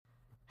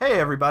Hey,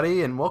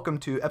 everybody, and welcome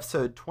to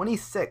episode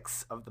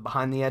 26 of the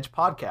Behind the Edge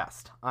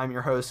podcast. I'm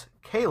your host,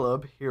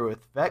 Caleb, here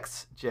with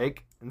Vex,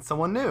 Jake, and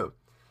someone new.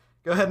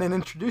 Go ahead and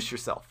introduce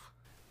yourself.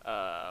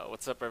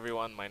 What's up,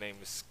 everyone? My name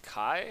is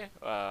Kai,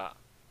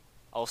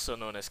 also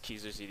known as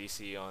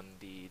KeezerZDC on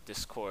the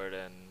Discord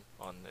and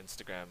on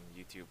Instagram,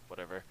 YouTube,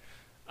 whatever.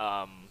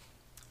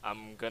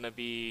 I'm gonna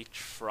be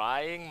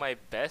trying my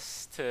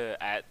best to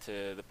add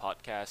to the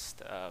podcast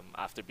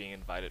after being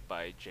invited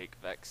by Jake,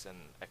 Vex, and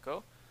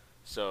Echo.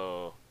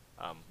 So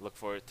look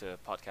forward to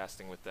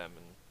podcasting with them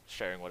and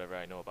sharing whatever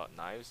I know about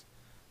knives.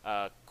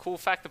 Cool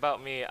fact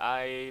about me,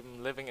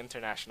 I'm living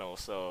international,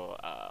 so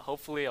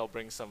hopefully I'll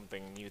bring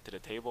something new to the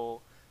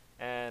table.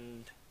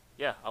 And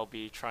yeah, I'll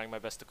be trying my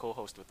best to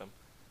co-host with them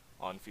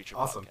on future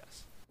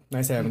podcasts.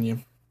 Nice having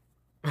you.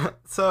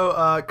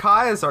 So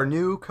Kai is our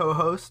new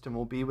co-host and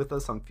will be with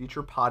us on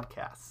future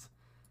podcasts.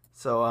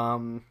 So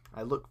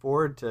I look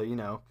forward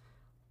to,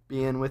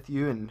 being with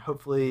you, and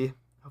hopefully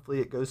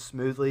it goes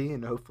smoothly,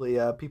 and hopefully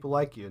people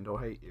like you and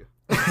don't hate you.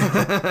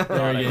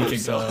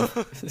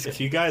 If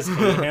you guys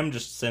hate him,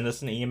 just send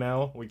us an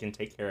email. We can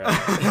take care of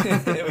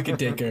it. We can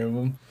take care of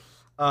him.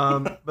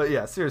 But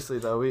yeah, seriously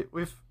though,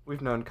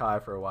 we've known Kai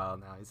for a while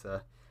now. He's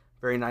a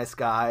very nice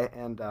guy,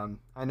 and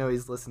I know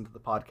he's listened to the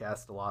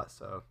podcast a lot.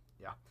 So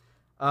yeah.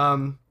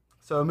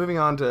 So moving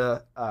on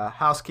to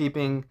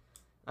housekeeping.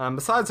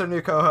 Besides our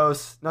new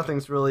co-host,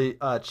 nothing's really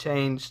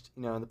changed.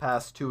 In the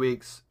past 2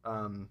 weeks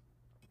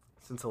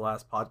since the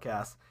last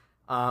podcast.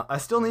 I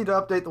still need to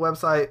update the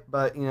website,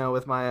 but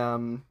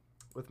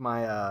with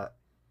my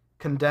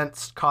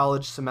condensed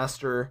college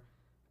semester,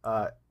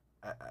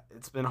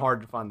 it's been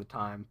hard to find the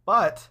time.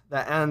 But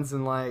that ends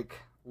in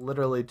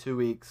literally 2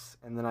 weeks,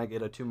 and then I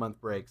get a 2-month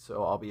break,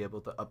 so I'll be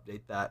able to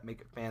update that,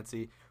 make it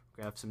fancy. We're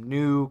gonna have some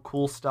new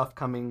cool stuff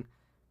coming,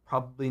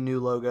 probably new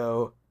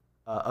logo,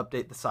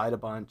 update the site a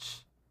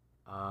bunch,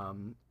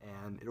 and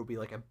it'll be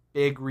like a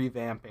big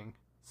revamping.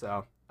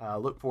 So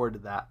look forward to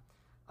that.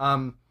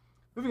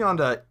 Moving on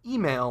to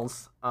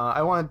emails,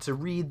 I wanted to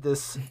read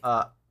this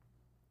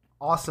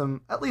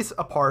awesome, at least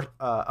a part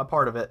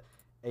of it,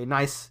 a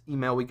nice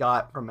email we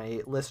got from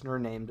a listener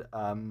named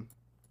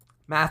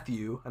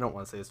Matthew. I don't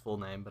want to say his full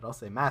name, but I'll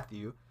say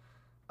Matthew.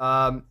 He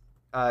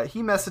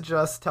messaged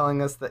us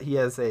telling us that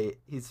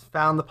he's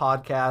found the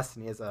podcast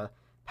and he has a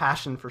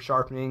passion for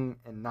sharpening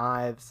and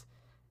knives,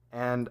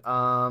 and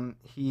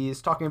he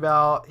talked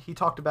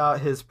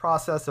about his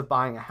process of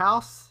buying a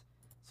house.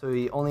 So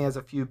he only has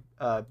a few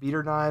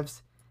beater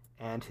knives,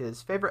 and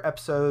his favorite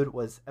episode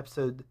was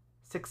episode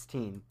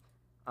 16.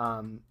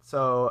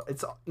 So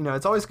it's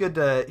always good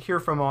to hear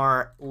from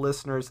our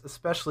listeners,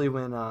 especially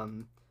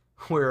when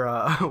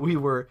we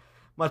were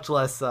much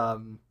less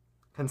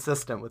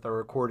consistent with our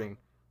recording.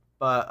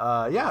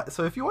 But yeah,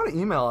 so if you want to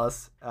email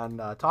us and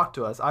talk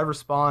to us, I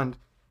respond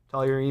to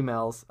all your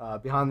emails,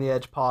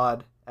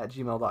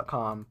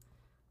 behindtheedgepod@gmail.com.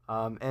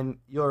 And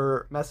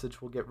your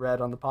message will get read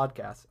on the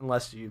podcast,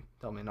 unless you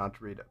tell me not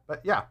to read it.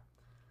 But yeah,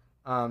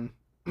 so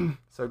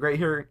great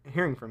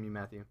hearing from you,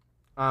 Matthew.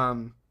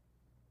 And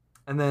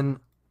then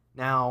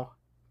now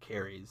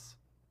carries.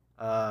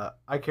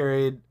 I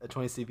carried a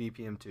 20CV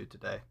PM2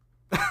 today.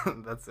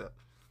 That's it.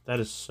 That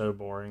is so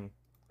boring.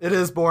 It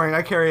is boring.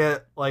 I carry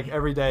it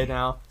every day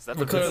now. Is that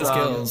What color are the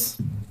scales?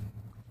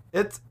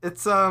 It's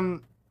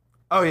oh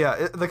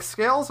yeah, the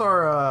scales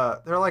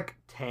are they're like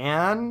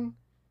tan.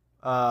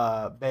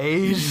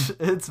 Beige.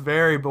 It's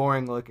very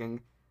boring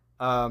looking,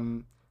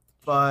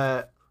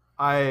 but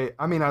I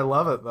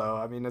love it though.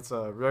 I mean, it's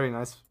a very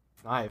nice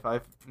knife.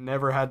 I've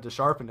never had to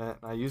sharpen it,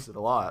 and I use it a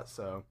lot.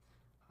 So,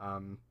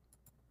 I've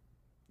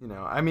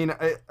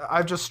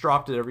just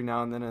stropped it every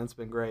now and then, and it's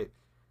been great.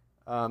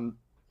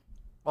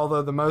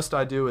 Although the most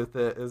I do with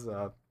it is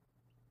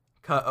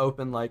cut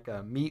open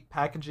meat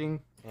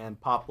packaging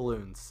and pop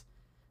balloons.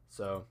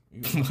 So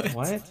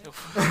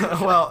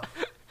What?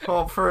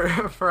 Well, for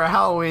a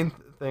Halloween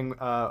thing,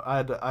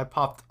 I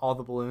popped all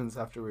the balloons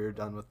after we were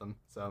done with them.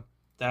 So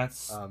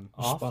That's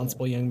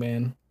Responsible young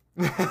man.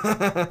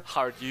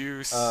 Hard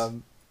use.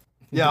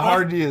 Yeah,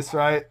 hard use,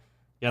 right?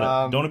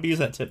 Yeah, don't abuse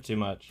that tip too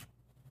much.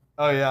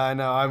 Oh yeah, I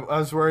know. I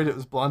was worried it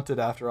was blunted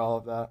after all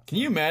of that. Can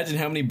you imagine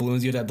how many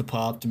balloons you'd have to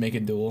pop to make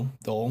it dull?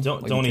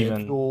 Don't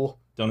even. Cool.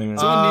 Don't even.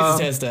 Someone needs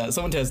to test that.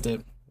 Someone test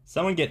it.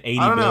 Someone get 80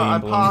 I don't know, billion I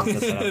balloons. popped- to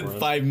set up with.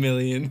 5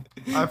 million.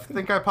 I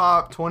think I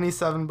popped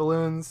 27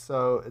 balloons,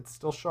 so it's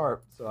still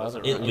sharp. So I Those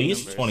don't are know. At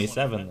least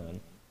 27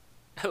 then.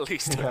 At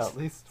least. Yeah, at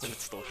least.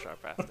 It's still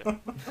sharp after.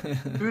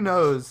 Who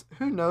knows?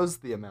 Who knows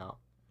the amount?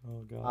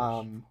 Oh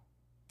gosh.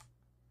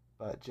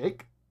 But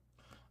Jake.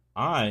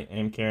 I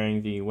am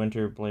carrying the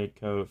Winter Blade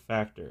Co.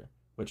 Factor,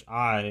 which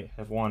I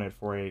have wanted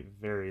for a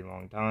very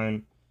long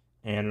time,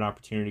 and an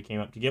opportunity came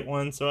up to get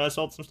one, so I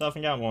sold some stuff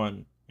and got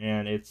one,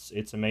 and it's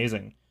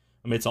amazing.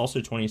 I mean, it's also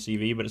 20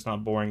 CV, but it's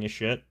not boring as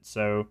shit,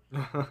 so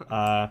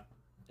it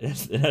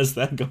has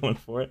that going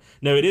for it.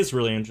 No, it is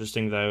really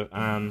interesting, though.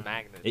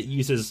 Magnets. It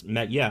uses,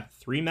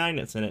 3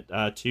 magnets in it,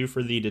 2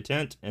 for the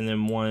detent, and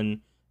then 1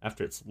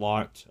 after it's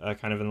locked,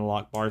 kind of in the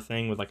lock bar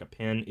thing with like a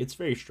pin. It's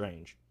very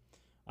strange.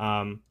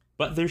 But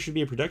But there should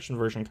be a production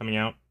version coming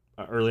out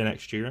early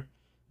next year.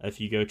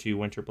 If you go to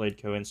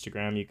Winterblade Co.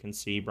 Instagram, you can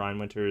see Brian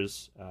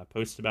Winter's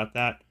post about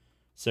that.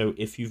 So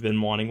if you've been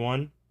wanting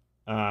one,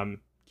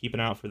 keep an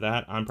eye out for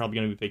that. I'm probably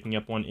going to be picking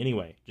up one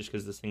anyway, just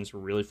because this thing's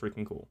really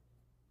freaking cool.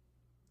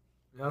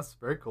 Yeah, that's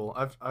very cool.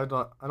 I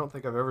don't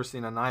think I've ever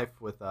seen a knife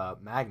with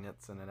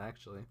magnets in it.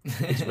 Actually,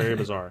 It's very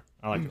bizarre.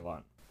 I like it a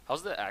lot.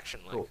 How's the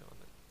action like Cool.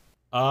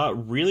 on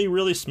it? Really,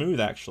 really smooth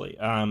actually.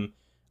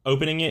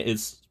 Opening it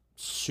is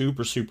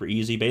super, super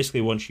easy.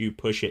 Basically, once you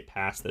push it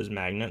past those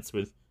magnets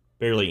with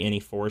barely any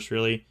force,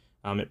 really,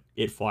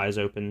 it flies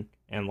open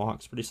and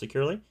locks pretty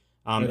securely.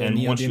 And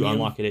once you neodymium?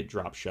 unlock it, it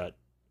drops shut.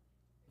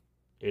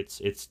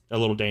 It's a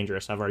little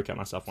dangerous. I've already cut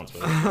myself once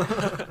with it.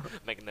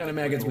 Magnetic What kind of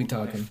maggots we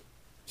wiggle talking? knife.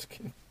 Just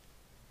kidding.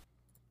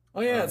 Oh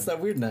yeah, it's that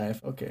weird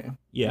knife. Okay. I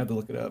Yeah, have to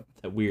look it up.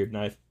 that weird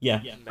knife.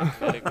 Yeah.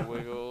 Magnetic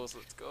wiggles.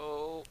 Let's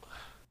go.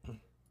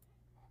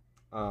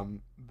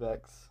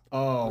 Vex, what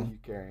Oh, are you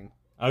carrying?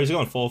 I was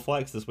going full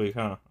flex this week,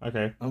 huh?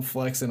 Okay. I'm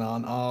flexing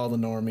on all the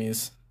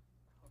normies.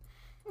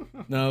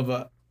 No,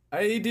 but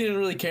I didn't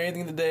really carry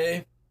anything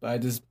today. But I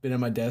just been at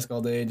my desk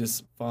all day,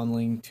 just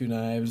fondling two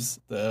knives: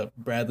 the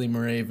Bradley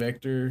Murray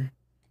Vector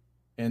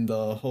and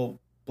the Holt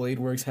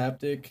Bladeworks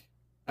Haptic.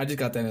 I just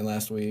got that in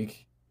last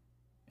week,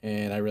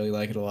 and I really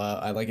like it a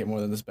lot. I like it more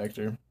than the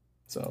Spectre.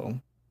 So,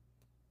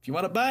 if you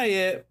want to buy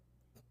it,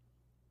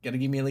 gotta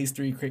give me at least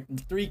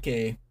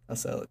 3K. I'll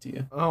sell it to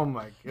you. Oh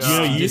my god! You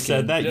know, you Just said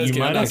kidding. that Just you kidding.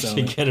 might I'm not actually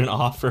selling it. get an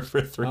offer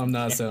for 3. I'm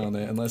not selling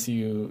it unless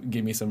you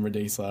give me some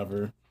ridiculous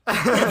offer.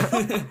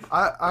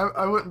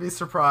 I wouldn't be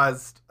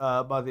surprised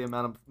by the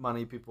amount of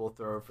money people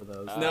throw for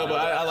those. No,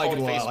 but I like it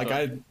a lot. Like,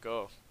 Facebook.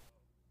 Go.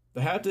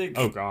 The haptic.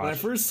 Oh, When I gosh.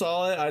 first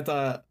saw it, I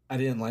thought I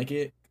didn't like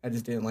it. I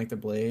just didn't like the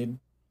blade.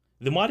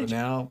 Then why But did you?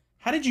 now,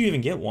 How did you even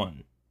get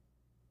one?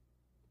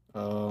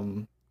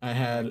 I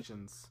had.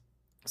 Connections.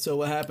 So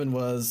what happened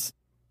was,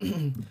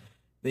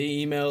 they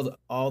emailed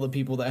all the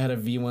people that had a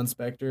V1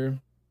 Spectre.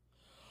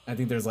 I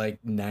think there's like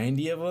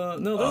 90 of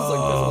them. No, there's a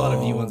lot of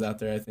V1s out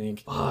there. I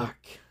think. Fuck.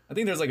 I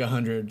think there's like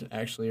 100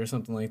 actually, or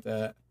something like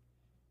that.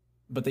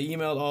 But they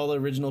emailed all the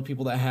original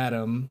people that had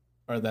them,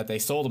 or that they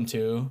sold them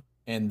to,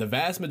 and the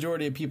vast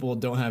majority of people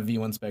don't have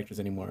V1 Spectres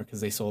anymore because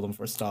they sold them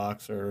for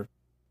stocks or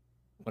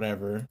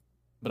whatever.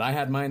 But I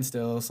had mine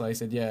still, so I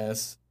said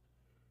yes.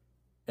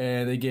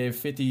 And they gave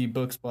 50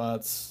 book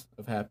spots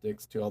of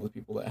haptics to all the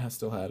people that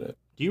still had it.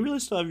 Do you really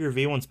still have your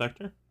V1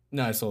 Spectre?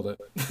 No, I sold it.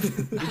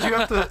 Did you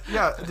have to?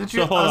 Yeah. Did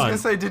you? So, hold I was on. gonna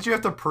say, did you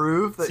have to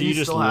prove that So you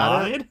just still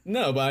had it? lied?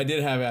 No, but I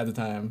did have it at the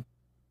time.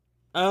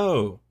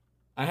 Oh.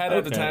 I had it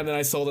at the Okay. time, then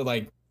I sold it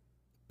like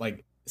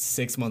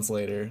 6 months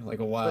later, like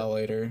a while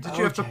later. Did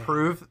you have to Okay.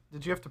 prove?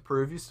 Did you have to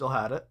prove you still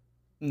had it?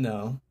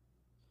 No.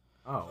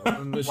 Oh,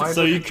 then But why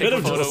so did you take could a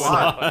have photo just of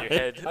Photo it? on your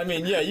head. I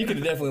mean, yeah, you could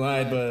have definitely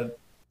lied, but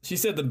she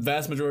said the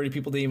vast majority of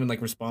people didn't even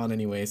like respond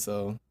anyway,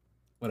 so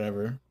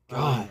whatever.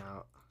 God. Yeah.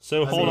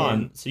 So I hold mean-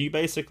 on. So you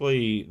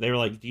basically, they were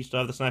like, "Do you still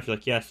have this knife?" You're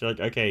like, "Yes." They're like,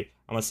 "Okay,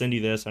 I'm gonna send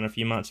you this. In a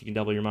few months, you can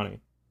double your money."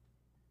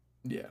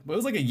 Yeah, but it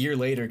was like a year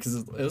later because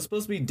it was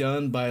supposed to be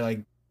done by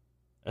like,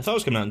 I thought it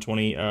was coming out in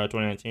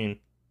 2019.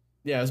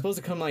 yeah, it was supposed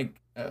to come like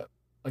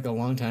a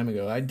long time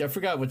ago. I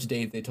forgot which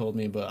date they told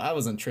me, but I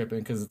wasn't tripping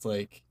because it's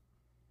like,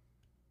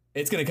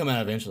 it's gonna come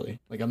out eventually.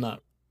 Like I'm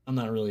not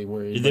really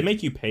worried. Did they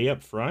make you pay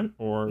up front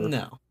or?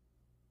 No.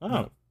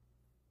 Oh,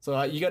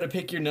 So you got to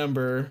pick your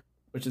number,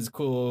 which is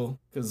cool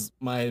because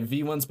my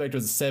V1 Spectre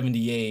is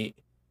 78,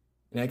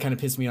 and that kind of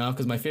pissed me off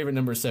because my favorite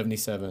number is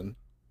 77.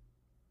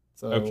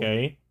 So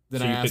okay. Then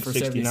so I you asked picked for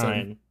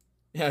 77.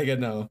 Yeah, I got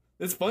no.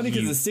 It's funny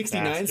because You the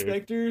 69 bastard.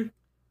 Spectre,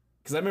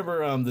 because I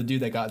remember the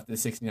dude that got the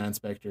 69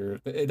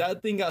 Spectre,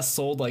 that thing got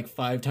sold like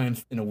 5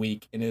 times in a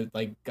week, and it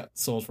like got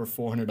sold for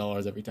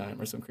 $400 every time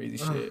or some crazy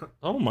shit.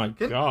 Oh my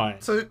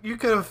god. So you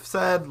could have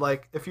said,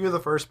 like, if you were the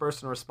first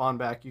person to respond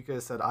back, you could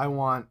have said, "I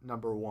want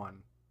number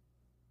 1."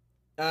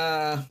 They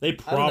I don't know,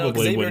 'cause probably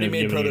they've wouldn't already have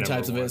made given you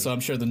prototypes of number it, so I'm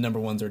sure the number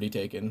 1's already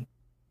taken.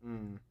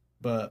 Mm.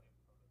 But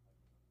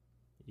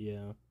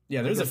Yeah.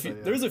 yeah, there's a guess few. so,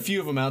 yeah. There's a few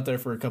of them out there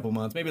for a couple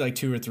months, maybe like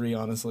 2 or 3,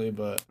 honestly.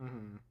 But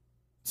Mm-hmm.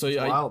 so It's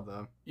yeah, wild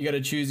though. you got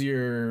to choose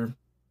your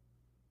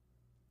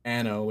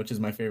ano, which is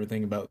my favorite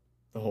thing about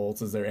the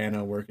Holts, is their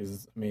ano work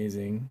is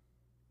amazing.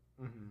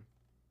 Mm-hmm.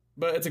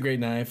 But it's a great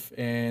knife,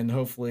 and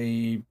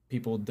hopefully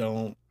people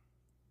don't.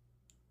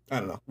 I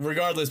don't know.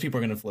 Regardless, people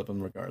are gonna flip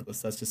them.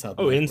 Regardless, that's just how.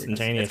 The Oh, knife works.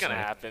 instantaneous. It's gonna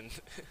happen.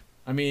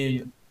 I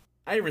mean,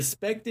 I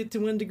respect it to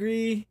one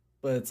degree,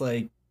 but it's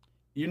like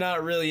you're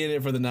not really in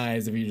it for the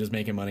knives if you're just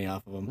making money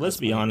off of them. Let's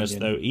be honest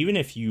though. Even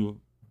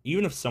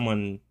if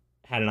someone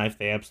had a knife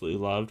they absolutely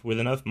loved with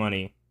enough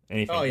money,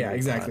 anything. Oh can yeah, be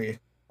exactly.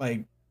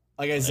 Like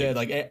I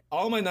said,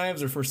 all my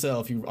knives are for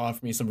sale if you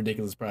offer me some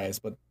ridiculous price.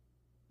 But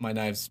my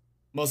knives,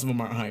 most of them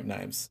aren't hype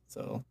knives,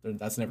 so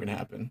that's never gonna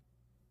happen.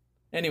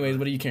 Anyways,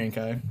 what are you carrying,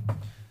 Kai?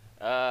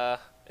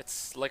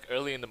 It's like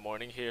early in the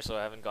morning here, so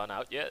I haven't gone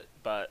out yet.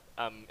 But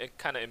I'm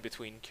kind of in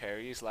between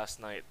carries. Last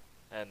night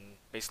and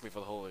basically for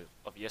the whole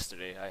of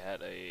yesterday, I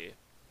had a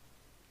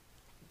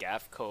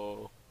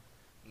Gavco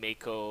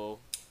Mako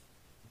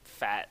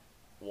fat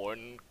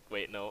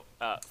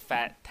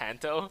Fat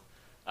Tanto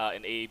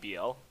in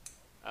AABL,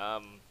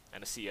 and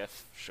a CF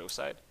show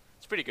side.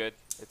 It's pretty good.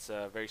 It's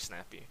very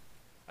snappy.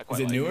 I quite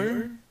Is it like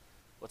newer?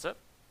 What's up?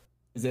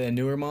 Is it a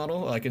newer model?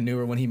 Like a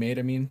newer one he made,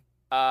 I mean?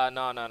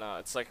 No.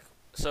 It's like,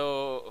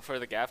 so for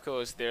the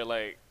Gavcos, they're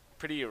like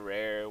pretty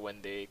rare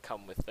when they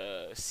come with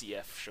the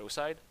CF show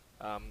side.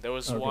 There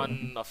was Okay.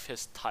 one of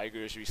his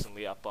Tigers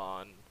recently up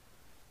on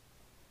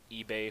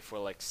eBay for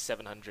like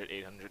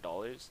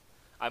 $700-$800.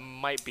 I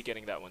might be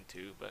getting that one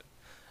too, but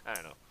I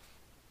don't know.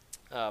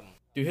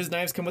 Do his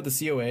knives come with the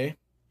COA?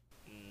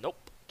 Nope.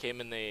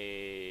 Came in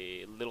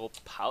a little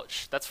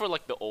pouch. That's for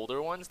like the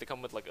older ones. They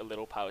come with like a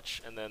little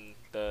pouch, and then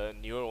the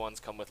newer ones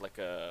come with like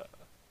a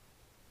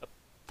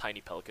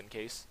tiny Pelican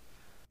case.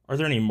 Are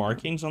there any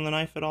markings on the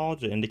knife at all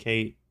to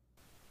indicate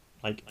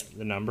like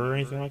the number or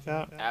anything like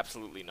that?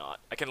 Absolutely not.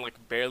 I can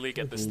like barely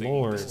get Good this thing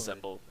lord.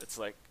 disassembled. It's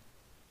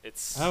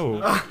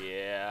Oh.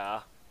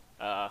 yeah.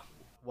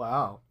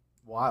 Wow,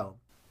 wild.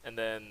 And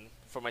then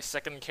for my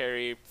second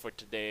carry for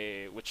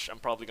today, which I'm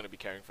probably going to be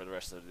carrying for the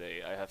rest of the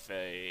day, I have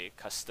a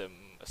custom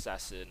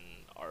Assassin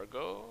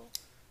Argo.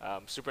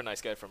 Super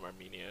nice guy from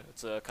Armenia.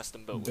 It's a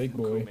custom built Big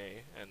with boy.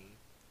 Kume and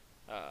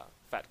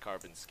fat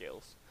carbon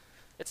scales.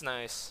 It's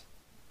nice.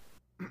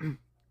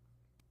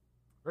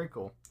 Very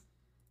cool.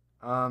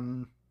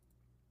 I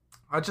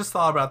just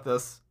thought about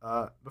this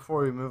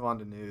before we move on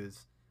to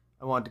news.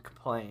 I wanted to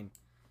complain.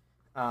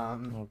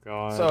 Oh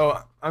god. So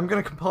I'm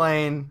gonna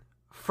complain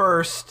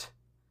first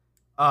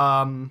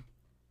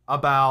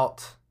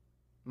about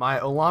my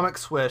Olamic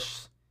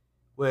Swish,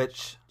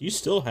 which do you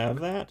still have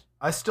that?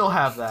 I still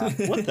have that.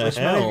 What the which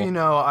many of hell? you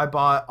know I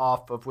bought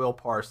off of Will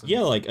Parsons.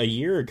 Yeah, like a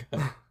year ago.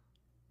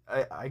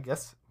 I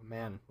guess,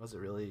 man, was it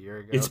really a year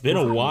ago? It's been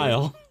a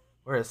while.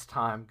 Where has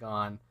time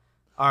gone?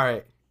 All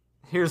right,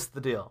 here's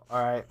the deal.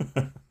 All right,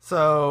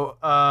 so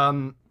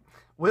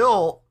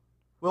Will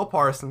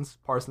Parsons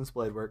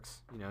Blade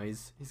Works. You know,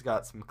 he's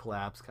got some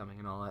collabs coming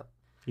and all that.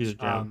 He's a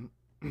gem.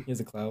 He has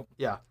a clout.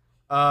 Yeah.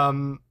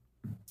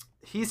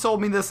 He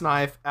sold me this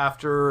knife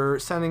after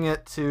sending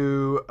it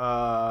to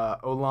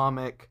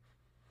Olamic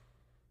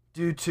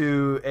due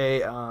to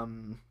a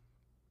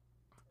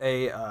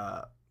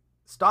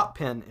stop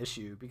pin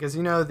issue, because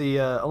you know the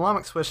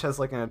Olamic Swish has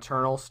like an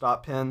internal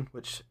stop pin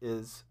which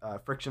is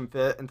friction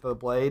fit into the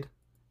blade,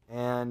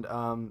 and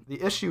the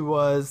issue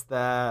was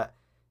that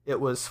it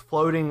was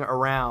floating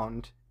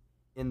around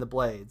in the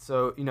blade.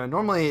 So you know,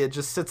 normally it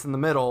just sits in the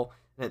middle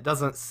and it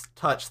doesn't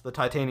touch the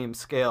titanium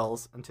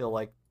scales until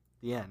like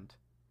the end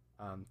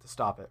to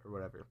stop it or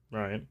whatever.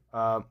 Right.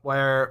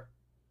 Where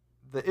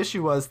the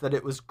issue was that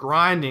it was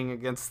grinding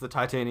against the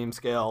titanium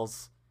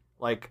scales,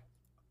 like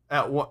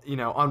at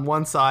on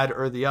one side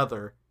or the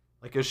other.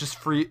 Like it was just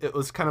free. It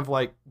was kind of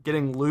like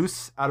getting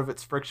loose out of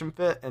its friction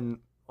fit and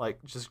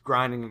like just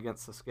grinding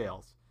against the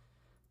scales.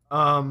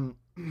 And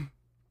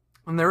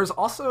there was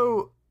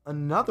also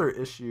another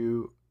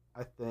issue,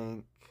 I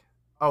think.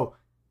 Oh,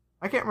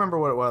 I can't remember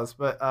what it was,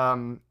 but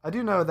I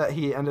do know that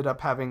he ended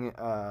up having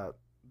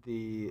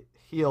the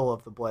heel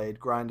of the blade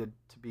grinded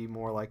to be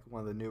more like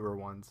one of the newer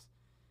ones.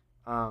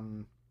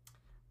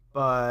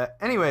 But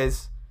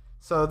anyways,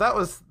 so that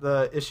was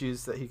the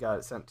issues that he got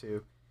it sent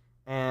to,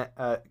 and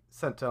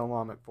sent to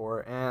Olamic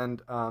for.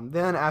 And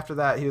then after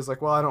that, he was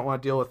like, "Well, I don't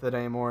want to deal with it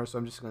anymore, so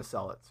I'm just going to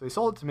sell it." So he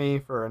sold it to me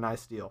for a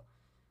nice deal.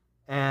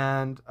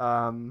 And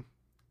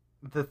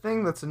the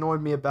thing that's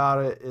annoyed me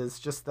about it is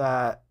just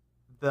that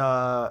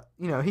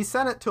he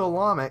sent it to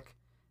Olamic,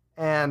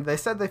 and they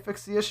said they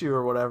fixed the issue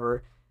or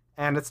whatever,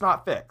 and it's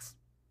not fixed.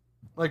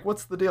 Like,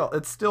 what's the deal?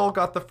 It's still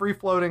got the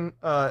free-floating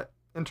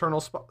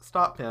internal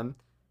stop pin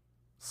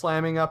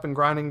slamming up and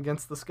grinding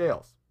against the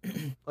scales.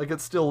 Like,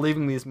 it's still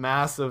leaving these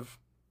massive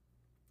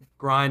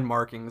grind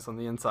markings on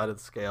the inside of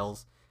the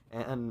scales,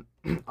 and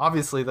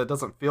obviously that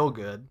doesn't feel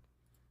good.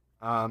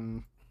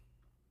 And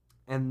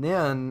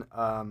then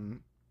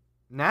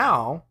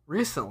now,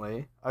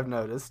 recently, I've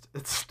noticed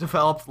it's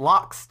developed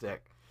lock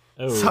stick.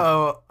 Oh.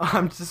 So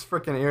I'm just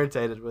freaking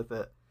irritated with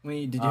it.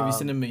 Wait, have you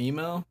sent him an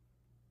email?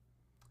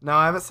 No,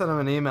 I haven't sent him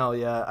an email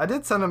yet. I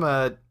did send him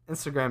a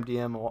Instagram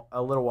DM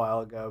a little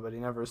while ago, but he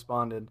never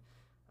responded.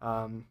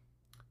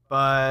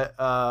 But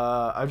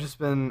I've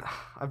been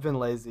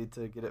lazy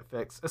to get it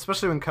fixed,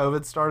 especially when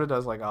COVID started. I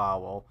was like, oh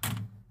well,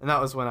 and that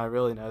was when I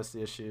really noticed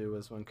the issue,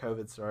 was when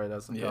COVID started. I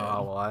was like, Yeah.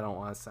 oh well, I don't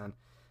want to send.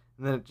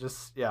 And then it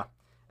just, yeah.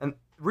 And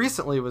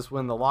recently was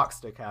when the lock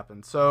stick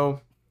happened,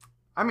 so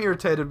I'm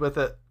irritated with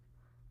it.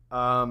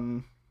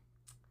 And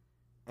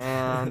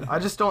I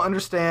just don't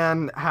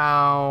understand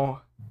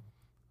how,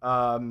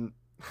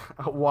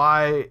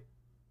 why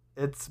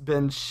it's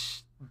been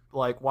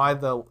why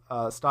the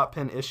stop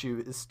pin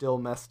issue is still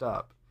messed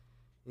up.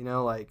 You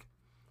know, like,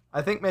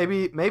 I think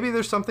maybe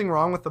there's something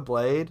wrong with the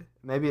blade.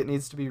 Maybe it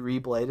needs to be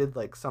rebladed.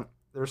 Like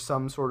there's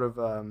some sort of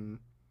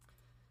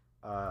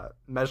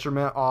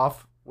measurement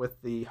off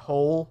with the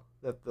hole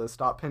that the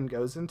stop pin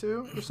goes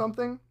into or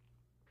something.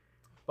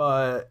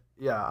 But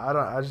yeah,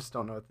 I just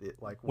don't know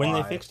why. When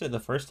they fixed it the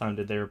first time,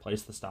 did they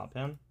replace the stop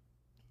pin?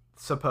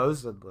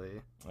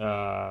 Supposedly.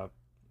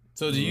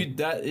 So do you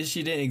that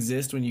issue didn't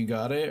exist when you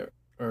got it,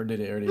 or did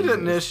it already? It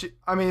didn't exist? issue.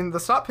 I mean, the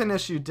stop pin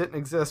issue didn't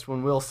exist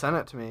when Will sent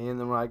it to me, and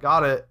then when I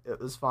got it, it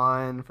was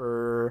fine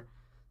for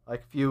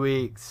like a few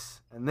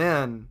weeks, and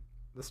then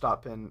the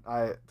stop pin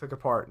I took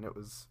apart, and it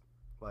was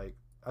like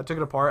I took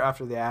it apart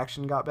after the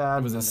action got bad.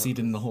 It was and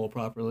seated in the hole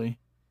properly.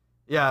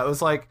 Yeah, it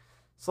was like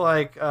it's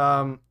like if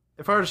I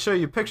were to show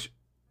you a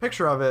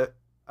picture of it,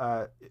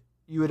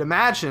 you would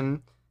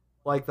imagine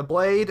like the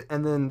blade,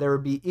 and then there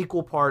would be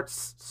equal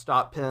parts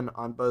stop pin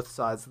on both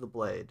sides of the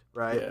blade,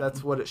 right? Yeah.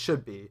 That's what it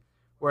should be.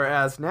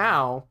 Whereas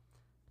now,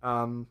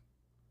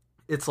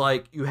 it's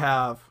like you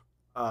have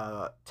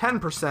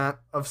 10%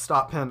 of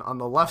stop pin on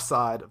the left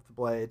side of the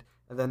blade,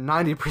 and then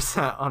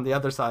 90% on the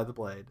other side of the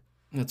blade.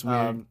 That's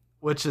weird.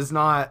 Which is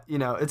not,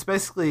 it's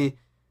basically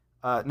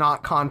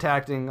not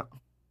contacting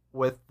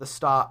with the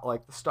stop,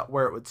 like the stop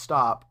where it would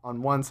stop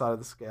on one side of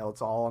the scale.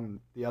 It's all on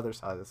the other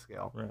side of the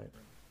scale. Right.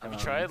 Have you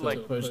tried So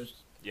like push-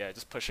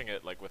 just pushing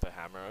it like with a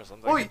hammer or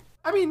something? Well,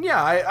 I mean,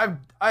 yeah,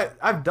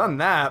 I've done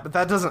that, but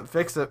that doesn't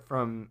fix it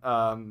from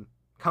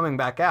coming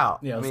back out.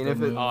 Yeah, I it'll mean, still if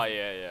it move. Oh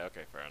yeah,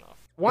 okay, fair enough.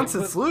 once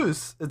Maybe it's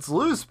loose, it's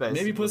loose.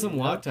 Basically, Maybe put some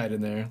Loctite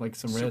in there, like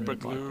some red Super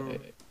glue.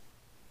 Loctite.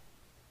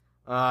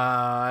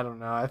 I don't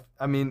know.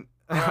 I mean,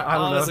 I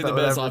don't know. If Honestly, that the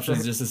would best ever option is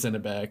fix- just to send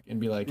it back and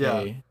be like, Yeah.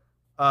 hey,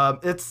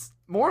 It's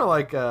more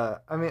like I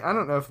mean, I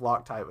don't know if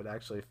Loctite would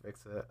actually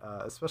fix it,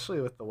 especially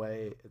with the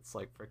way it's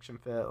like friction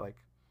fit. Like,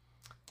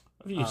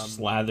 If you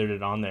slathered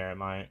it on there, it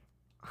might.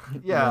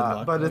 yeah,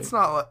 Red but Loctite. it's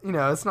not.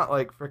 It's not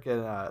like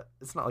freaking.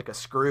 It's not like a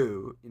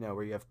screw.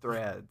 Where you have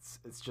threads.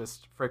 It's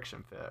just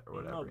friction fit or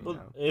whatever. No, you but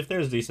know. if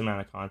there's a decent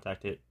amount of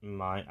contact, it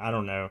might. I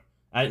don't know.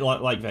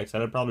 Like Vex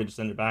said, I'd probably just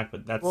send it back,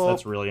 but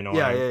that's really annoying.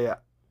 Yeah.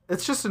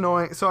 It's just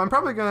annoying. So I'm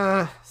probably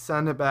gonna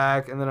send it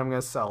back, and then I'm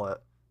gonna sell it,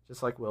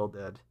 just like Will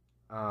did.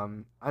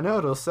 I know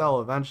it'll sell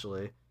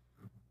eventually,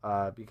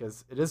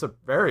 because it is a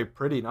very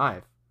pretty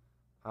knife.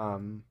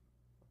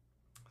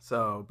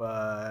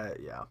 But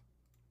yeah,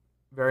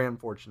 very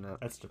unfortunate.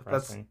 That's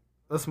depressing.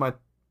 That's my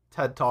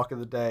TED talk of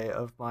the day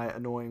of my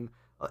annoying,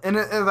 and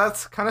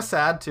that's kind of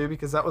sad too,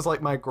 because that was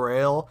like my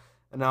grail,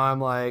 and now I'm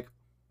like,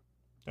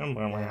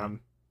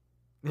 damn.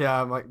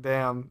 Yeah, I'm like,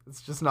 damn,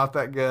 it's just not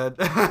that good.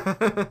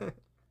 The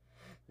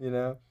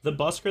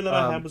busker that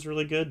I had was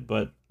really good,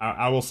 but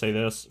I will say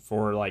this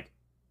for like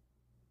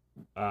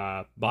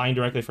buying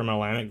directly from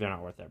Atlantic, they're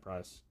not worth that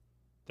price.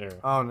 They're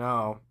Oh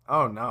no.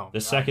 the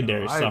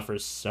secondary no.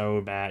 suffers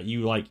so bad.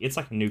 It's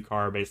like a new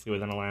car basically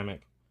with an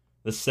Atlantic.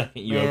 The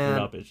second you open Man.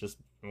 it up, it's just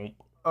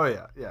Oh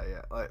yeah.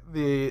 Like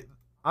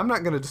I'm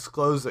not gonna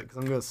disclose it because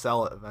I'm gonna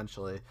sell it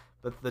eventually.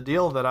 But the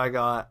deal that I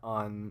got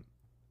on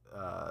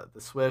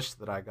the Swish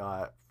that I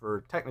got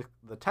for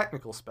the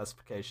technical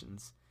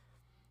specifications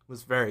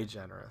was very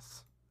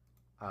generous.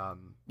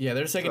 yeah,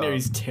 their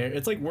secondary's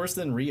it's like worse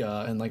than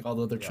Ria and like all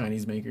the other Yeah.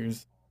 Chinese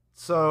makers.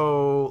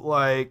 So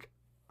like,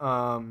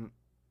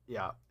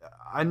 yeah,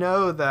 I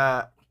know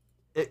that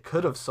it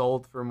could have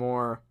sold for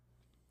more,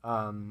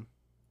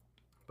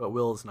 but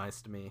Will is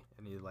nice to me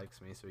and he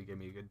likes me, so he gave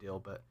me a good deal.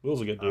 But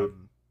Will's a good dude.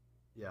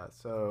 yeah,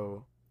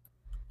 so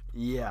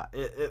yeah,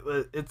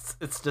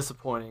 it's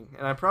disappointing,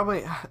 and I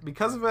probably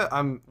because of it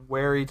I'm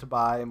wary to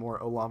buy more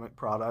Olamic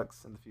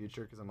products in the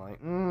future because I'm like,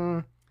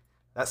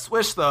 that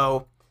Swish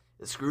though,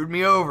 it screwed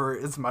me over.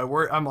 It's my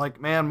word. I'm like,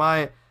 man,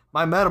 my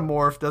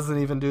Metamorph doesn't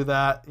even do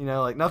that.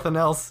 Like nothing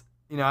else.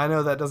 I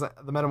know that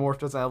the Metamorph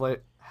doesn't have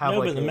like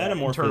but the a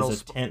Metamorph internal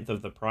is a tenth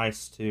of the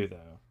price too,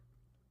 though.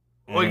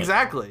 Well,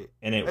 exactly.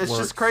 And it It's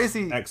works just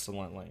crazy.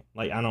 excellently.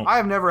 Like I don't. I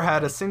have never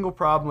had a single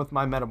problem with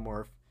my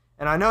Metamorph,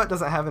 and I know it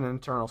doesn't have an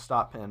internal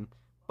stop pin,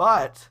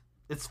 but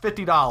it's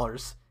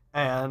 $50,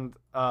 and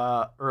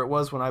or it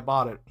was when I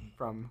bought it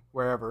from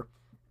wherever,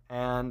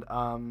 and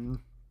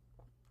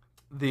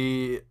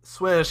the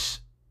Swish,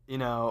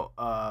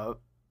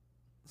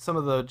 some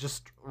of the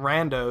just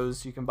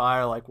randos you can buy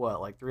are like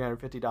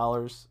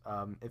 $350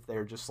 if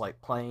they're just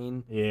like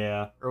plain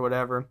Yeah. or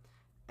whatever,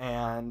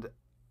 and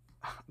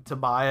to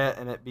buy it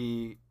and it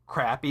be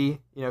crappy,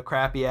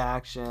 crappy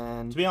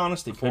action. To be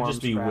honest, it could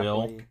just be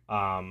Will.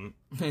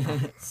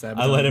 Sabotage.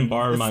 I let him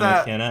borrow It's my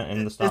that- McKenna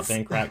and the stop it's-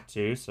 pin cracked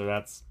too, so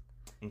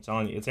I'm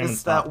telling you, it's him and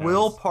It's stop that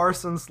Will pins.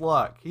 Parsons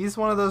luck. He's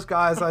one of those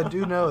guys I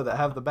do know that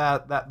have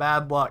that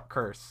bad luck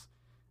curse.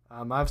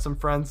 I have some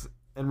friends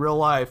in real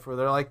life where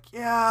they're like,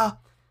 yeah,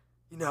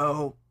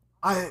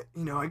 I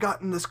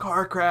got in this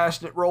car crash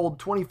and it rolled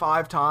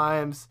 25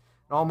 times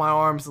and all my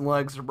arms and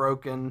legs are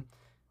broken.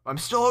 I'm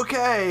still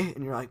okay.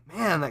 And you're like,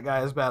 man, that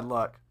guy has bad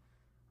luck.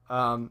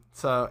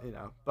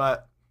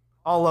 But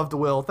all love to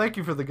Will. Thank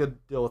you for the good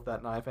deal with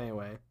that knife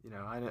anyway.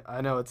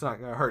 I know it's not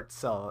going to hurt to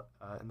sell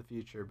it in the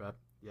future, but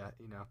yeah,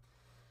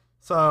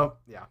 So,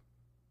 yeah.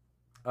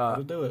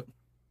 That'll do it.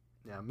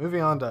 Yeah,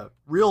 moving on to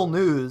real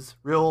news,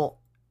 real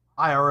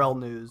IRL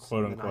news.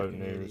 Quote in the unquote knife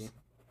community. news.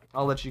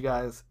 I'll let you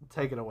guys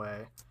take it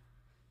away.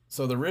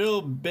 So the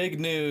real big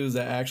news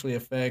that actually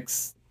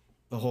affects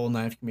the whole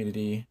knife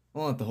community,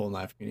 well, not the whole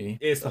knife community,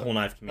 It's the whole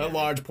knife a community.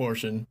 large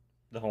portion,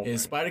 The whole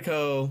is thing.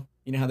 Spyderco.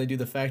 You know how they do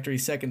the factory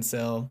second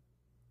sale?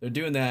 they're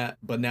doing that,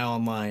 but now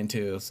online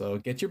too. So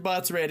get your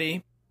bots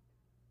ready.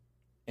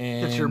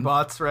 And Get your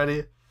bots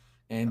ready.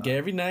 and get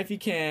every knife you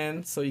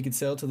can, so you can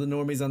sell to the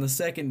normies on the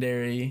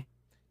secondary.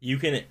 You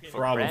can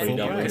probably brand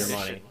double new your edition.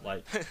 money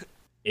like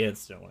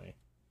instantly.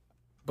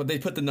 But they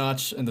put the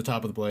notch in the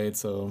top of the blade,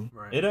 so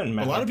Right. It doesn't a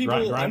matter. lot of people.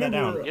 I grind that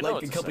remember down. You know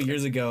like a it's a couple second.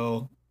 years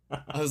ago,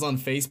 I was on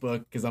Facebook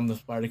because I'm the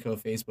Spyderco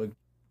Facebook,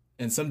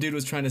 and some dude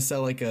was trying to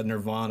sell like a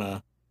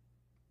Nirvana.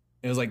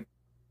 It was like,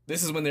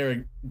 this is when they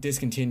were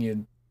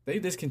discontinued. They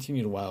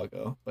discontinued a while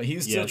ago, but he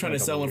was Yeah, still it's trying been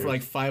to a sell couple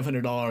one for like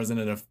 $500, and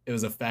it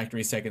was a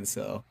factory second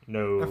sell.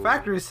 No. A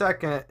factory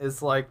second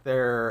is like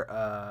their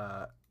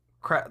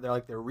they're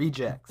like their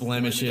rejects.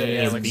 Blemishes, Yeah,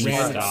 It's like being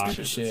random stock.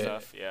 stitches Shit. and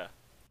stuff. Yeah.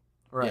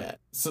 Right. Yeah,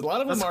 so a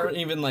lot of That's them aren't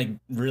even like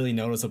really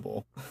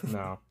noticeable.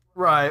 No.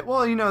 Right.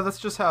 Well, that's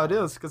just how it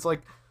is. Because,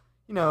 like,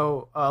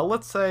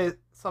 let's say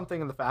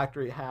something in the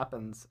factory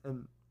happens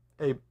and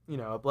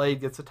a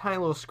blade gets a tiny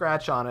little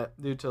scratch on it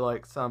due to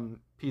like some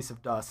piece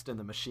of dust in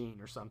the machine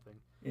or something.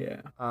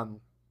 Yeah,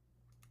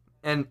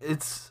 And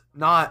it's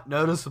not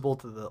noticeable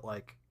to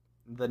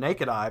the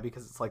naked eye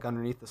because it's like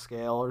underneath the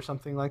scale or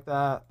something like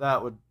that.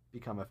 That would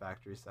become a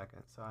factory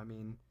second. So I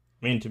mean,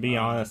 To be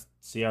honest,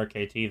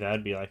 CRKT,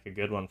 that'd be like a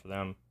good one for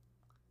them.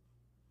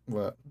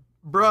 what?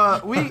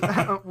 bruh,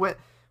 we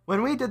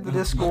when we did the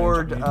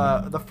Discord,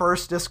 the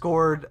first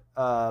Discord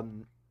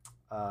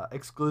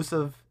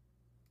exclusive,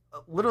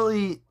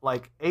 literally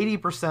like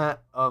 80%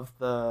 of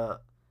the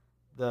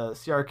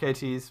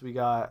CRKTs we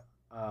got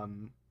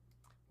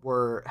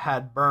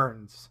had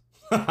burns.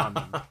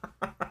 The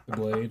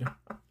blade.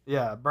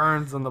 Yeah,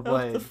 burns on the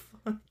blade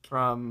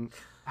from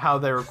how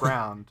they were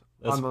ground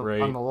That's on the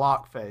great. on the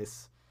lock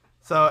face.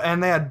 So,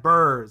 and they had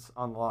burrs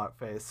on the lock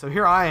face. So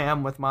here I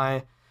am with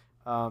my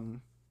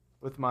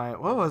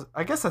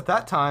I guess at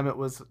that time it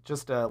was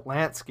just a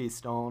Lansky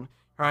stone.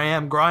 Here I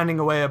am grinding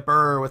away a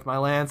burr with my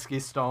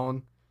Lansky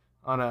stone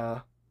on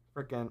a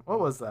freaking, what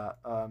was that?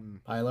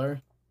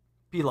 Pilar.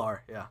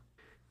 Pilar, yeah.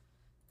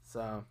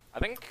 So, I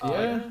think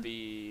Yeah.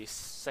 the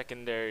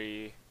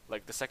secondary,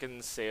 like the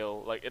second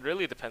sale, like it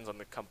really depends on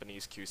the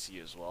company's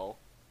QC as well.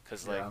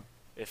 Because like yeah.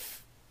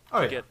 if Oh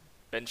you yeah. get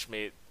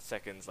Benchmade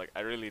seconds, like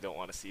I really don't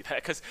want to see that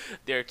because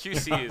their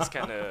QC is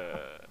kind of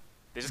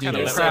they just Dude, kind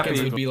their of crappy.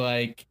 seconds would be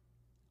like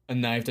a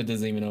knife that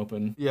doesn't even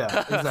open. Yeah,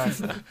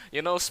 exactly.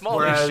 small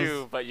Whereas-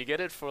 issue, but you get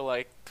it for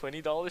like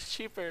 $20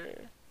 cheaper.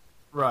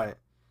 Right.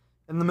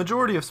 And the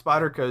majority of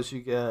Spydercos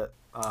you get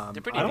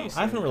They're pretty I decent.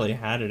 haven't really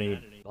had any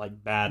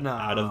like bad No,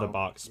 out of the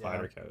box yeah.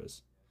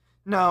 Spydercos.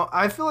 No,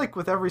 I feel like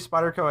with every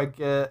Spyderco I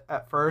get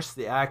at first,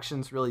 the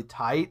action's really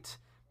tight,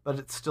 but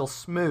it's still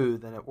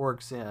smooth and it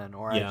works in,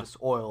 or I Yeah. just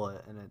oil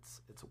it and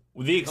it's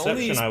The The exception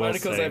only I will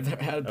Spydercos say, I've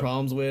had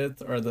problems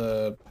with are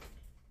the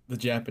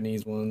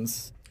Japanese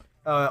ones.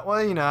 well,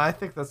 I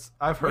think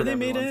I've Where heard they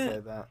made everyone it? say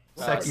that.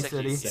 Seki Seki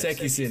City. City.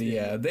 Seki City,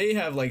 yeah, they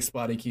have like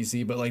spotty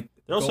QC, but like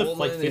they're also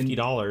like Golden and-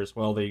 $50.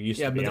 Well, they used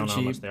Yeah, to be. but I they're don't know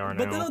how much cheap. they are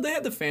But now. no, they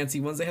had the fancy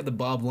ones. They had the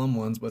Bob Lum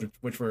ones,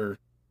 which were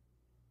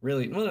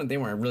really, well, they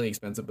weren't really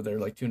expensive, but they're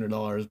like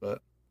 $200. But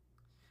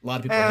a lot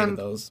of people hated And-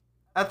 those.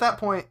 At that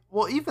point,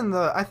 well,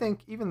 I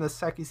think even the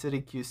Seki City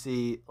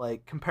QC,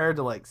 like compared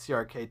to like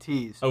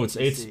CRKT's. Oh, it's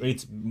QC,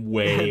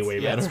 way It's- way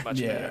yeah, better. It's much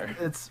Yeah. better.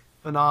 it's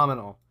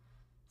phenomenal.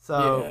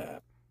 So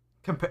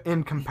Yeah,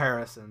 in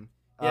comparison.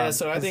 yeah.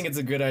 So I 'cause- think it's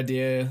a good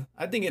idea.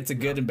 I think it's a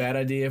good and bad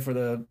idea for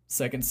the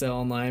second sell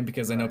online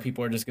because I know Right.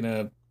 people are just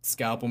gonna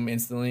scalp them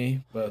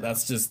instantly. But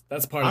that's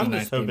part of I'm the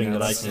just knife game hoping now,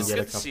 that I so- can It's get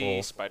a good to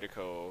see couple-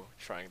 Spyderco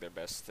trying their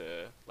best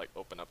to like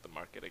open up the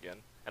market again,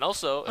 and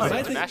also Oh, it's yeah. I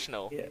think-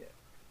 international. Yeah.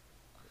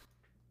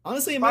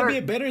 Honestly, it might be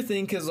a better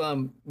thing because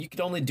you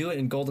could only do it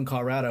in Golden,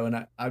 Colorado,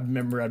 and I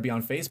remember I'd be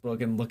on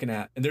Facebook and looking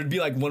at, and there'd be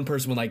like one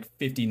person with like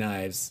 50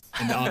 knives,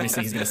 and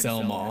obviously he's gonna sell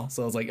them all.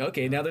 So I was like,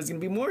 okay, now there's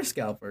gonna be more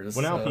scalpers.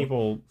 Well, now so-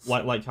 people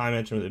like Kai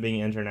mentioned with it being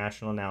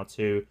international now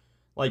too.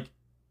 Like,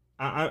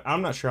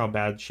 I'm not sure how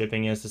bad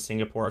shipping is to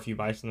Singapore if you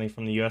buy something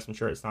from the U.S. I'm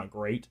sure it's not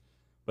great,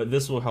 but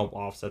this will help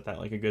offset that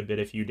like a good bit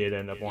if you did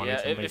end up wanting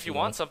Yeah, something. if you from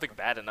want the- something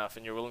bad enough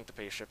and you're willing to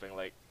pay shipping,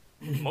 like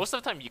most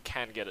of the time you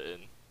can get it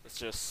in. It's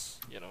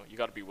just you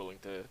got to be willing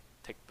to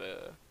take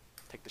the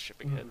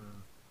shipping hit.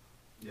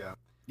 Yeah.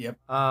 Yep.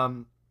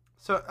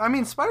 So I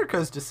mean,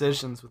 Spyderco's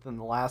decisions within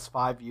the last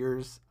 5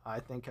 years, I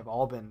think, have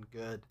all been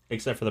good.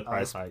 except for the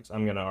price hikes,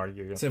 I'm gonna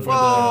argue. against Except it. for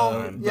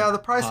Well, the yeah, the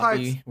price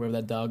Poppy, hikes. wherever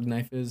that dog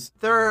knife is.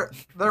 Their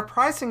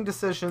pricing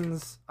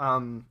decisions,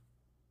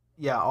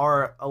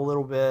 are a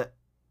little bit,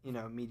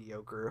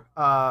 mediocre.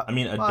 I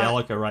mean, a but-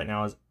 Delica right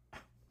now is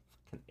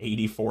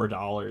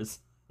 $84.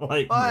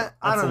 Like, But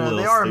I that's don't a know. They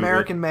little are stupid.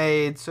 American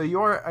made, so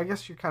I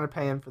guess you're kind of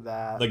paying for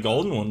that. The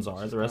golden ones are.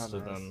 Which is The rest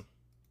kinda of nice. them.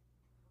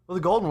 Well,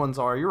 the golden ones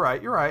are. You're right.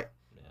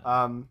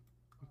 Yeah.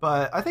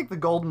 But I think the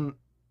golden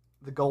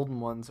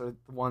ones are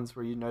the ones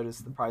where you notice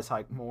the price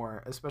hike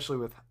more, especially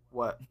with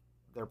what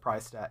they're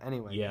priced at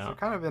anyway. 'Cause Yeah. They're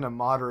kind of in a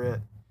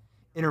moderate,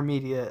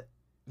 intermediate.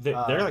 They're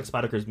like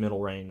Spyderco's middle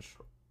range.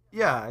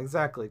 Yeah,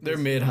 exactly. 'cause, They're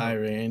mid-high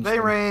range. They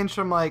so- range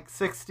from like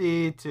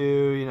 60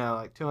 to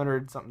like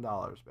 $200 something,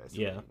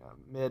 basically. Yeah.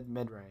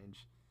 Mid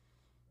range.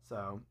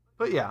 So,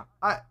 but yeah,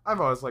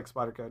 I've always liked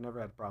Spyderco. Never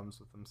had problems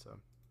with them. So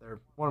they're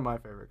one of my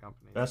favorite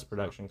companies. Best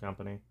production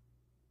company.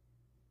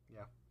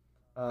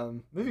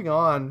 Moving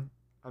on.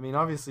 I mean,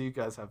 obviously, you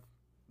guys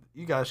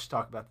should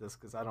talk about this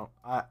because I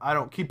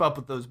don't keep up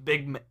with those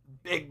big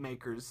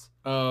makers.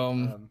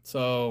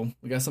 So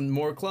we got some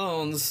more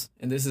clones,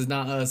 and this is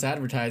not us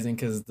advertising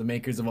because the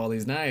makers of all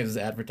these knives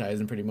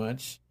advertising pretty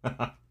much.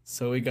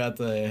 So we got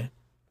the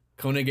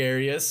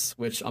Conagarius,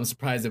 which I'm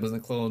surprised it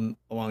wasn't cloned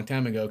a long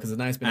time ago because the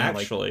knife's been out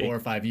like 4 or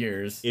 5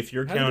 years. If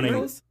you're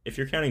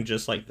counting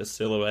just like the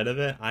silhouette of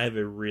it, I have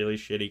a really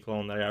shitty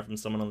clone that I got from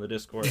someone on the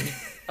Discord.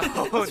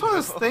 That's what I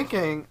was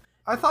thinking.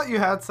 I thought you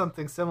had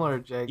something similar,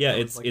 Jake. Yeah,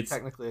 it's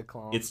technically a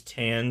clone. It's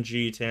tan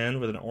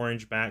G10 with an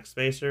orange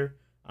backspacer.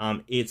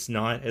 It's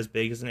not as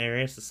big as an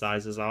Arius. The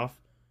size is off.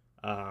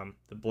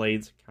 The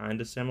blade's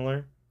kind of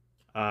similar.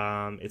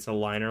 It's a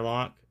liner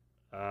lock.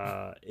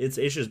 It's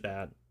just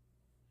bad.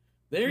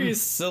 The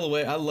Arius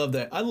silhouette, I love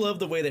that. I love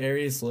the way the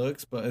Arius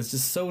looks, but it's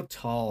just so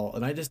tall,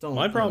 and I just don't.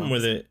 My problem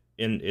with it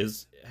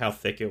is how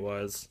thick it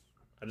was.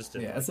 I just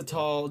didn't. Yeah, it's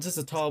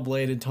a tall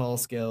blade and tall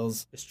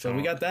scales. So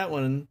we got that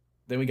one.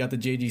 Then we got the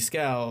JG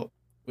Scout,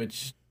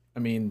 which I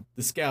mean,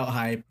 the Scout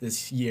hype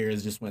this year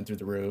has just went through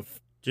the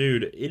roof.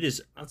 Dude, it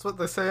is. That's what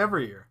they say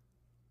every year.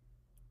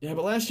 Yeah,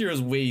 but last year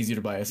was way easier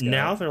to buy a Scout.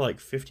 Now they're like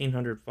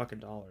 $1,500 fucking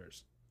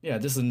dollars. Yeah,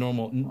 just a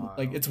normal. Wow.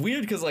 Like it's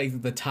weird because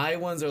like the Thai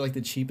ones are like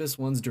the cheapest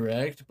ones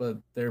direct, but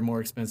they're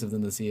more expensive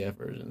than the CF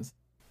versions.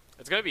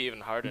 It's gonna be even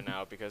harder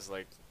now because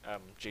like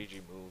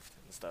JG moved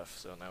and stuff,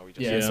 so now we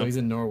just Yeah, so he's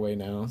in Norway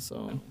now.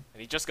 So and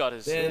he just got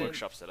his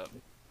workshop set up.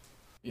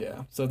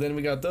 Yeah, so then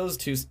we got those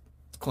two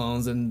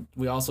clones, and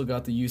we also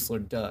got the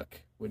Usler Duck,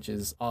 which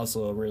is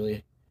also a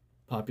really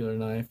popular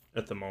knife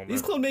at the moment.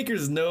 These clone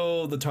makers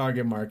know the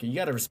target market. You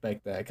gotta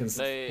respect that because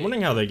I'm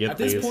wondering how they get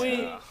these.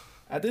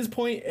 At this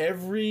point,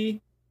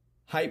 every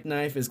hype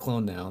knife is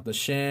cloned now. The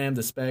Sham,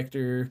 the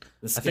Spectre,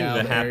 the Scout,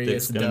 I think the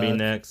Haptic's gonna be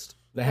next.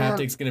 The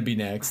Haptic's gonna be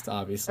next,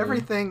 obviously.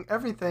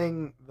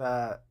 Everything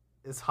that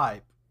is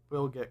hype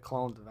will get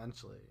cloned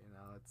eventually. You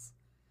know, it's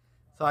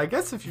so. I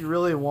guess if you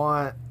really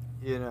want,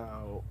 you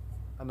know,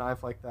 a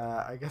knife like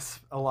that, I guess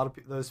a lot of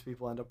those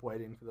people end up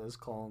waiting for those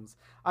clones.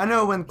 I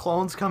know when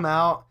clones come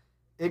out,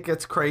 it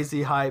gets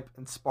crazy hype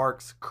and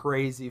sparks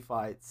crazy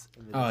fights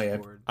in the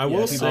Discord. I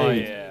will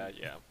say,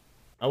 yeah.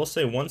 I will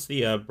say once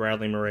the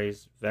Bradley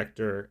Murray's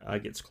Vector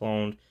gets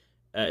cloned,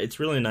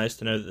 it's really nice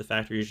to know that the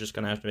factory is just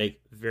going to have to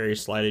make very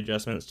slight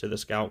adjustments to the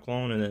Scout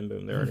clone, and then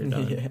boom, they're already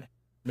done. Yeah.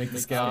 Make the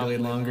Scout blade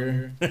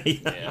longer.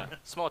 Yeah,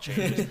 small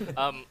changes.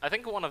 I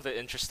think one of the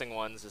interesting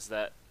ones is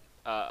that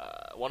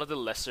one of the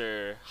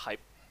lesser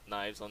hype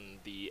knives on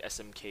the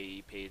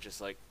SMK page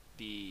is like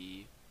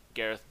the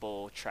Gareth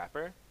Bull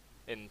Trapper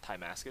in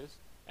Timascus,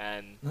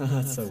 and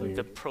that's so weird.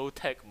 The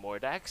ProTech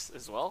Mordax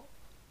as well.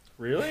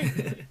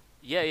 Really?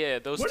 Yeah,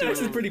 those two.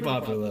 Mordax is pretty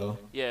popular though.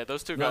 Yeah,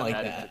 those two got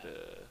added to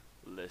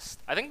the list.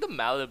 I think the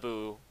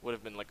Malibu would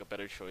have been like a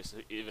better choice,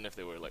 even if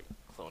they were like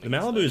cloning. The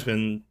Malibu's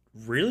been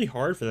really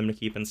hard for them to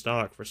keep in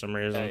stock for some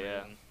reason.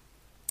 Yeah.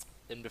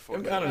 In before.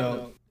 I don't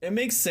know. It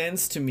makes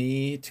sense to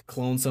me to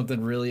clone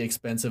something really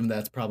expensive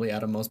that's probably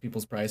out of most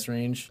people's price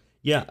range.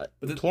 Yeah,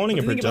 but cloning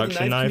a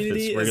production knife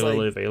that's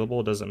regularly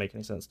available doesn't make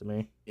any sense to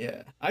me.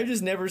 Yeah, I've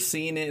just never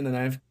seen it in the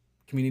knife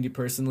community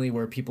personally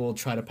where people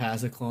try to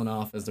pass a clone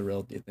off as the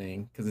real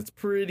thing because it's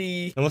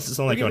pretty. Unless it's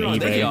on like on eBay,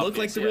 they can look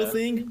like the real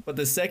thing, but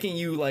the second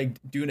you like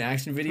do an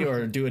action video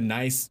or do a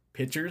nice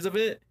pictures of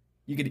it,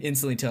 you could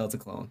instantly tell it's a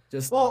clone.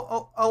 Just a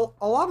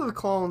lot of the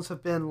clones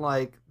have been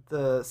like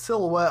the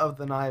silhouette of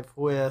the knife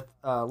with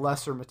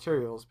lesser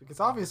materials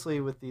because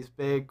obviously with these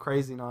big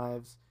crazy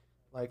knives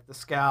like the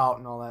Scout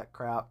and all that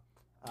crap,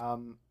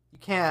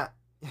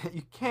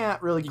 you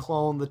can't really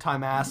clone the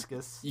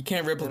Timascus. You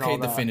can't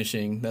replicate the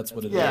finishing. That's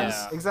what it is.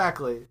 Yes,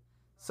 exactly.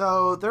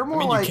 So they're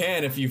more you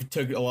can if you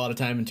took a lot of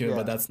time into it,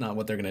 but that's not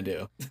what they're gonna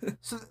do.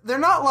 So they're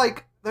not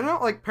like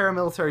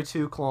Paramilitary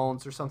 2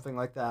 clones or something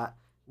like that,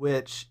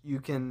 which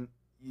you can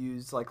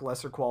use like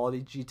lesser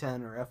quality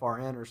G10 or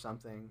FRN or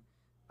something.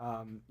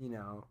 You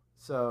know,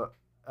 so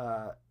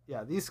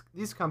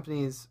these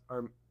companies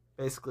are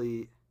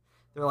basically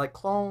they're like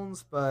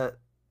clones, but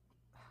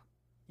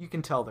you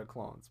can tell they're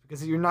clones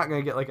because you're not going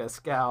to get like a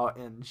Scout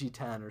in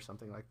G10 or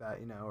something like that,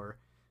 you know,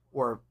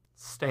 or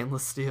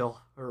stainless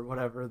steel or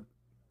whatever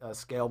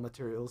scale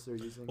materials they're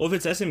using. Well, if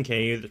it's SMK,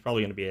 it's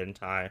probably going to be in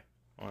Thai,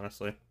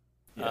 honestly.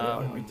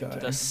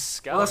 The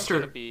Scout's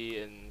going to be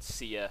in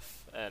CF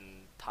and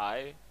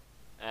Thai,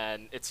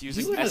 and it's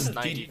using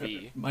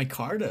S90V.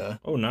 Micarta.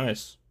 Oh,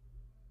 nice.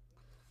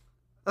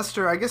 That's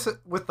true. I guess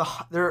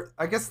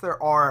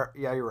there are.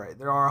 Yeah, you're right.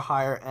 There are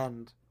higher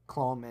end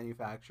clone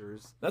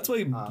manufacturers. That's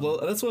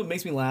what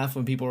makes me laugh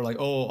when people are like,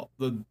 "Oh,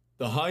 the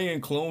high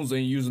end clones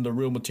ain't using the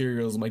real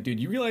materials." I'm like, dude,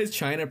 you realize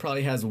China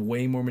probably has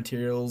way more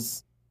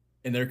materials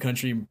in their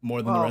country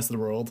more than the rest of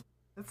the world.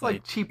 It's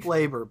like cheap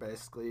labor,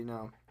 basically. You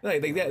know,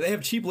 like they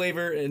have cheap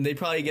labor and they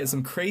probably get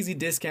some crazy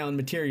discount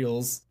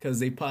materials because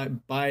they buy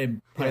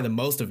the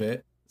most of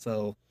it.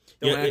 So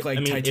don't act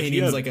like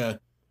titanium's like a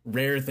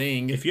rare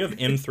thing. If you have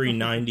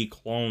M390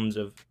 clones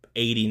of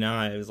 80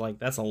 knives, like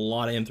that's a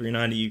lot of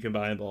M390 you could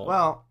buy in bulk.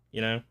 Well,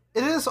 you know,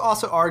 it is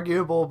also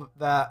arguable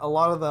that a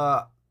lot of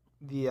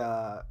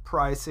the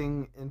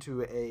pricing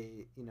into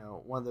a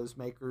one of those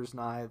makers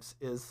knives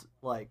is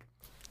like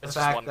the It's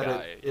just fact one that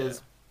guy, it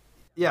is.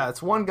 Yeah,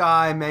 it's one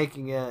guy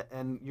making it,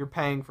 and you're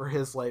paying for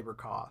his labor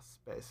costs,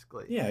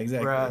 basically. Yeah,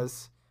 exactly.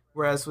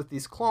 Whereas with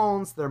these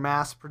clones, they're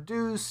mass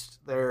produced.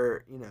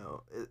 They're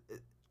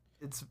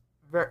it's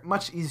very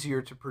much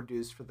easier to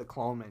produce for the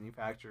clone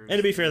manufacturers. and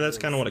to be fair, that's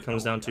than kind of what it is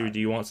comes down one to. guy. Do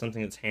you want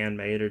something that's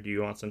handmade or do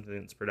you want something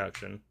that's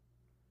production?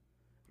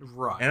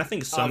 Right. And I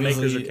think some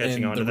Obviously, makers are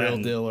catching and on to the that real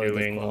and deal are the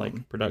doing clone.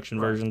 like production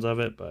Right. versions of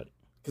it, but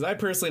Because I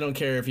personally don't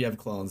care if you have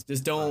clones.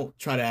 Just don't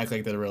try to act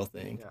like they're the real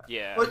thing. Yeah.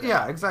 Yeah. But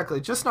yeah, exactly.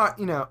 Just not,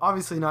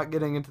 obviously not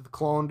getting into the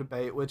clone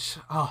debate, which,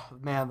 oh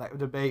man, that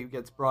debate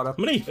gets brought up.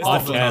 how many It's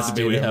definitely podcasts not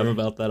do we ever. have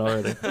about that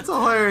already? It's a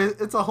hilarious.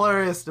 It's a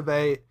hilarious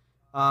debate.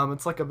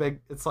 It's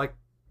like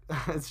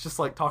it's just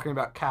like talking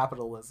about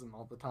capitalism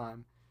all the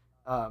time.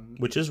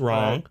 Which is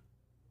wrong.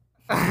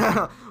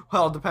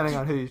 Well, depending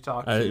on who you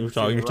talk to. You're it's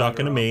either right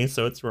talking or to wrong. me,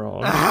 so it's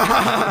wrong.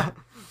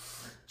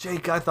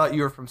 Jake, I thought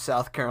you were from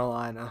South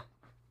Carolina.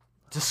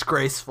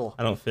 Disgraceful.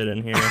 I don't fit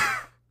in here.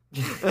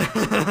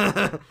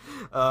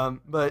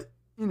 But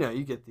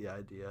you get the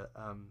idea.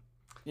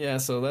 Yeah,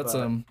 so that's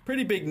But-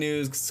 pretty big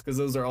news because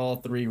those are all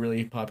three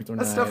really popular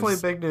That's knives. definitely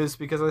big news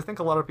because I think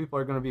a lot of people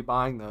are going to be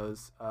buying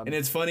those. And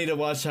it's funny to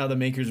watch how the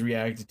makers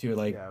reacted to it.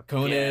 Like Yeah.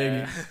 Koenig,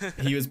 Yeah.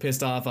 he was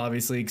pissed off,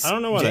 obviously. I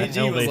don't know why the JG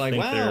hell was they like,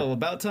 think they're- "Wow,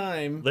 about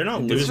time." They're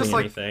not It's losing just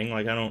like- anything.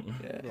 Like I don't.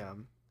 Yeah. yeah,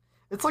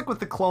 it's like with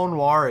the Clone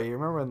Wari.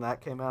 Remember when that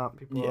came out?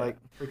 People were Yeah. like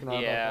freaking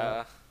out Yeah.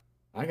 about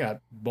I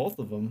got both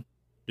of them.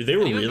 Dude, they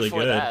were And even really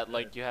before good. that,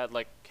 like you had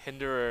like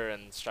Hinderer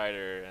and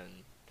Strider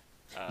and.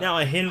 Now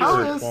a How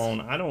Hinderer is- clone,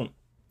 I don't know.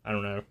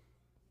 that.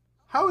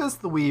 How is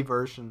the Wii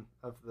version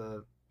of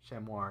the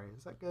Shamwari?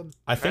 Is that good?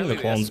 I think the Apparently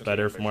clone's SMK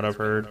better from what I've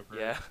heard.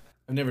 Yeah.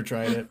 I've never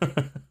tried it.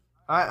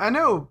 I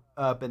know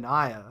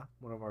Benaya,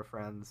 one of our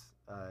friends.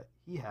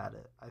 He had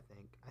it. I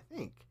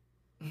think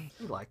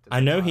he liked it. I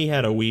a know lot. he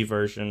had a Wii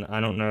version. I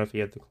don't know if he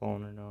had the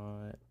clone or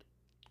not.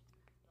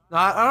 No,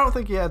 I don't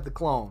think he had the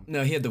clone.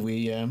 No, he had the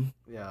Wii. Yeah.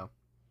 Yeah,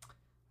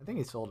 I think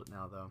he sold it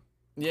now though.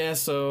 Yeah.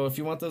 So if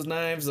you want those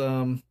knives,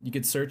 you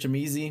could search them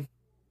easy,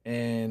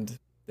 and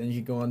then you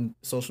could go on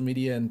social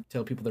media and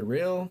tell people they're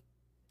real.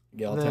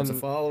 Get all types of Then-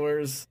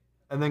 followers.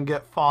 And then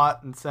get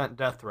fought and sent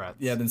death threats.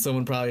 Yeah. Then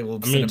someone probably will.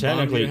 I send mean, a bomb to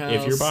technically, your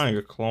if you're house. buying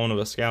a clone of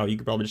a Scout, you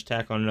could probably just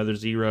tack on another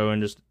 0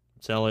 and just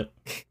sell it.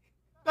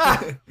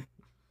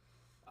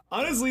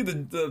 Honestly,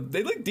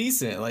 they look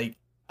decent. Like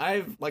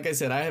I've bought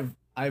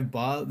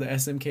the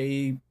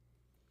SMK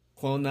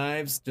clone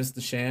knives, just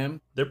the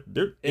sham. It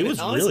And was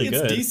honestly, really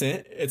good. It's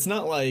decent. It's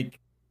not like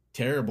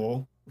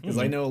terrible because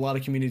I Mhm. know a lot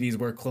of communities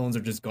where clones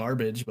are just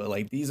garbage, but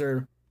like these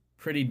are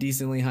pretty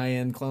decently high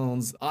end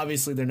clones.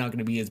 Obviously, they're not going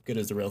to be as good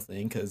as the real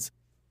thing because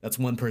that's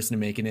one person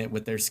making it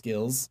with their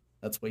skills.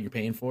 That's what you're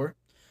paying for.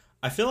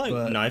 I feel like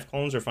But- knife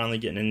clones are finally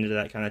getting into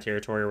that kind of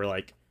territory where,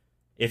 like,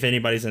 if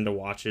anybody's into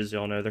watches,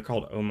 you'll know they're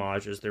called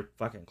homages. They're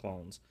fucking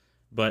clones.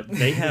 But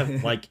they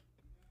have, like,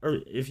 or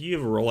if you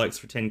have a Rolex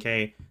for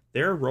 10K,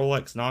 there are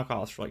Rolex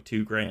knockoffs for, like,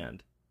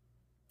 $2,000.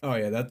 Oh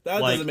yeah, that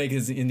Like- doesn't make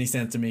any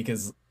sense to me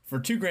because for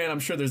 $2,000, I'm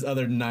sure there's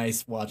other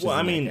nice watches. Well,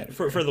 I in that mean,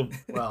 category. for the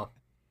Well,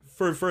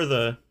 for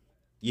the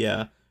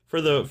yeah for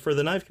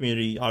the knife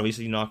community,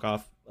 obviously you knock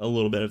off a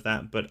little bit of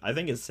that, but I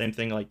think it's the same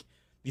thing. Like,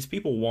 these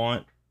people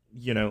want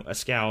a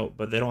Scout,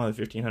 but they don't have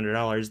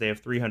 $1,500. They have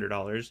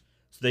 $300,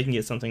 so they can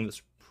get something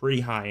that's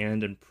pretty high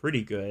end and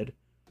pretty good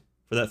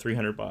for that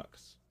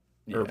 $300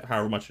 or Yeah.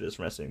 however much it is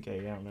from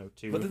SMK. I don't know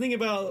too. But the thing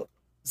about,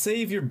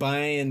 say if you're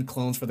buying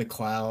clones for the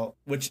clout,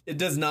 which it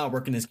does not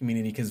work in this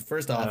community because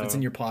first off, No. it's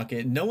in your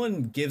pocket. No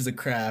one gives a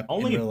crap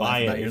only in real buy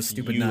life it about your if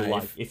stupid you knife.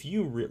 like. If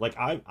you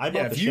I bought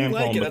Yeah, the if you Sham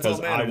like clone it, that's all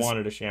because I matters.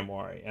 wanted a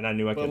Shamwari and I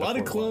knew I But could a lot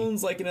of afford one.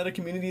 clones, like in other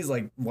communities,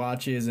 like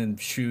watches and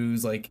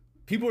shoes, like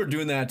people are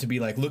doing that to be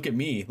like, look at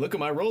me, look at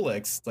my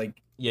Rolex.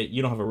 Like, Yeah,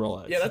 you don't have a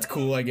Rolex. yeah, that's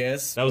cool, I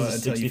guess. that was but a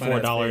until you find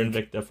out $64 it's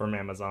fake. Invicta from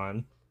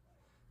Amazon.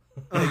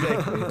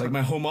 Exactly. Like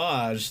my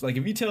homage. Like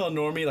if you tell a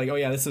normie, like, oh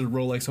yeah, this is a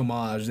Rolex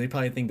homage, they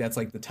probably think that's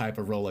like the type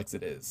of Rolex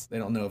it is. They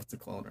don't know if it's a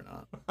clone or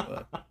not.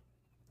 But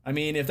I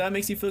mean, if that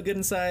makes you feel good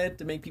inside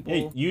to make people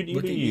Yeah, you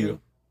look do at you.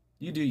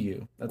 you do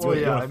you. That's well,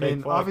 what. yeah. a I fake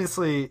mean,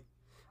 flag.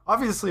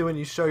 obviously, when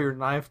you show your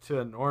knife to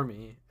a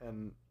normie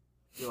and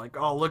you're like,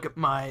 "Oh, look at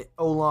my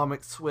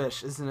Olamic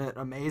Swish, isn't it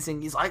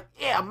amazing?" He's like,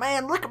 "Yeah,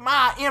 man, look at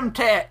my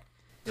M-Tech.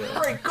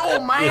 Pretty cool,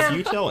 If man."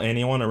 you tell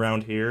anyone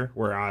around here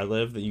where I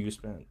live that you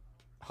spent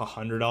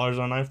 $100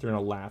 on a knife, they're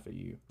gonna laugh at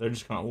you. They're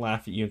just gonna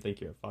laugh at you and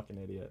think you're a fucking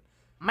idiot.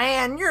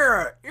 Man,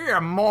 you're a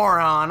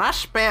moron. I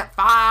spent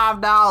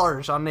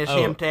 $5 on this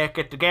Oh. M-Tech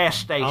at the gas I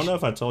station. don't know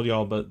if I told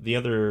y'all, but the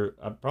other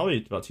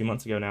probably about 2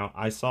 months ago now,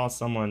 I saw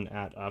someone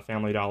at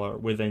Family Dollar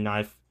with a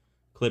knife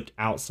clipped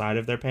outside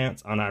of their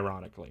pants,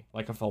 unironically,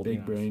 like a folding Big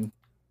knife. brain.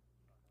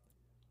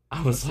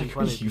 I was I've seen like, "Are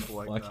plenty of you people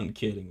like fucking that.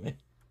 kidding me?"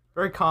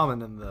 Very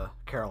common in the That's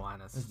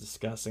Carolinas.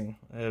 disgusting.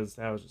 That was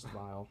just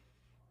vile.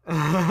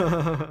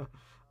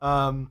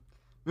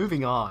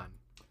 Moving on.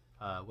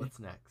 What's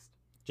next?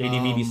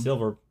 JDVD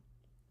Silver.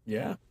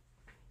 Yeah.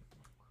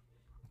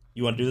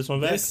 You want to do this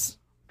one, Vex? This.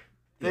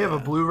 They have a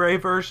Blu-ray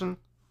version.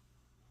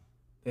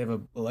 They have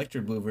a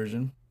electric blue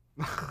version.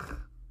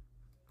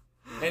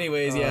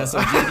 Anyways, yeah. So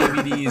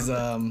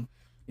JDVD's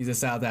he's a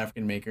South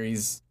African maker.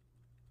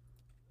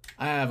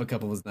 I have a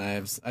couple of his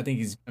knives. I think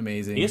he's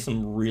amazing. He has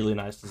some really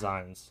nice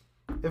designs.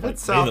 If Like,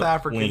 it's they South look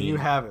African, clean. you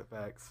have it,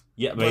 Vex.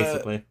 Yeah, But-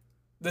 basically.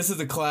 This is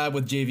a collab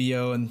with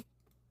JVO, and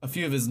a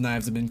few of his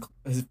knives have been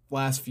his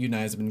last few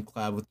knives have been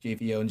collab with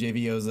JVO, and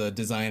JVO's a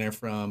designer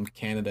from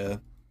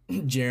Canada,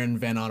 Jaron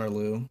Van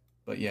Otterloo.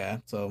 But yeah,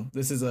 so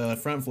this is a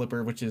front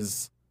flipper, which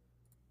is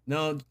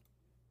no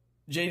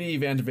JD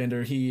Van der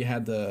Vender. He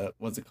had the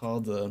what's it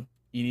called, the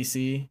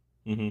EDC.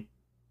 hmm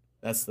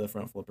That's the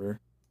front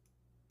flipper.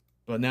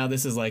 But now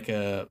this is like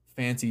a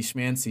fancy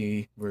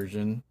schmancy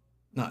version.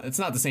 No, it's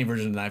not the same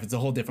version of the knife. It's a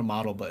whole different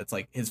model, but it's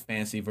like his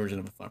fancy version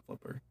of a front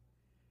flipper.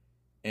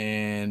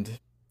 And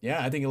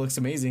yeah, I think it looks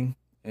amazing.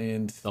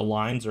 And The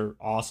lines are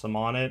awesome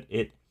on it.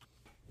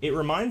 It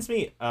reminds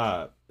me,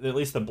 at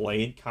least the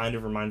blade kind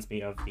of reminds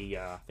me of the,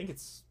 I think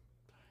is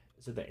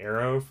it the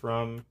arrow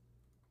from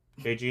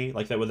JG?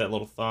 Like that with that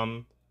little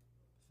thumb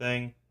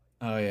thing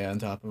oh yeah, on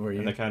top of where you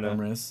And the kinda-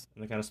 wrist.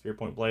 and the kind of spear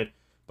point blade.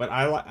 But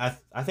I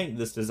think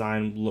this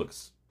design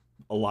looks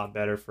a lot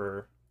better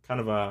for kind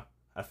of a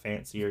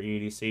fancier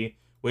EDC,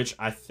 which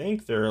I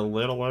think they're a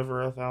little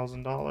over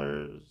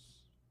 $1,000.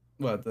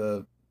 What,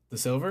 the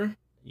silver?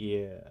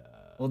 Yeah.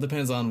 Well, it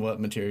depends on what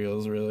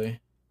materials, really.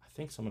 I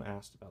think someone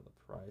asked about the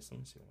price. Let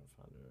me see if I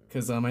can find it.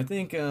 Because I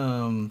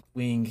think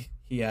Wing,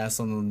 he asked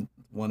on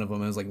one of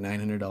them, it was like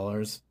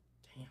 $900.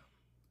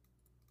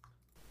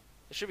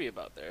 It should be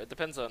about there. It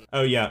depends on.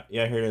 Oh yeah,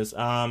 here it is.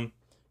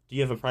 Do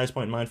you have a price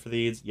point in mind for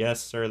these?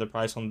 Yes, sir. The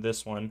price on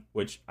this one,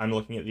 which I'm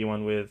looking at the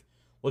one with,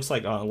 looks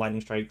like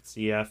Lightning Strike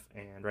CF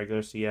and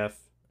regular CF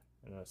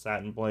and a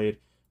satin blade.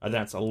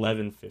 That's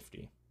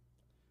 $1,150.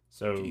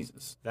 So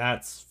Jesus.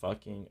 that's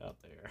fucking up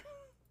there.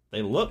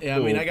 They look. Yeah,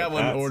 cool, I mean, I got but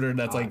one that's ordered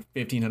that's not- like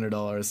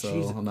 $1,500, so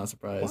Jesus. I'm not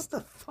surprised. What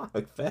the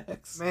fuck,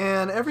 Vex?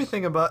 Man,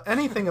 anything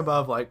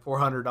above like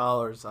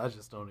 $400, I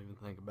just don't even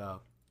think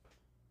about.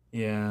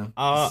 Yeah.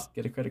 Uh, just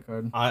get a credit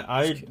card.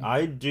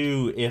 I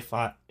do if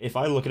I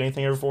look at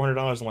anything over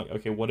 $400, I'm like,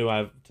 okay, what do I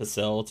have to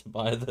sell to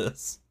buy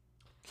this?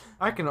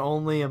 I can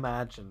only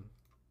imagine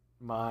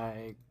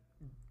my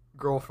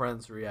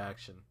girlfriend's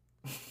reaction.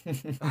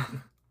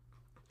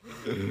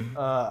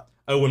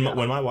 Oh, when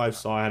my wife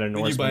saw I had a When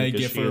Norseman, you buy a 'cause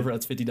gift she- for her,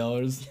 that's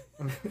 $50.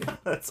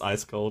 that's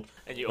ice cold.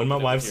 And you When my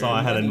open it wife with saw your-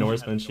 I had a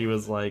Norseman, she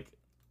was like,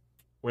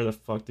 "Where the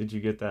fuck did you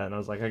get that?" And I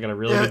was like, "I got a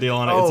really Yeah, good deal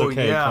on it. oh, It's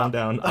okay. yeah. Calm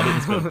down. I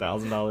didn't spend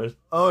 $1,000."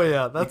 Oh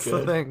yeah, that's the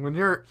could. thing. When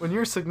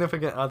your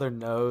significant other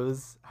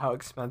knows how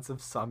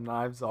expensive some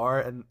knives are,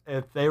 and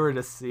if they were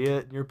to see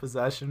it in your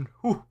possession,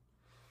 whew,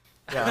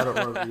 yeah, I don't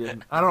want to be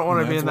in. I don't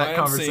want to be in that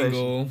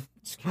conversation.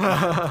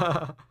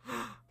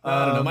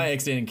 I don't know. My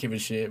ex didn't give a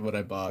shit what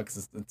I bought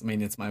because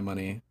it's my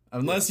money.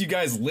 Unless you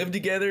guys live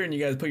together and you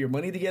guys put your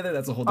money together,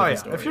 that's a whole Oh different yeah,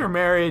 story. if you're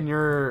married and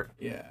your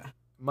yeah.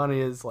 money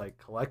is like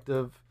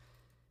collective,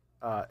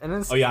 and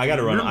it's Oh yeah, I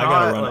gotta run. you're I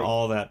gotta not, run like-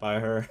 all that by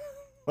her.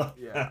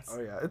 Yeah. That's-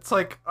 Oh yeah. It's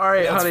like, all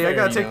right, That's honey, I fair,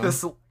 gotta you take know.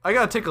 this. I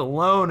gotta take a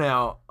loan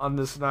out on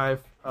this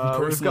knife. We've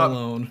Personal got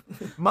loan.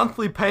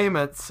 monthly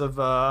payments of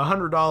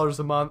 $100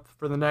 a month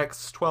for the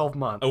next 12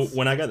 months. Oh,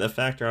 when I got the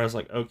factor, I was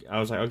like,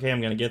 okay,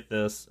 I'm gonna get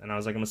this, and I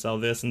was like, I'm gonna sell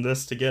this and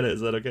this to get it.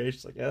 Is that okay?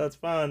 She's like, yeah, that's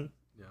fine.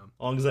 Yeah. As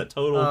long as that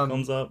total Um,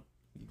 comes up,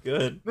 you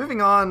good.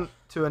 Moving on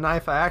to a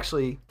knife I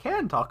actually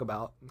can talk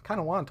about, and kind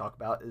of want to talk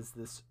about, is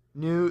this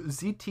new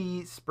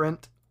ZT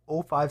Sprint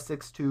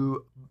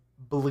 0562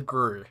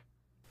 Blue-Gray.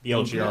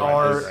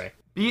 BLGR.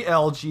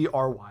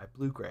 BLGRY,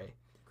 Blue-Gray.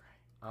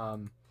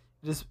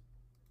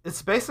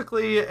 It's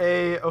basically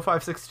a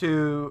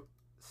 0562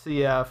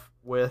 CF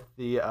with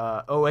the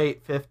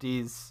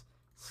 0850s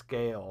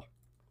scale.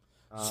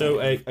 So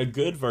a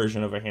good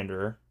version of a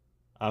Hinderer,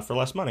 for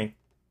less money.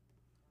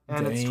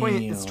 And it's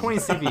 20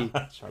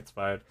 CV. Shots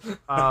fired.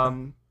 I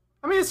mean,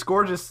 it's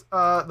gorgeous.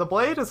 The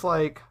blade is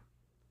like,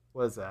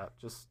 what is that?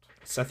 Just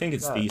So I think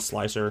it's Yeah. the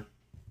slicer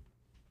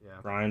yeah.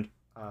 grind.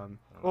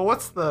 Well,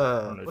 what's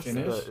the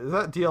Finish? is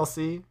that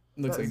DLC?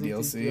 Looks That like ZT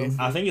DLC.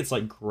 I think it's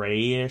like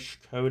grayish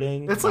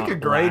coating. It's like not a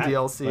gray black,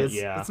 DLC. but It's,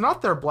 yeah. it's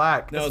not their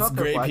black. No, it's not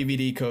their gray black.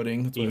 PVD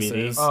coating. That's what it PVD.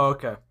 says. Oh,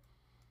 okay.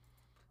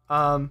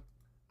 I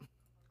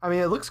mean,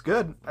 it looks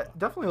good. It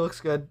definitely looks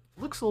good.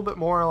 Looks a little bit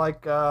more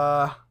like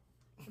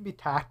maybe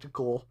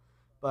tactical,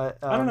 but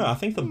I don't know. I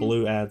think the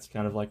blue adds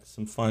kind of like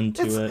some fun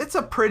to it. It's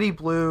a pretty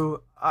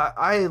blue.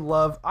 I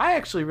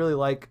actually really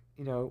like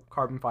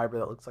carbon fiber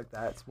that looks like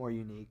that. It's more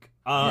unique.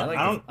 I like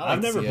I like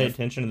I've never CF. paid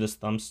attention to this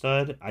thumb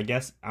stud. I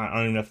guess I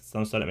don't even know if it's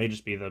thumb stud. It may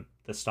just be the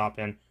stop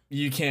in.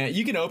 You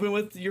can open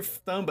with your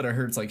thumb, but it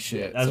hurts like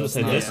shit. As I so was it's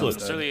saying, not this a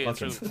looks stud.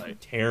 It's really fucking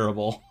tight.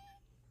 terrible.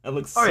 It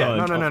looks Oh so yeah,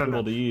 no.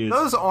 uncomfortable to use.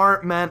 Those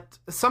aren't meant.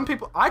 Some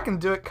people I can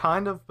do it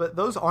kind of, but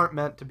those aren't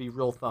meant to be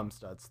real thumb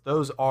studs.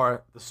 Those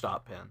are the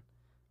stop pin,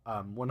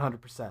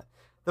 100%.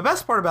 the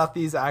best part about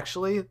these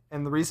actually,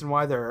 and the reason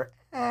why they're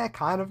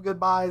kind of good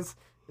buys,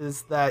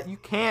 is that you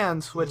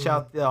can switch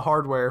out the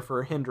hardware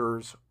for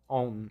Hinder's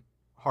own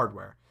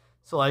hardware.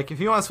 So like if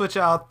you want to switch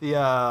out the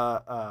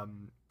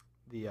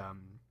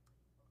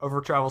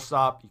over travel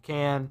stop, you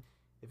can.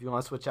 If you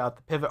want to switch out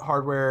the pivot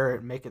hardware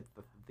and make it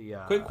the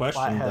Quick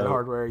question, flathead though.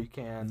 hardware, you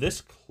can.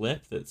 This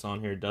clip that's on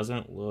here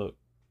doesn't look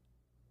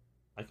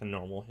like a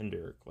normal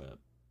Hinder clip.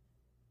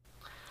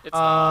 It's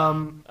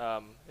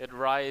not. It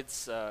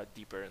rides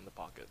deeper in the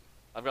pocket.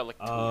 I've got like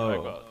two.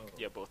 I've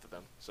got, both of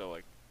them. So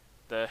like,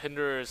 the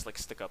Hinders like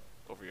stick up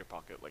over your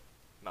pocket like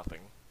nothing.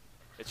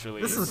 It's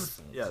really. This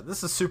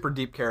is super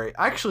deep carry.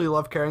 I actually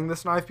love carrying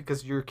this knife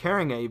because you're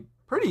carrying a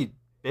pretty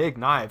big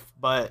knife,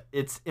 but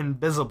it's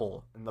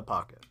invisible in the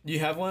pocket. You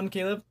have one,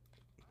 Caleb?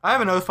 I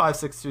have an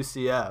 0562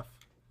 CF.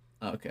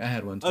 Okay, I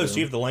had one too. Oh, so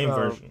you have the lame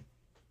version.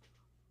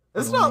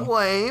 It's not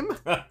lame.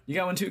 You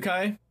got one too,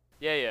 Kai?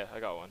 Yeah, I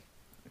got one.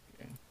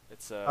 Okay.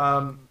 It's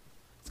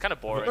it's kind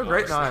of boring. They're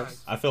great honestly.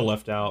 knives. I feel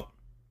left out.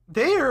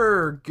 They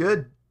are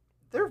good.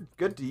 They're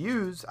good to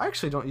use. I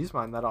actually don't use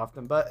mine that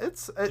often, but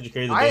Did you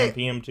carry the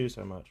damn PM2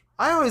 so much?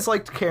 I always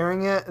liked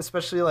carrying it,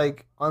 especially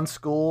like on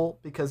school,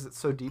 because it's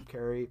so deep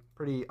carry,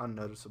 pretty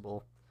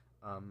unnoticeable.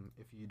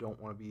 If you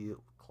don't want to be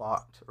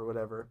clocked or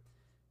whatever.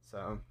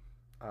 So,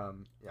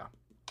 yeah.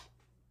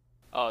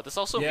 Oh, this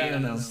also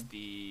means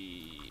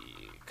I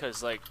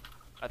because like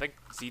I think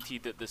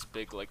ZT did this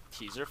big like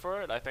teaser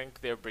for it. I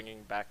think they're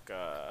bringing back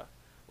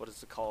what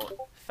is it called?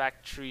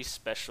 Factory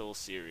Special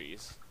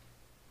Series.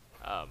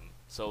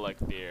 So like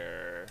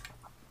they're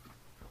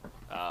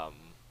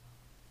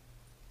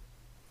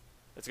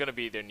it's gonna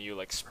be their new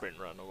like sprint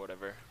run or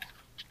whatever.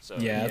 So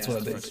Yeah, that's what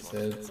the they first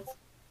one. said.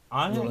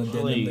 I Little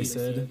actually, addendum they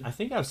said. I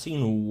think I've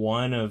seen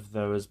one of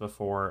those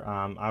before.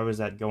 I was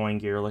at Going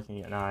Gear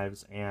looking at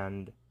knives,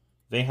 and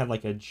they had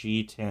like a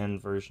G10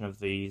 version of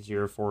the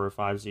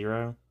 0450.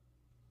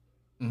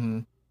 Mm-hmm.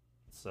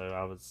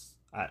 So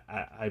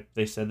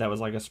they said that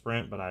was like a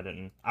sprint, but I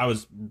didn't. I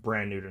was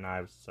brand new to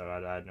knives, so I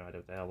had no idea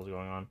what the hell was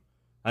going on.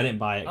 I didn't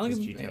buy it because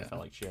G10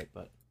 felt like shit,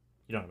 but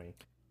you know what I mean.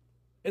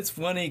 It's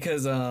funny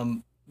because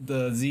the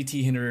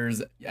ZT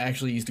Hinders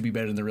actually used to be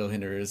better than the real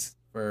Hinders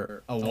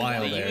for a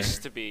while They there.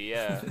 used to be,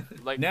 yeah.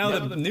 Like Now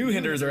the new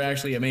Hinders are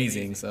actually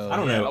amazing. So I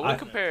don't know. I wouldn't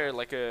compare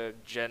like a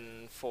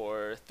Gen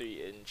 4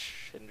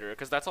 3-inch Hinder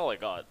because that's all I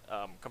got.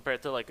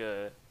 Compared to like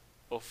a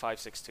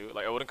 0562,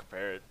 like I wouldn't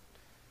compare it.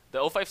 The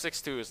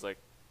 0562 is like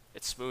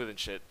it's smooth and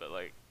shit, but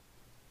like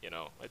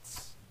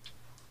it's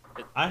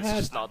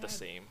just not the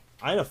same.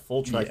 I had a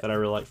full track that I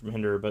really liked from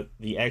Hinder, but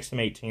the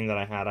XM18 that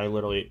I had, I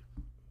literally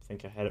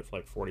think I had it for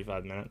like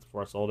 45 minutes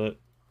before I sold it.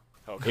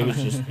 Okay. It was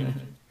just,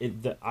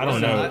 I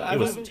don't know, it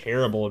was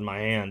terrible in my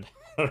hand.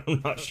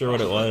 I'm not sure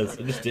what it was.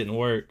 It just didn't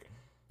work.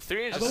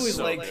 3-inch I've is always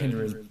so liked good.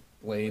 Hinder's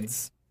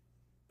blades,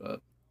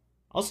 but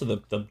Also,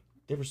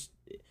 there was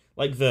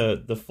like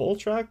the full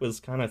track was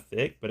kind of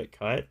thick, but it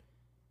cut.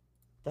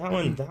 That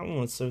one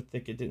was so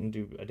thick it didn't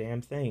do a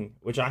damn thing.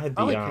 Which I had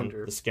I like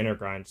Hinder. the Skinner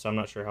grind, so I'm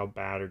not sure how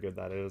bad or good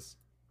that is.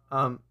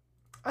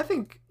 I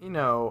think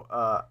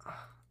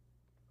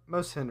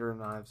most Hinder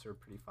knives are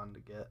pretty fun to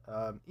get.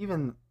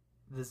 Even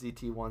the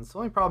ZT ones. The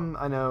only problem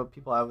I know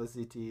people have with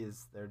ZT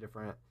is they're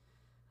different.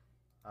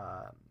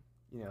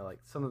 Like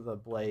some of the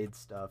blade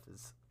stuff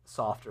is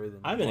softer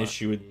than. I have an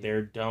issue with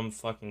their dumb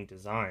fucking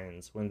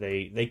designs when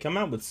they come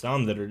out with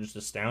some that are just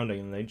astounding,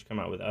 and they just come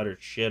out with utter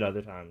shit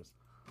other times.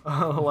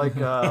 like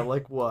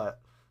what?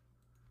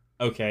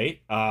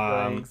 Okay.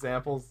 Any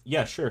examples?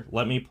 Yeah, sure.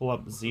 Let me pull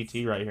up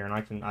ZT right here, and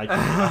I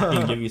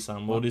can give you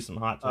some. We'll do some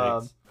hot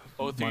takes.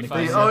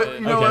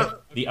 0357.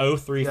 what? The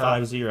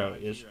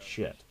 0350 is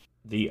shit.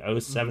 The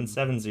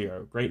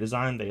 0770, great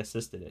design. They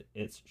assisted it.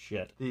 It's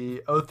shit.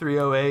 The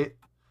 0308.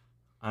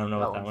 I don't know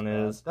what that one's one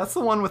bad. is. That's the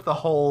one with the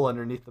hole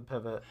underneath the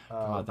pivot.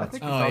 God, I that's-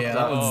 think we oh talked yeah,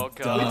 about that Oh, one's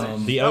God.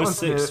 dumb. The That one's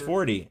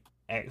 0640,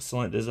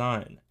 excellent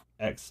design,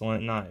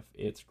 excellent knife.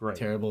 It's great.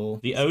 Terrible.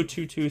 The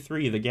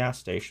 0223, the gas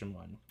station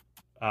one.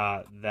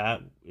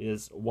 That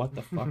is, what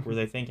the fuck were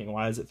they thinking?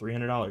 Why is it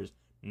 $300?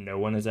 No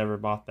one has ever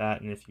bought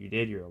that, and if you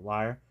did, you're a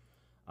liar.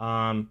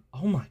 Oh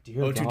my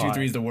dear God.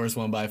 0223 is the worst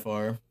one by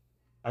far.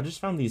 I just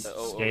found these The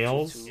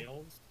scales.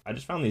 0022. I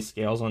just found these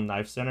scales on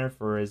Knife Center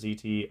for a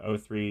ZT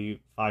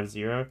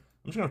 0350.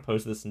 I'm just gonna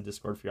post this in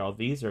Discord for y'all.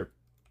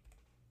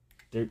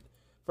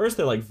 First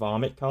they're like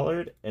vomit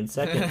colored, and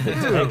second the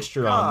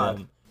texture on God.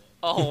 them.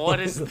 Oh, what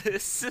is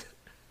this?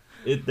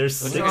 They're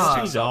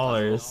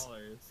 $60.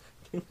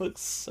 They look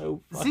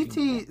so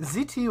fucking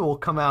ZT will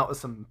come out with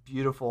some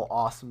beautiful,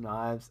 awesome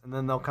knives, and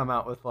then they'll come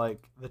out with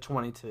like the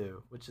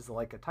 22, which is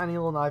like a tiny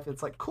little knife.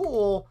 It's like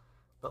cool,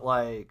 but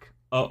like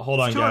Oh, hold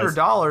on, it's guys.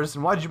 $200.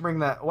 And why'd you bring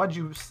that? Why'd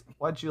you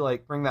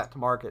like bring that to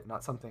market?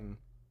 Not something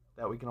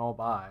that we can all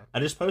buy. I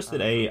just posted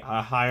a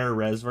higher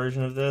res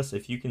version of this.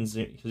 If you can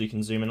zoom, because you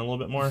can zoom in a little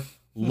bit more.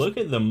 Look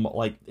at them.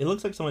 Like, it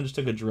looks like someone just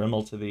took a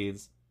Dremel to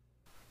these.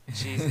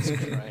 Jesus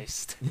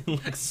Christ. It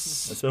looks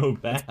so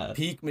bad.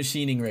 Peak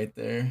machining right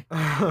there.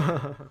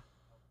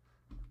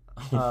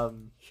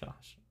 um,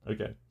 Gosh.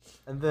 Okay.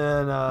 and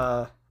then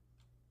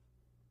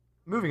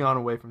moving on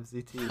away from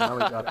ZT. Now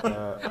we've got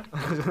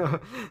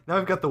now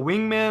we've got the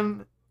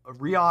Wingman,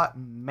 Riot,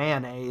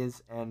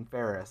 Mayonnaise, and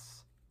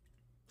Ferris.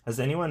 Has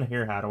anyone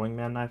here had a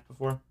wingman knife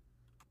before?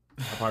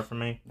 Apart from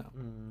me?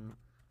 Mm,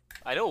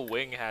 I know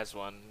Wing has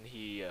one.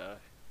 He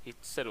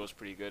said it was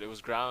pretty good. It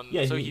was ground.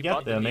 Yeah, so he he got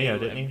bought the Mayo, new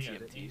didn't he?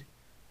 MTMT.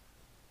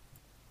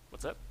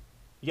 What's up?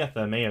 You got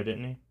the Mayo,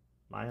 didn't he?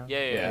 Mayo?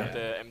 Yeah, Yeah.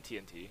 the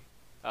MTNT.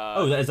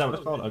 Oh, is that what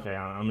it's called? Okay,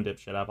 I'm a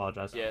dipshit. I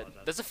apologize. Yeah,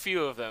 there's a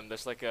few of them.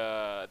 There's like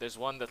there's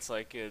one that's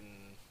like in,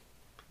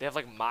 they have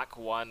like Mach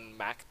 1,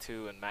 Mach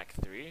 2, and Mach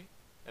 3,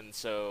 and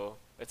so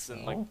it's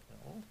in like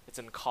it's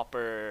in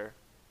copper,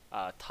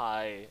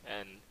 tie,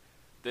 and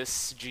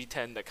this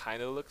G10 that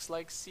kind of looks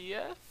like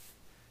CF.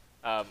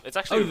 It's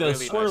actually Oh, the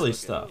really swirly nice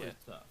stuff. looking.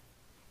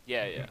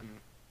 Yeah, yeah. mhm.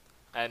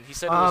 And he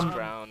said it was Um,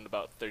 around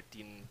about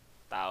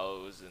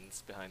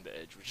 13,000 behind the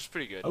edge, which is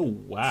pretty good. Oh,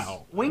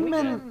 wow.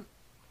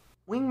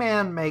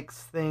 Wingman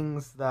makes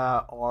things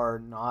that are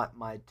not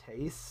my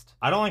taste.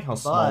 I don't like how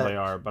small But- they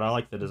are, but I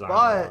like the design a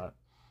but- lot.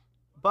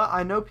 But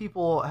I know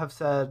people have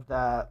said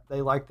that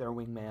they like their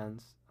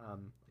Wingmans.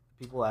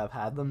 People that have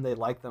had them, they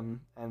like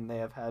them, and they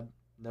have had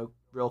no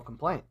real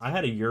complaints. I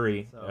had a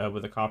Yuri So-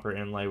 with a copper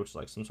inlay, which is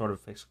like some sort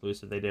of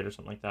exclusive they did or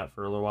something like that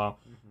for a little while.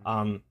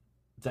 Mhm.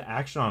 The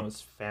action on it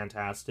was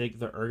fantastic.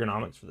 The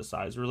ergonomics for the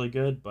size were really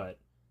good, but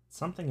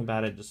something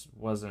about it just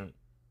wasn't.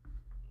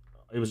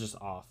 It was just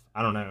off.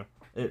 I don't know.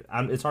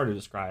 It's hard to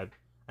describe.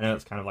 I know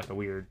it's kind of like a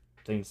weird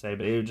thing to say,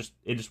 but it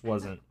just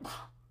wasn't.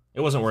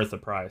 It wasn't worth the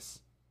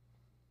price.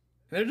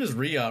 They're just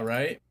Riot,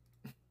 right?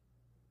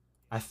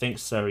 I think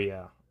so.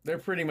 Yeah. They're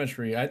pretty much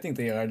Riot. I think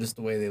they are, just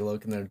the way they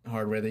look and the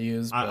hardware they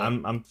use. But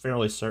I'm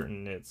fairly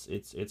certain it's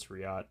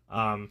Riot.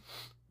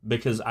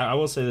 Because I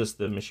will say this: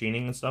 the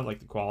machining and stuff, like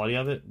the quality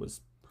of it,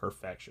 was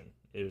perfection.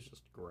 It was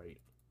just great.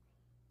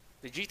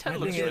 The G10 I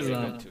looks think it is,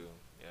 really good too.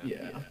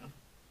 Yeah. yeah.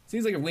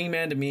 Seems like a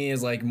Wingman to me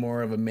is like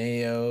more of a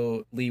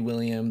Mayo, Lee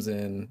Williams,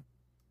 and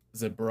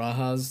is it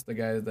Barajas, the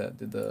guy that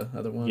did the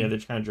other one? Yeah, they're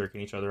just kind of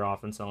jerking each other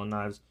off and selling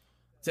knives.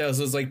 So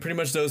it's like pretty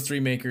much those three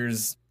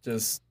makers.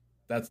 Just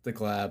that's the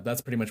collab.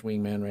 That's pretty much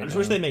Wingman right I just now.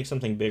 wish they make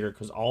something bigger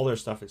because all their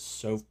stuff is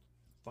so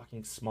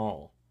fucking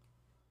small.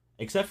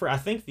 Except for I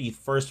think the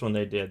first one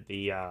they did,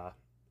 the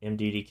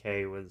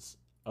MDDK, was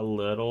a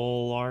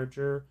little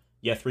larger.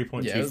 Yeah,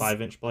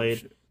 3.25 inch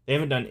blade. They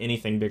haven't done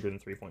anything bigger than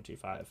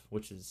 3.25,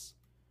 which is,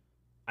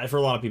 for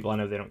a lot of people, I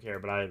know they don't care,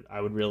 but I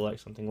would really like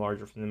something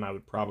larger from them. I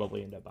would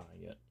probably end up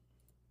buying it.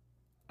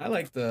 I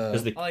like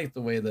the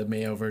way the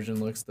Mayo version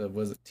looks.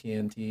 Was it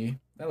TNT?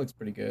 That looks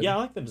pretty good. Yeah, I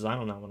like the design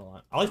on that one a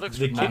lot. I like It looks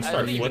the pretty- I Kickstart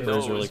didn't even flipper know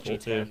is it really was cool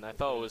too. G10. I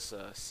thought it was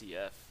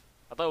CF.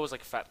 I thought it was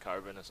like Fat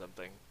Carbon or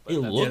something. It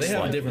that's- Yeah, looks they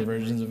have like different it.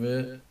 versions of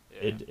it.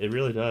 Yeah. It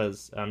really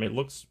does. It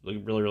looks like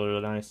really, really,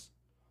 really nice.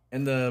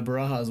 And the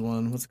Barajas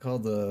one, what's it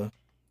called? The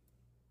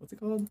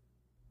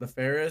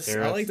Ferris. I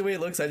Ferris. like the way it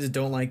looks. I just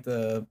don't like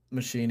the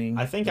machining.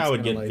 I think It's I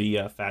would kinda get like-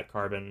 the Fat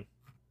Carbon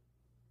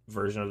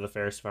version of the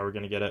Ferris if I were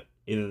going to get it.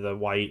 Either the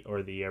white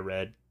or the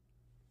red.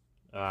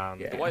 Yeah.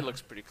 The white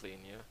looks pretty clean,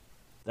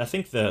 yeah. I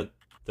think the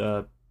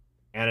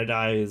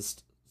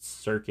anodized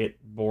circuit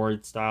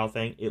board style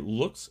thing, it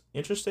looks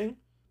interesting,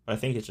 but I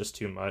think it's just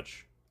too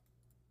much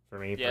for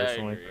me Yeah, I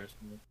personally. agree.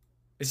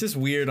 It's just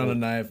weird on a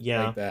knife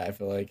Yeah. like that. I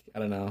feel like I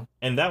don't know.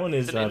 And that one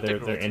is It's an their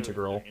integral, too.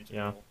 integral.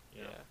 Yeah.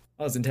 Yeah.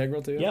 Oh, it's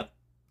integral too. Yep.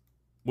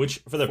 Which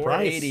for the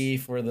price, $480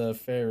 for the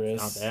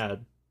Ferris. not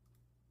bad.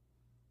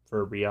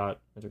 For a Riot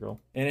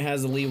integral. And it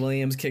has the Lee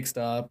Williams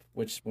kickstop,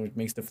 which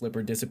makes the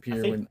flipper disappear.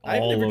 I think When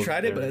I've all never of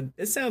tried it, their- but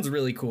it sounds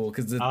really cool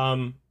because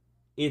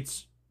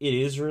It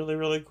is really,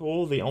 really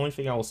cool. The only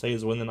thing I will say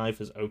is when the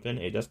knife is open,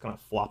 it does kind of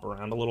flop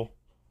around a little.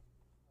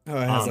 it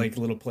has um, like a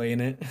little play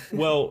in it.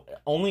 Well,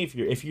 only if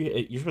you're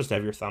supposed to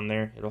have your thumb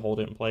there, it'll hold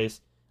it in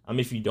place.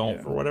 If you don't,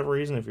 Yeah. for whatever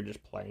reason, if you're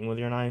just playing with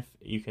your knife,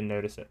 you can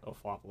notice it'll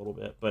flop a little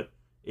bit. But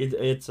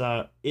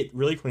it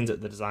really cleans up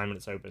the design when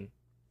it's open.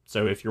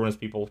 So if you're one of those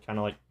people kind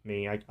of like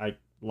me, I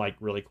like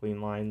really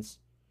clean lines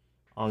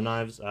on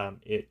knives.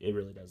 It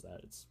really does that.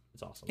 It's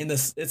awesome. And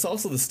it's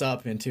also the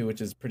stop pin too,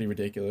 which is pretty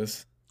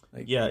ridiculous.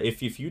 Like Yeah,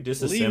 if you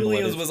disassemble Lee it,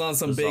 Williams it's was on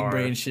some bizarre. big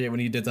brain shit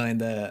when he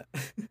designed that.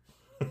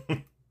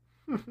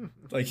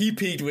 Like he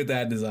peaked with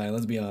that design.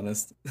 Let's be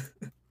honest.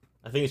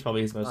 I think it's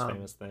probably his most Um,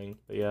 famous thing.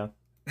 But yeah.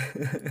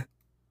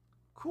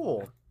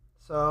 Cool.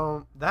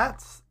 So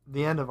that's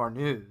the end of our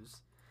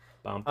news.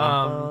 Bum, bum,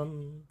 Um,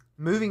 bum.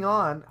 Moving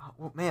on.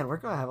 Well, man, we're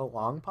going to have a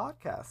long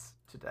podcast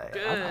today. I'm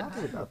Good.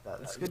 happy about that.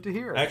 It's good to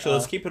hear. Actually,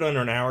 let's keep it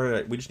under an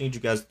hour. We just need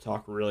you guys to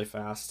talk really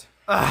fast.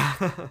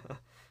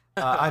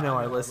 I know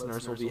our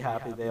listeners will be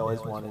happy. They always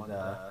wanted,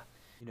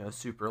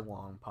 super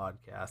long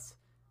podcasts.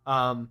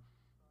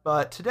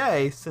 But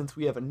today, since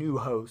we have a new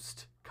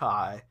host,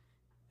 Kai,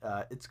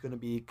 it's going to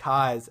be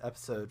Kai's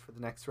episode for the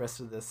next rest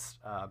of this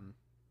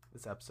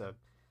episode.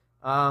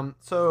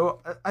 So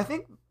I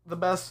think the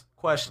best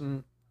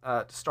question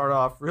to start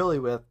off really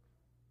with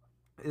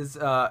is,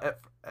 at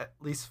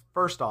least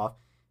first off,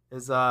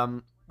 is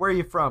where are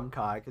you from,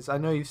 Kai? Because I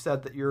know you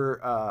said that you're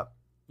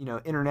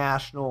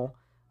international.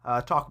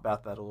 talk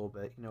about that a little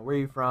bit. You know, where are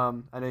you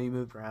from? I know you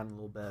moved around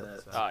a little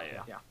bit. So,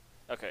 Yeah.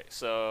 Okay,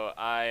 so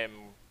I'm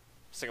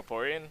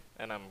Singaporean,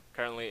 and I'm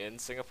currently in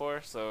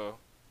Singapore. So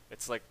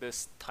it's like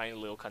this tiny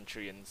little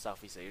country in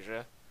Southeast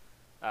Asia.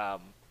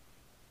 Um,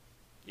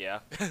 yeah.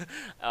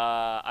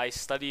 I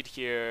studied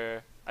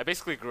here. I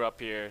basically grew up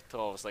here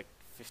till I was like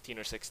 15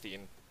 or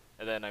 16,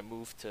 and then I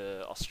moved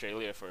to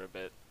Australia for a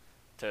bit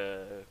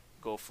to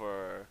go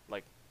for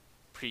like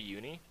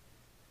pre-uni,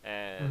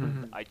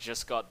 and I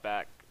just got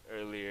back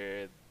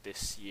earlier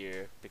this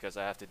year because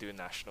I have to do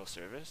national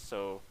service.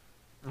 So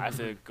I have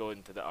to go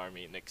into the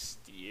army next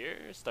year,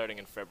 starting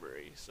in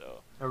February.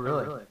 So Oh,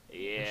 really?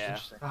 yeah,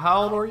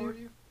 How old are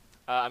you?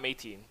 I'm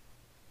 18.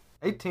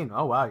 18.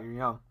 Oh, wow, you're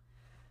young.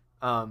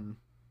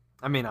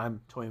 I mean, I'm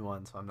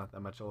 21, so I'm not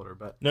that much older,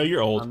 but No,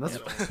 you're old. that's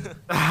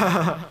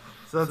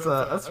so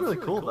that's really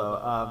cool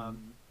though.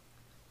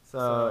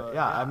 So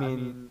yeah, I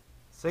mean,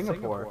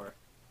 Singapore.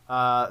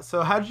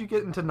 So how did you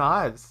get into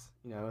knives?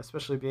 You know,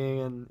 especially being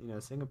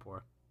in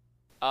Singapore.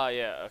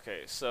 Yeah,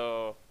 okay.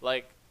 So,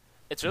 like,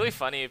 it's really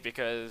funny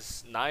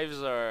because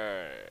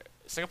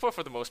Singapore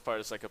for the most part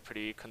is like a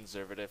pretty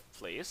conservative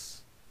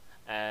place,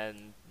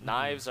 and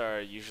knives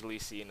are usually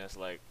seen as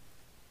like,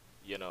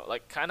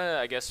 like kind of,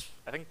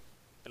 I think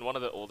in one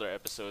of the older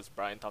episodes,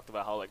 Brian talked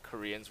about how like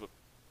Koreans would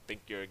think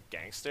you're a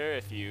gangster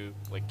if you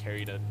like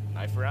carried a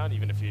knife around,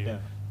 even if you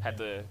had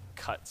to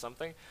cut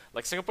something.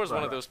 Like Singapore's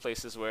one of those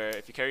places where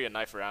if you carry a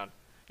knife around,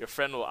 your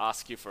friend will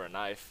ask you for a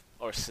knife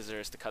or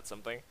scissors to cut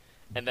something,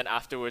 and then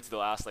afterwards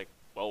they'll ask like,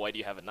 well, why do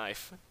you have a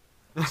knife?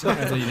 I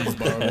thought you just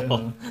borrowed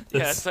it.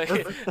 Yeah,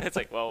 it's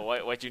like, well,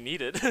 why'd you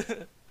need it?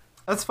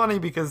 That's funny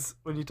because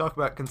when you talk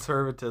about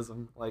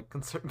conservatism, like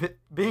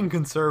being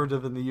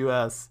conservative in the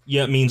U.S.,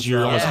 Yeah, it means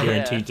you're almost Yeah.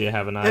 guaranteed to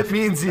have a knife. it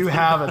means you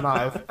have a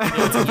knife.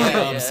 It's the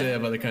Yeah. opposite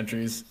of other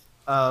countries.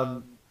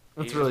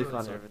 That's Asian really funny.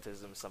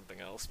 Conservatism,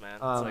 something else, man.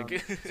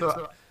 It's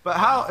like, But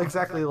how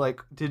exactly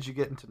like did you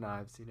get into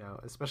knives? You know,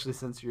 especially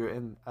since you're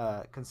in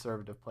a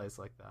conservative place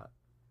like that.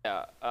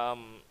 yeah.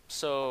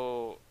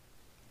 So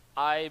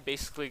I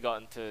basically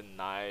got into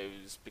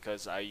knives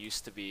because I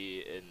used to be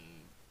in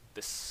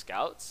the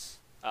Scouts,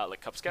 like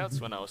Cub Scouts,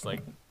 when I was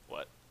like,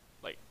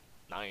 like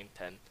 9,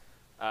 10.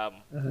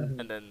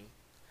 And then,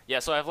 yeah,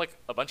 so I have like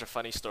a bunch of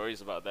funny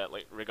stories about that,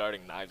 like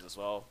regarding knives as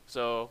well.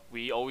 So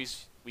we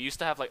used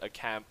to have like a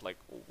camp like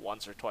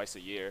once or twice a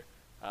year,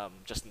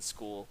 just in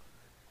school.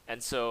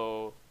 And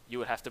so you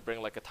would have to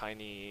bring like a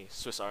tiny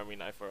Swiss Army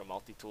knife or a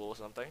multi-tool or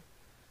something.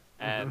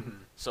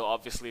 And so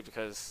obviously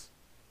because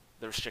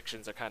the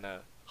restrictions are kind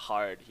of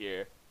hard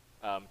here,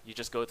 you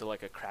just go to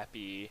like a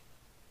crappy,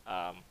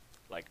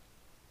 like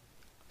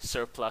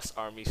surplus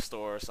army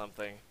store or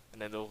something,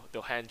 and then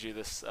they'll hand you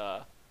this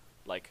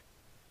like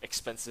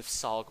expensive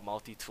SOG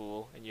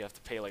multi-tool, and you have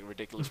to pay like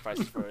ridiculous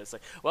prices for it. It's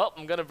like, well,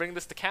 I'm gonna bring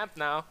this to camp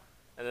now.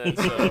 And then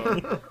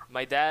so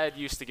my dad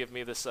used to give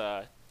me this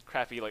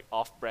crappy like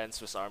off-brand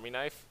Swiss Army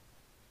knife,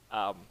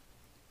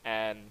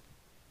 and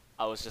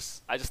I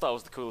just thought it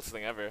was the coolest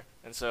thing ever.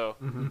 And so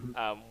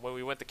when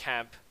we went to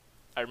camp,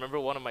 I remember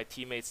one of my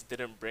teammates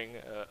didn't bring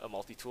a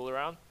multi-tool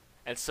around,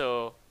 and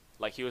so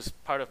like he was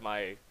part of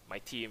my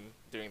team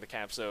during the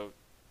camp, so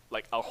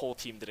like our whole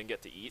team didn't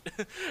get to eat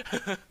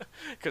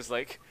because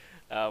like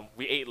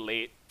we ate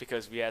late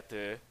because we had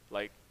to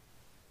like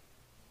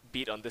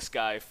beat on this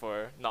guy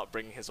for not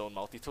bringing his own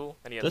multi-tool,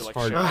 and he had That's to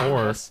like share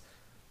hardcore. with us.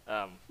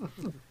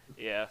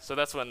 Yeah, so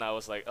that's when I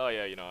was like, oh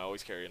yeah, I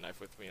always carry a knife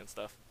with me and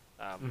stuff.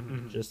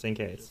 Just in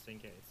case.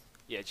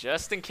 Yeah,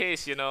 just in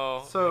case, in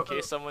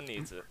case someone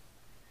needs it.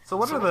 So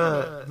what are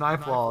the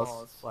knife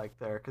laws like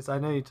there? Because I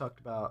know you talked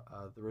about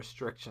the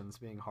restrictions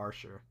being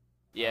harsher.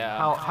 Yeah.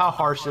 How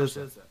harsh is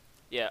it?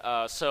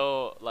 Yeah,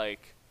 so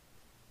like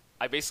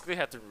I basically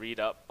had to read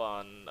up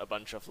on a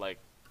bunch of like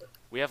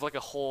we have like a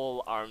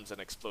whole arms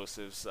and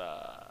explosives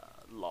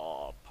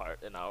law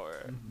part in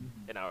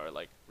our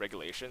like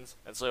regulations.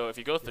 And so if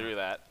you go through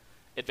that,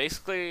 it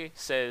basically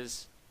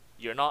says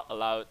you're not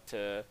allowed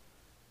to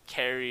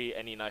carry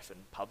any knife in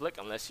public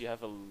unless you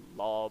have a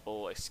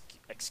lawable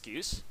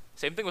excuse.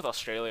 Same thing with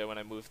Australia when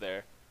I moved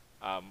there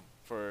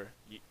for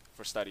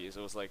studies.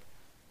 It was like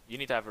you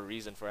need to have a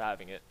reason for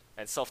having it,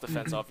 and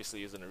self-defense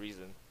obviously isn't a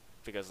reason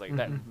because like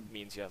that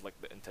means you have like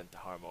the intent to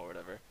harm or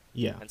whatever.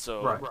 Yeah. And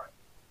so Right.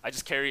 I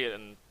just carry it,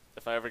 and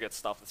if I ever get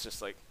stopped, it's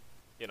just like,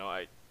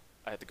 I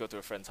had to go to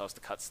a friend's house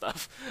to cut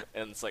stuff,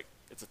 and it's like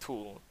it's a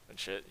tool and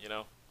shit,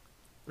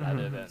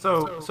 rather than.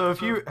 So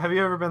if you have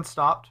you ever been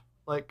stopped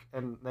like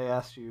and they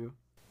asked you?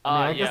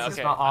 I guess it's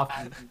not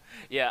often.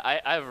 Yeah,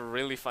 I have a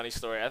really funny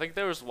story. I think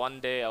there was one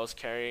day I was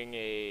carrying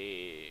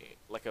a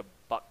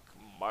buck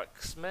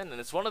marksman, and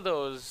it's one of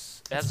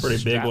those. It has It's a a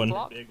pretty big strap one.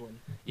 lock.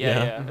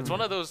 Yeah. Yeah. It's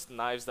one of those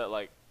knives that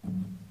like,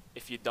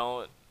 if you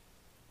don't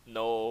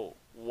know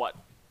what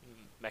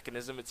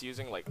mechanism it's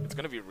using, like it's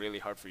gonna be really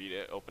hard for you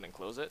to open and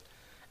close it.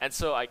 And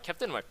so I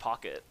kept it in my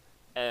pocket,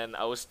 and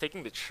I was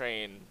taking the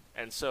train,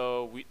 and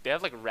so they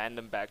have like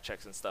random bag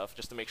checks and stuff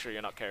just to make sure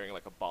you're not carrying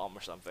like a bomb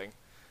or something.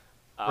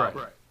 Right.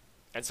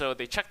 And so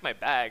they checked my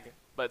bag,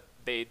 but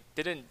they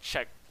didn't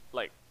check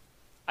like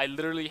I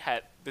literally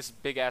had this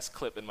big ass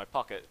clip in my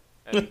pocket,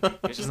 and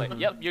he was just like,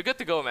 "Yep, you're good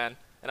to go, man."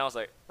 And I was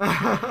like,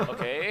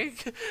 "Okay."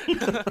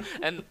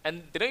 and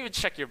they don't even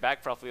check your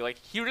bag properly. Like,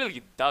 he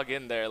really dug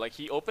in there. Like,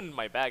 he opened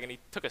my bag and he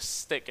took a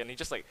stick and he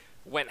just like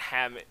went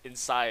ham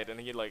inside, and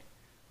he like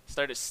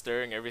started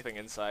stirring everything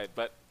inside.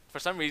 But for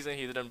some reason,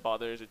 he didn't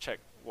bother to check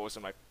what was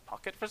in my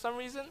pocket for some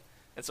reason.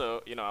 And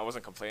so, I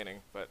wasn't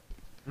complaining. But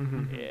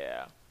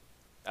yeah.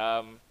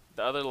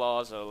 The other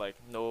laws are like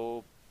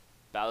no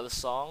ballad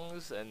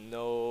songs and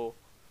no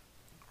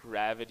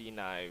gravity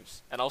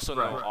knives, and also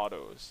no Right.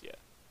 autos. Yeah.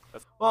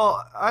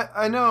 Well,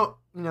 I know,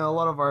 a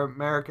lot of our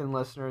American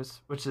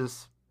listeners, which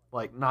is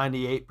like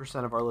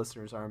 98% of our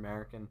listeners are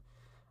American,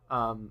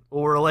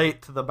 will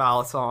relate to the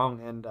ballad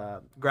song and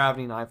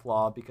gravity knife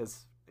law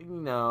because,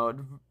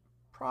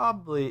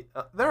 probably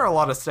there are a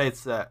lot of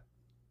states that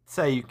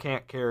say you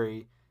can't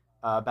carry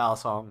ballad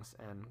songs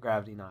and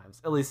gravity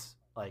knives, at least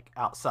like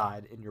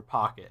outside in your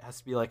pocket. It has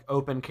to be like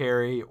open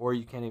carry, or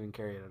you can't even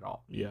carry it at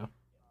all. Yeah.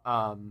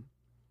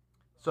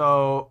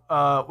 So,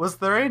 was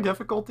there any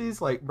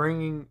difficulties like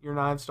bringing your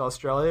knives to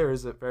Australia, or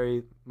is it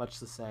very much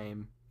the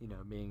same,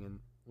 being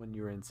when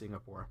you were in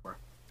Singapore?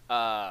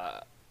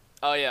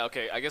 Oh yeah,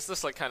 okay. I guess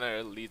this like kind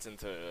of leads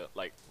into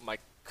like my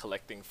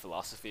collecting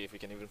philosophy, if we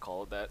can even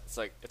call it that.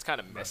 It's kind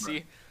of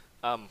messy.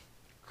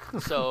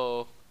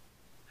 So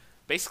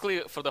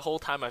basically, for the whole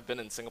time I've been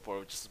in Singapore,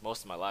 which is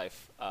most of my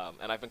life,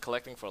 and I've been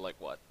collecting for like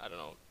what, I don't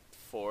know,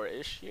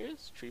 4-ish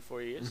years,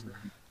 3-4 years.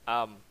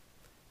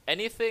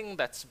 Anything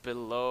that's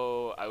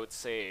below, I would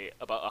say,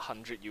 about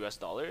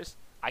 $100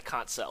 I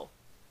can't sell.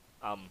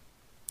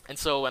 And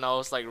so when I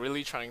was like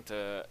really trying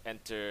to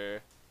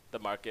enter the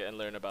market and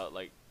learn about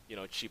like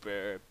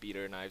cheaper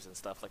beater knives and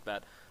stuff like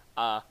that,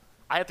 I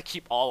had to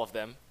keep all of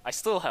them. I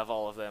still have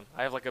all of them.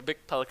 I have like a big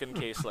Pelican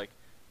case like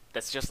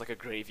that's just like a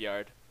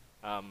graveyard.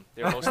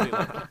 They're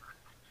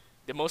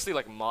mostly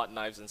like mod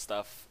knives and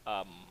stuff,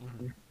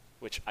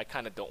 which I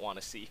kind of don't want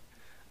to see.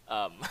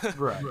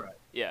 Right.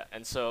 Yeah,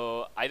 and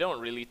so I don't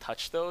really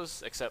touch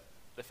those except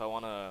if I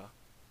want to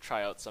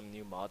try out some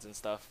new mods and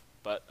stuff.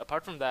 But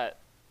apart from that,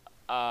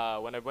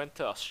 when I went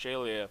to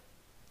Australia,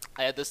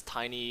 I had this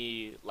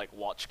tiny like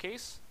watch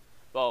case.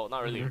 Well,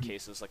 not really a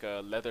case, it's like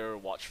a leather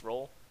watch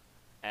roll.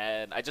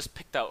 And I just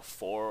picked out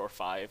 4 or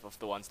 5 of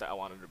the ones that I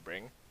wanted to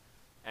bring.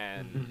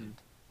 And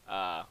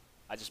I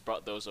just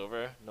brought those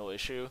over, no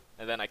issue.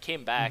 And then I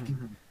came back.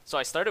 So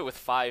I started with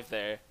 5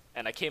 there,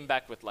 and I came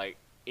back with like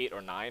 8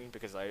 or 9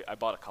 because I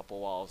bought a couple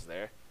while I was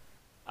there.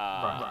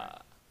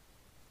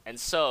 And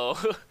so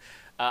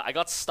I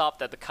got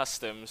stopped at the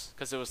customs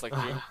because it was like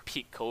during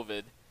peak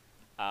COVID.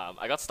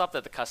 I got stopped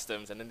at the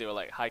customs, and then they were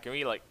like, "Hi, can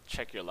we like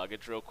check your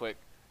luggage real quick?"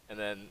 And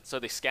then so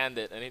they scanned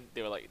it, and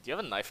they were like, "Do you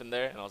have a knife in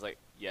there?" And I was like,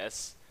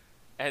 "Yes."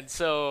 And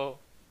so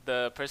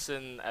the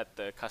person at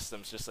the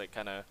customs just like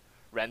kind of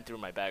ran through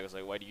my bag. I was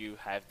like, "Why do you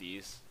have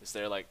these? Is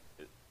there like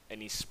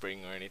any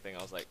spring or anything?"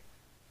 I was like,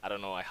 "I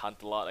don't know. I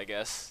hunt a lot, I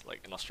guess,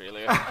 like in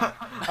Australia."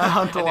 I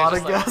hunt a lot, I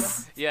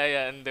guess.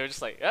 Yeah, and they're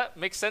just like, "Yeah,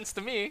 makes sense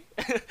to me."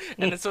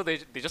 And then so they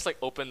just like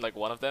opened like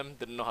one of them,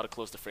 didn't know how to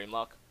close the frame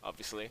lock,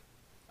 obviously,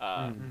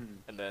 and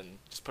then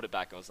just put it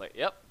back and was like,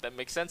 "Yep, that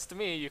makes sense to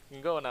me. You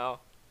can go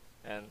now."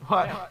 And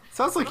Wow.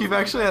 Sounds like you've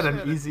actually had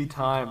an easy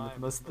time with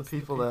most of the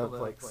people that have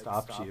like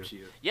stopped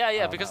you.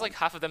 yeah, because like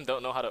half of them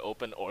don't know how to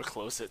open or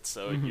close it,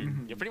 so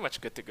you're pretty much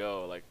good to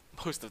go like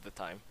most of the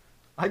time.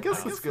 I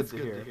guess it's good to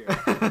hear.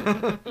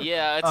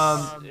 Yeah,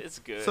 it's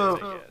good. so-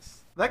 I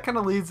guess. That kind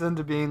of leads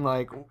into being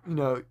like,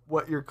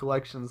 what your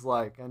collection's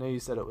like. I know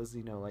you said it was,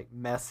 like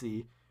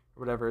messy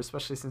or whatever,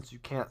 especially since you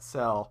can't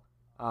sell.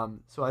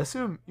 So I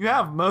assume you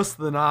have most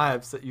of the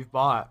knives that you've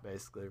bought,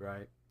 basically,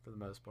 right? For the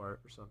most part,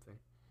 or something.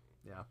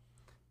 Yeah.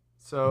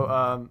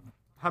 So,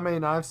 how many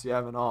knives do you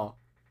have in all?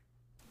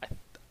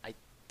 I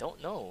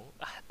don't know.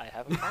 I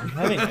haven't counted.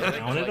 Haven't I think,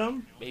 counted like,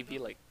 them? Maybe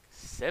like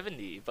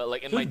 70, but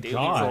like in Good my daily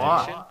God.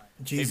 rotation, Wow.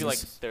 Jesus. maybe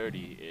like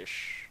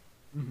 30-ish.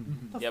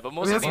 Yeah, but I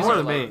most mean, of that's these more are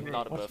than like me.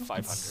 not above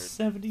 500.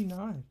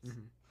 79.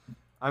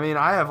 I mean,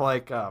 I have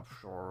like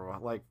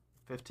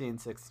 15,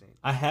 16.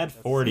 I had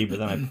 40, but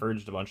then I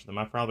purged a bunch of them.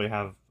 I probably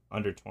have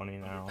under 20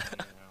 now.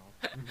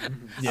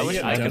 Yeah, I wish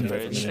you I got could done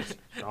purge. with it.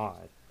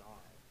 God.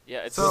 Yeah,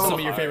 it's So- What's so some of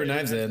your hard. favorite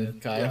knives then,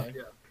 Kai?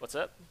 What's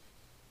up?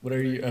 What are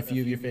a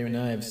few of your favorite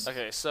knives?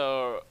 Okay,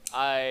 so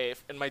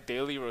in my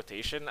daily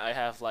rotation, I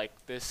have like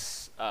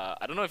this.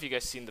 I don't know if you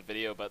guys seen the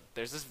video, but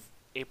there's this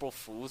April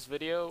Fool's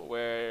video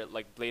where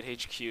like Blade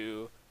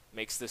HQ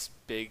makes this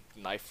big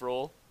knife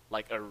roll,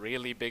 like a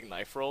really big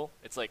knife roll.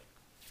 It's like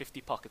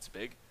 50 pockets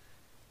big.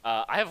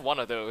 I have one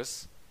of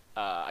those.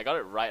 I got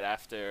it right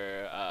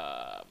after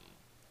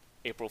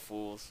April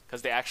Fool's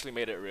because they actually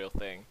made it a real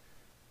thing.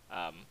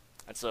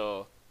 And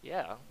so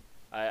yeah,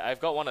 I've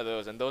got one of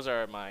those, and those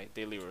are my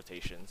daily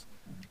rotations.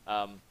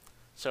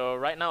 So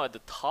right now at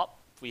the top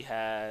we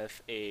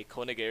have a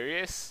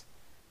Conegarius,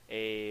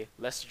 a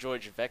Les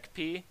George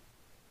Vecp.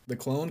 The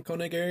clone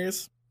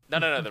Conegarius?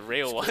 No, the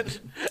real one.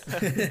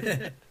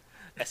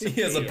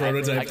 He has a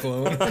prototype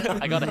clone.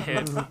 I got a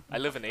hit. I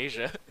live in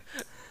Asia.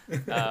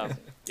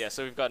 Yeah,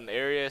 so we've got an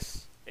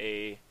Arius,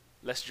 a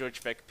Les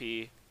George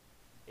Vecpi,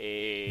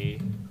 a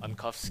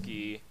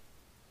Unkowski,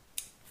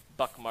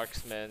 Buck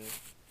Marksman,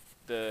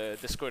 the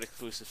Discord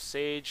exclusive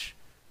Sage,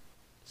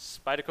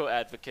 Spyderco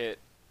Advocate,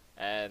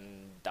 and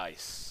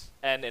Dice,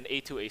 and an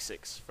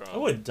A2A6 from.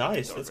 Oh, a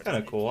dice. That's kind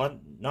of cool.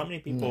 Not many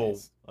people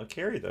Nice.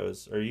 carry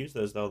those or use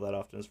those though that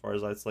often, as far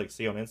as I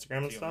see on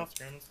Instagram and stuff.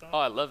 Oh,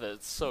 I love it.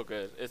 It's so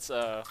good. It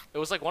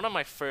was like one of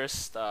my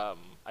first I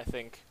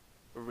think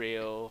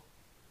real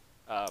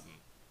I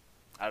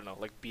don't know,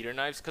 like beater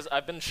knives, because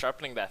I've been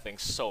sharpening that thing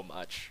so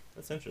much.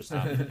 That's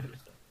interesting.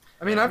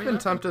 I mean, I've been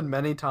tempted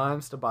many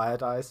times to buy a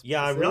dice.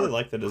 Yeah, I because they really are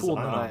like the cool design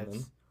on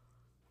knives.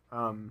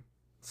 them.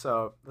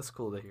 So that's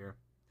cool to hear.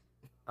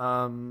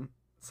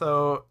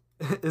 So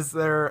is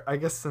there? I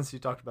guess since you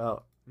talked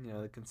about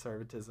the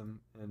conservatism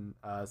in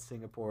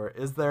Singapore,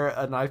 is there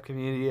a knife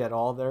community at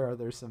all there? Are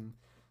there some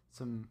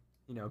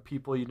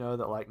people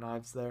that like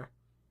knives there?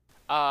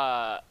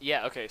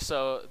 Yeah, okay.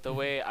 So the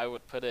way I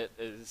would put it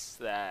is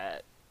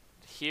that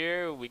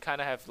here we kind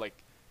of have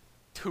like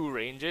two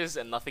ranges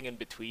and nothing in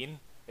between.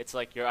 It's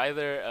like you're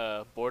either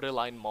a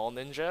borderline mall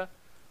ninja,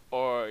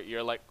 or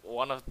you're like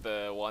one of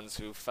the ones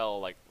who fell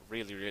like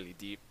really, really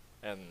deep,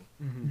 and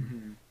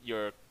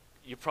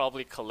you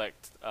probably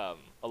collect a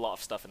lot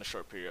of stuff in a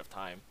short period of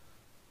time.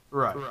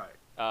 Right.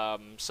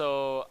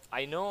 So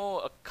I know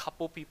a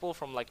couple people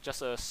from like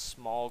just a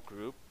small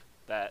group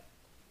that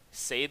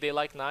say they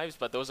like knives,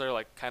 but those are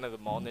like kind of the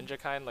mall ninja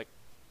kind. Like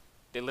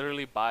they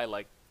literally buy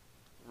like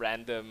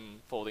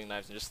random folding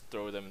knives and just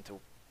throw them into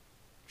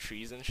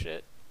trees and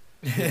shit.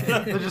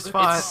 They just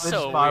find It's they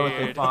so just buy what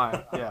they weird.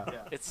 find. Yeah.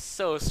 It's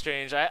so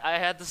strange. I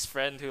had this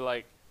friend who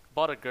like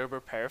bought a Gerber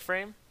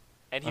paraframe,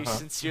 and he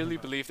sincerely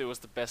believed it was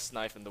the best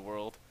knife in the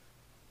world.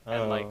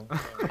 And like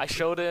I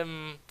showed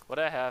him what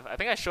I have. I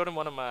think I showed him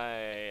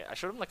I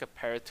showed him like a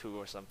Para 2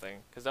 or something,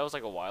 because that was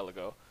like a while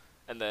ago.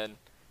 And then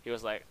he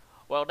was like,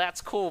 well,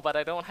 that's cool, but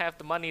I don't have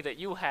the money that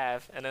you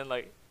have. And then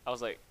like I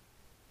was like,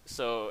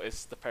 so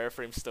is the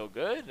paraframe still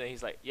good? And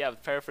he's like, yeah, the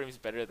paraframe's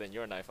better than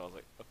your knife. I was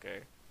like, okay.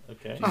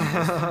 Okay.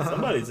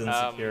 Somebody's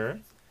insecure.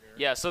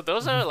 Yeah, so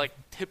those are like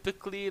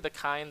typically the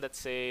kind that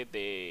say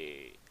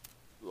they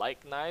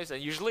like knives,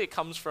 and usually it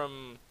comes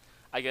from,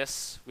 I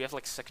guess we have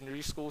like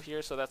secondary school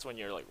here, so that's when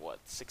you're like what,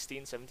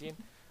 16, 17.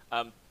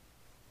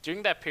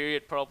 During that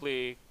period,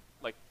 probably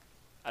like,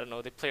 I don't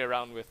know, they play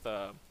around with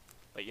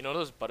like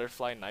those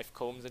butterfly knife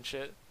combs and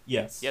shit.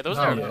 Yes. Yeah, those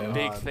Oh, are yeah. a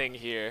big thing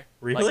here.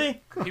 Really?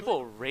 Like,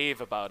 people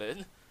rave about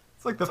it.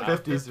 It's like the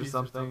 50s or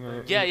something.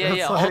 Or, Yeah.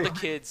 it's All like- the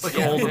kids. like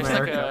Yeah, old there's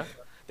America.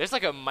 there's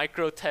like a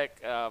Microtech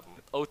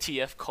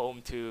OTF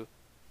comb too,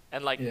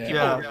 and like Yeah. people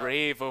Yeah.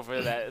 rave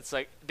over that. It's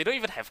like they don't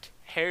even have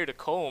hair to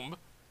comb.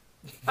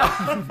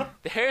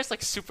 The hair is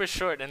like super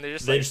short, and they're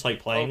just They like just like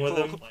playing oh, with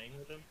cool.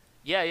 them.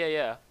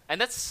 Yeah. And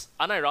that's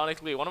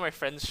unironically one of my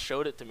friends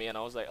showed it to me, and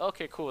I was like,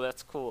 okay, cool,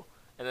 that's cool.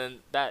 And then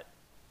that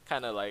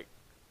kind of like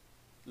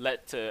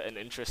led to an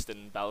interest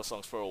in battle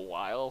songs for a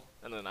while,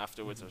 and then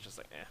afterwards I was just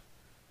like,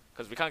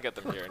 because we can't get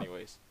them here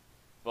anyways.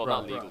 Well,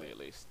 not Right. legally at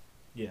least.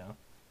 Yeah.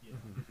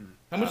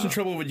 How much in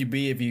trouble would you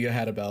be if you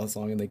had a battle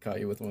song and they caught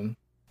you with one?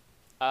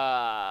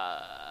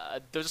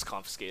 They'll just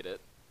confiscate it.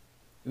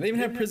 Do they even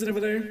have prison over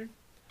there?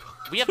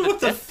 We have the What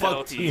the death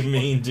fuck do you penalty.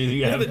 mean, dude?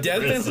 You They have a death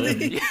prison.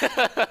 penalty?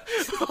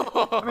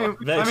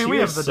 I mean, we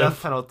have the so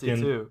death penalty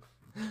fucking- too.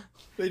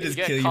 They You just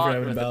get kill you for caught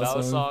having a with a battle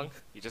battle song. song,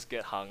 you just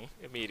get hung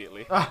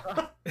immediately.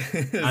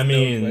 There's I no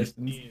mean-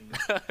 questions.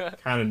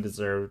 Kind of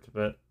deserved,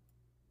 but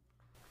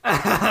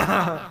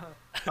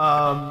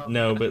um,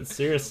 no. But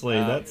seriously,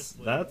 that's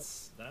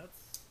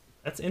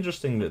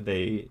interesting that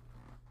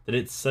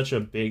it's such a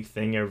big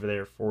thing over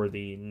there for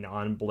the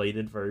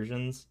non-bladed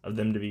versions of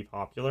them to be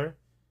popular,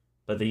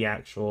 but the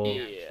actual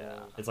Yeah.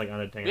 it's like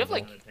unattainable. We have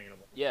like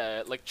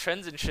like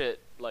trends and shit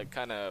like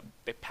kind of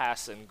they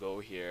pass and go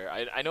here.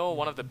 I know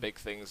one of the big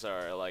things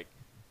are like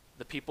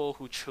the people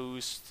who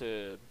choose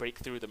to break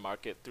through the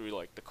market through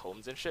like the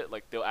combs and shit.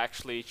 Like they'll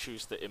actually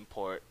choose to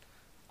import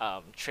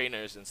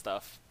trainers and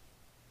stuff.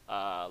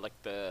 Like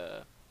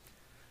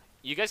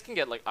you guys can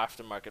get like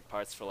aftermarket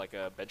parts for like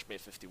a Benchmade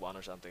 51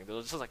 or something.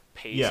 They'll just like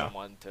pay Yeah.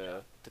 someone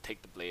to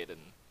take the blade and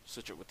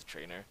switch it with the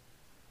trainer.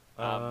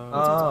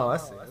 oh, I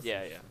see.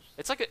 Yeah.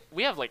 It's like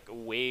we have like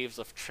waves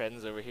of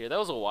trends over here. That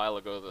was a while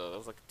ago though. That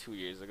was like 2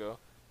 years ago.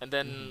 And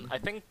then I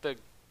think the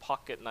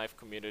pocket knife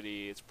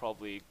community is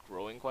probably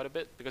growing quite a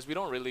bit because we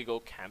don't really go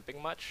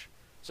camping much.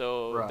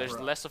 So Right. there's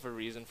less of a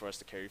reason for us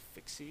to carry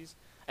fixies.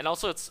 And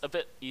also it's a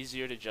bit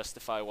easier to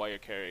justify why you're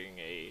carrying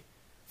a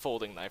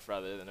folding knife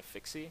rather than a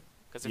fixie.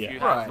 Because if Yeah. you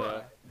have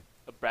Right.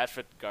 a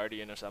Bradford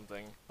Guardian or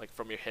something like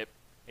from your hip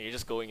and you're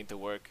just going into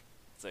work,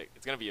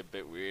 it's gonna be a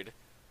bit weird.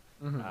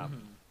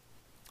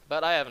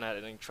 But I haven't had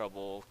any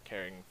trouble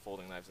carrying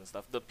folding knives and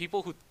stuff. The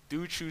people who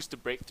do choose to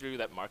break through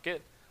that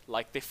market,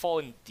 like they fall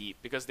in deep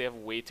because they have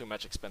way too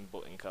much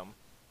expendable income.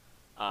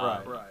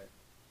 Right.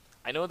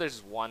 I know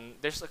there's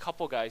a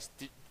couple guys.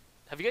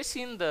 Have you guys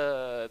seen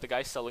the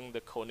guy selling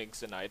the Koenig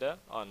Zenaida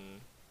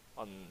on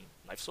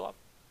KnifeSwap?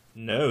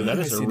 No, that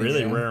I is a see that,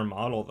 really yeah. rare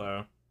model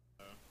though.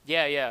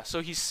 Yeah.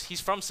 So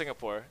he's from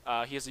Singapore.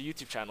 He has a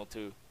YouTube channel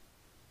too.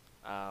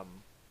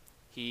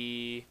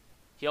 He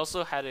he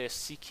also had a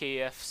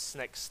CKF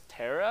Snex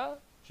Terra.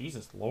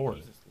 Jesus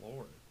Lord.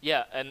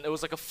 Yeah, and it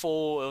was a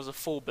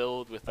full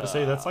build with. I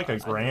say that's like a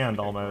grand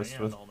almost.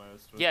 With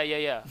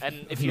Yeah.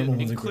 And if you Almost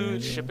a include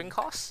grand, yeah. shipping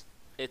costs,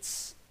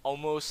 it's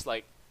almost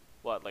like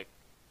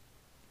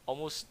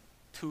almost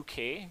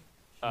 2K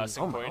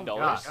Singaporean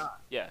dollars. gosh.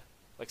 Yeah,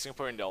 like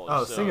Singaporean dollars.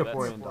 Oh, so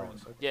Singaporean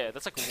dollars. Okay. Yeah,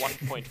 that's like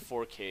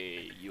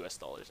 1.4K US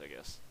dollars, I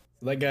guess.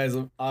 That guy's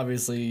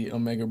obviously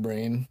Omega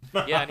Brain.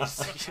 Yeah, and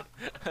he's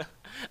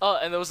oh,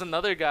 and there was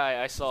another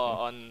guy I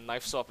saw on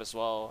Knife Swap as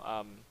well.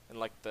 And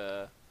like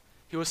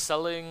he was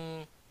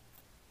selling.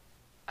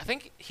 I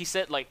think he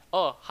said like,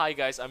 "Oh, hi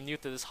guys, I'm new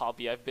to this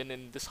hobby. I've been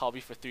in this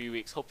hobby for 3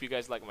 weeks. Hope you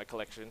guys like my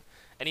collection."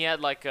 And he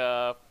had like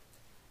 4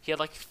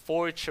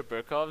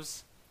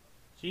 Cheburkovs,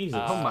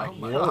 Jesus. Oh my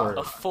Lord.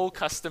 a full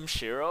custom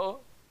Shiro,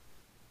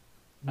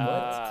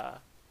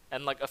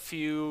 and like a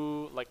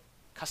few like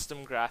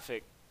custom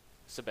graphic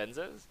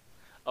Sebenzas.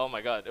 Oh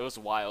my god, it was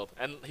wild.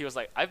 And he was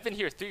like, "I've been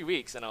here 3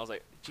 weeks," and I was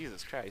like,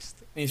 "Jesus Christ."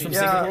 And he's from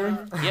Yeah.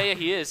 Singapore. Yeah,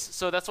 he is.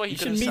 So that's why he You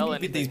should couldn't maybe sell get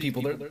anything. these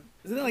people.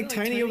 Isn't it like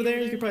tiny over there?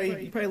 You could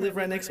probably live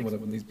right next to one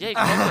of these.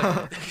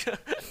 Yeah, you could,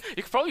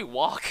 you could probably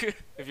walk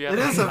if you have. It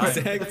is a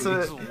Exactly. it's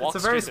Just a walk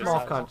it's a very straight to his small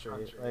house.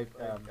 country. Like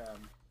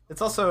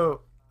it's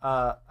also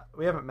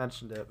we haven't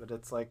mentioned it, but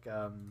it's like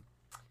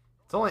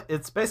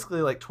it's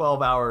basically like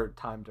 12-hour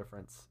time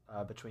difference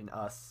between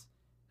us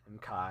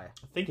and Kai.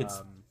 I think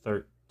it's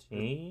 13.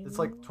 It's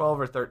like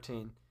 12 or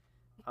 13.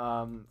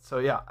 So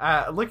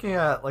yeah, looking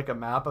at like a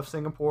map of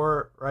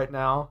Singapore right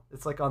now,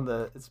 it's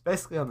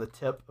basically on the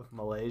tip of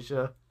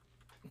Malaysia,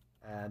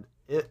 and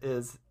it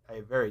is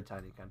a very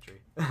tiny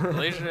country.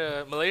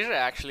 Malaysia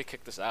actually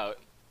kicked us out.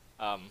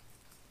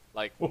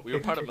 Like we were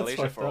part of That's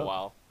Malaysia fucked for a up.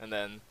 while, and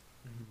then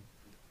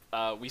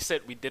we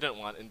said we didn't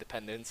want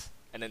independence,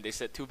 and then they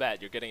said, "Too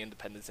bad, you're getting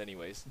independence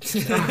anyways."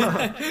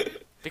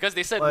 Because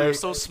they said we were Like-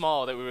 so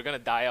small that we were gonna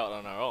die out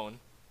on our own,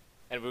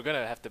 and we were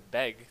gonna have to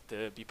beg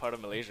to be part of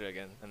Malaysia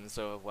again. And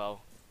so,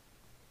 well,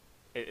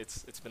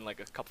 it's been like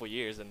a couple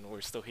years, and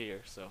we're still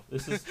here. So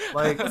This is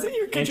Like Isn't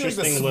your country like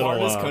the interesting little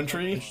smartest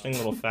country? interesting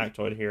little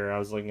factoid here. I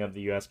was looking at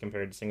the U.S.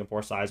 compared to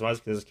Singapore size-wise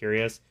because I was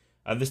curious.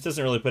 This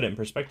doesn't really put it in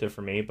perspective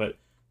for me, but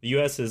the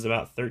U.S. is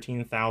about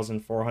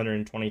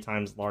 13,420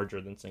 times larger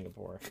than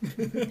Singapore.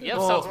 yeah,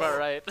 Well, sounds about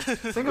right.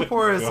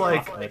 Singapore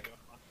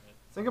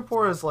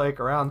is like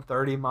around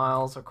 30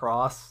 miles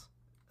across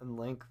in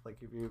length. Like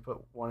if you put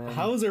one in.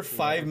 How is there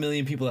 5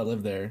 million people that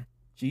live there?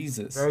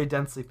 Jesus, Very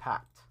densely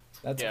packed.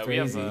 that's Yeah,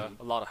 crazy. we have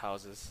a lot of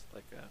houses,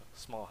 like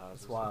small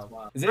houses. It's wild.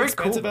 Is it Very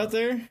expensive cool, out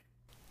there?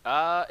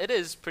 It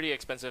is pretty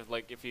expensive.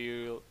 Like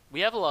we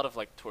have a lot of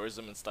like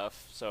tourism and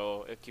stuff,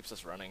 so it keeps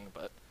us running.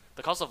 But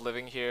the cost of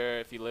living here,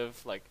 if you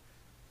live like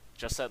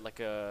just at like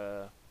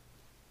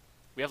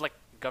we have like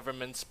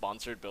government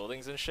sponsored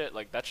buildings and shit.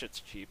 Like that shit's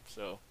cheap.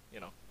 So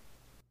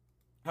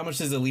How much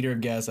is a liter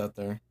of gas out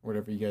there?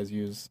 Whatever you guys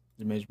use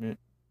the measurement.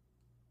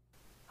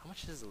 how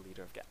much is a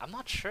liter of gas? I'm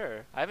not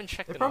sure. I haven't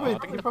checked It in a while. I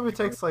probably think it probably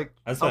takes like.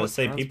 I was about to public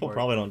say people transport.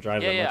 probably don't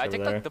drive that yeah, much I over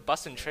take there. like the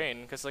bus and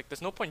train because like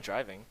there's no point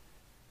driving.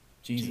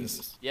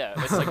 Jesus, Yeah,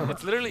 it's like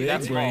it's literally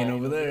that big brain small.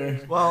 over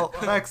there. Well,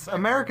 Max,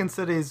 American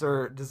cities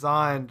are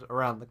designed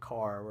around the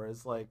car,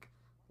 whereas like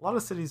a lot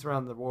of cities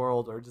around the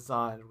world are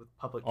designed with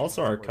public.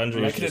 Also, our transport.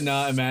 country I is could just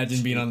not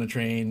imagine being cheap. on the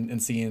train and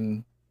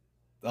seeing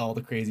all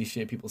the crazy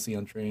shit people see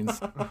on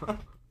trains.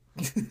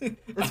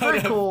 It's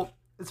very cool.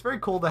 It's very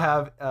cool to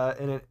have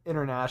an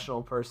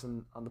international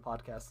person on the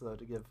podcast, though,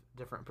 to give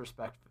different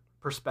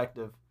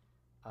perspective.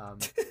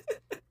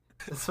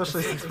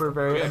 Especially since we're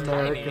very We're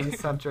tiny. American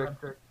centric.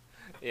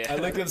 Yeah. I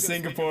looked up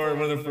Singapore.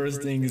 One of the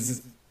first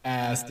things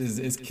asked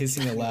is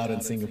kissing allowed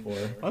in Singapore.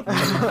 What?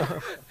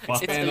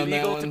 It's Expand on that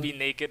illegal to one. be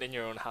naked in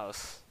your own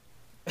house.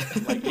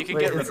 Like you can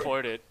Wait, get is it-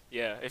 reported.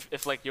 Yeah,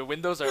 if like your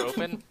windows are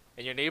open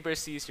and your neighbor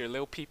sees your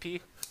little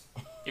pee-pee,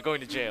 you're going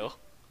to jail.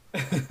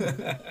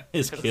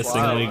 Is Cause it's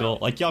kissing wild. illegal?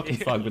 Like y'all can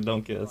fuck, but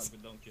don't kiss.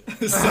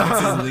 Sex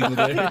is illegal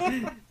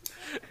there.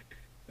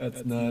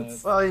 That's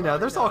nuts. Well,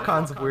 there's all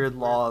kinds of weird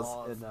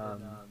laws in.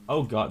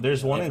 Oh god,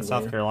 there's one in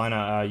Everywhere. South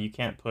Carolina. You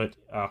can't put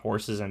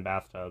horses in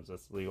bathtubs.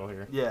 That's illegal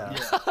here. Yeah.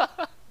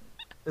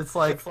 It's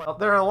like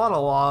there are a lot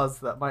of laws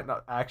that might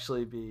not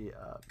actually be.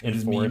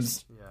 Just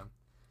Enforced.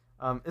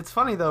 Yeah. It's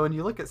funny though when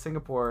you look at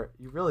Singapore,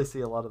 you really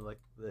see a lot of like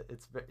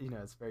it's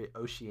very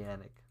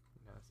oceanic,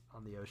 it's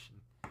on the ocean.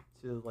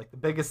 So like the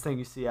biggest thing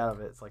you see out of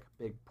it is like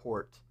a big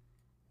port,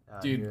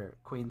 Dude. near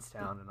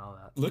Queenstown and all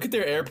that. Look at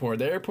their airport.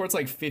 Their airport's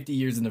like 50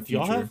 years in the Do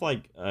y'all future. have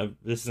like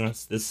this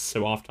is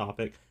so off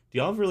topic. Do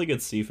y'all have really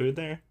good seafood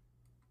there?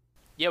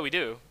 Yeah, we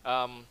do.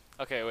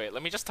 Okay, wait.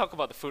 Let me just talk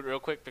about the food real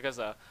quick because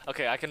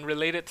okay, I can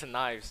relate it to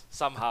knives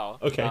somehow.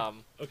 Okay.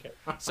 Okay.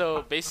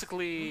 So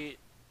basically,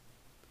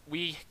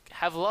 we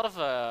have a lot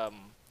of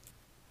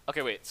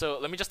Okay, wait. So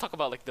let me just talk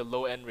about like the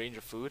low end range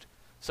of food.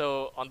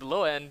 So on the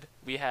low end,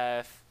 we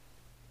have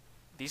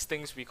these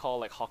things we call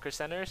like hawker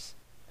centers,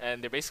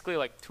 and they're basically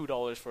like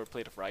 $2 for a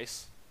plate of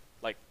rice,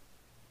 like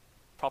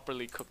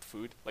properly cooked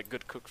food, like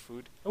good cooked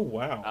food. Oh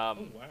wow.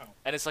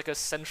 And it's like a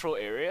central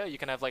area. You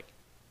can have like,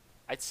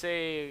 I'd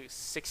say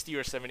 60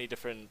 or 70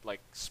 different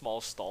like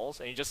small stalls,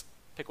 and you just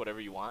pick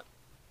whatever you want,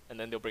 and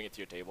then they'll bring it to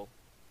your table.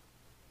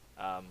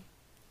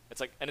 It's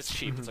like, and it's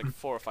cheap. It's like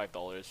 $4 or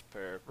 $5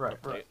 per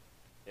Right, plate. right.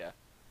 Yeah,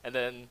 and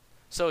then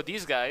so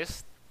these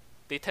guys,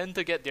 they tend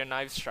to get their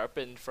knives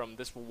sharpened from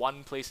this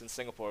one place in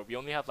Singapore. We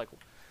only have like,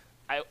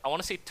 I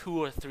want to say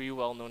 2 or 3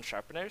 well-known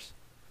sharpeners.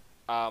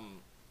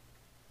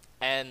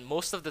 And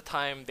most of the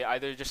time, they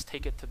either just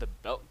take it to the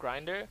belt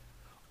grinder,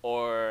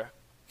 or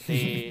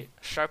they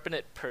sharpen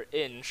it per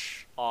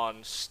inch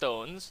on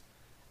stones.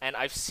 And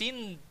I've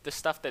seen the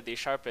stuff that they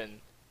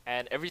sharpen,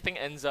 and everything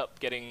ends up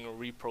getting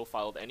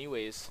reprofiled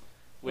anyways,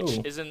 which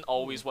Oh. isn't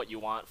always what you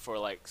want for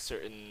like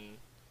certain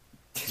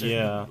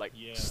Yeah. like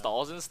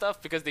stalls and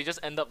stuff, because they just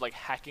end up like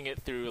hacking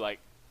it through like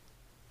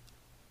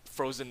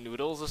frozen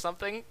noodles or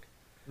something,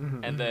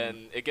 Mhm. and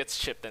then it gets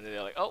shipped, and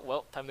they're like, oh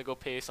well, time to go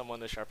pay someone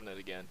to sharpen it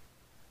again.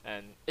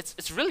 And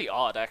it's really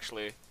odd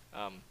actually.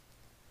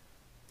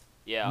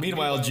 Yeah.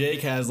 Meanwhile,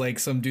 Jake has like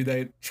some dude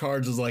that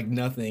charges like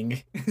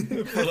nothing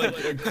for like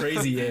a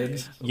crazy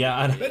edge.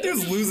 Yeah. That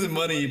dude's losing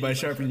money by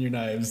sharpening your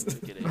knives.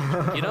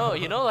 you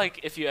know, like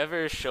if you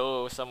ever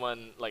show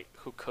someone like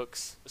who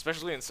cooks,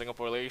 especially in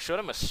Singapore, like you show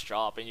them a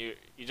strop, and you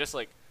just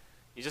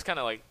kind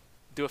of like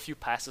do a few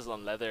passes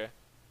on leather,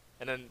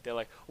 and then they're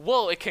like,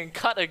 whoa, it can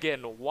cut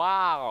again,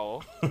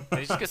 wow. And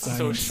you just get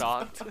so Science.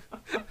 shocked.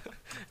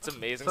 It's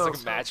amazing. So- It's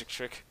like a magic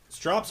trick.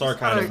 Strops are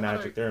kind of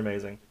magic. They're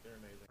amazing.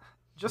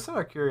 Just out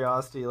of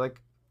curiosity, like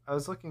I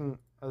was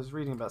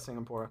reading about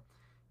Singapore,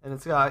 and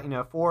it's got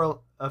 4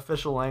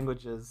 official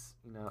languages.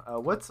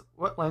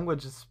 What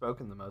language is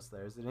spoken the most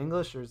there? Is it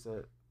English or is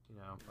it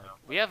like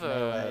We have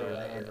Malay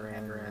or a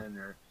Mandarin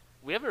or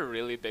we have a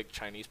really big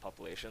Chinese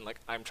population. Like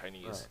I'm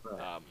Chinese,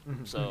 Right.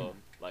 so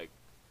like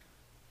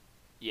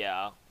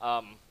yeah,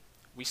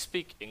 we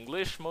speak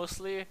English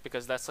mostly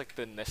because that's like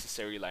the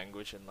necessary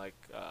language in like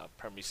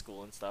primary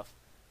school and stuff.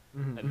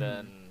 Mhm. And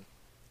then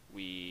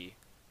we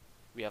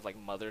have like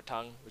mother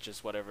tongue, which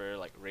is whatever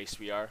like race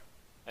we are,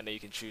 and then you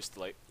can choose to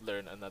like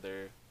learn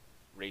another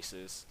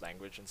race's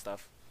language and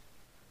stuff.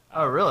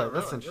 Oh really?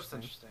 That's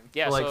interesting.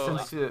 Yeah, So, like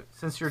so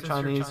since you're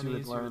Chinese, you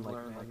would learn like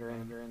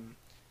Mandarin.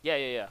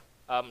 yeah.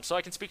 So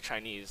I can speak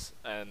Chinese,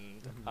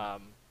 and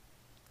Mhm.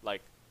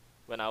 like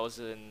when I was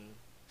in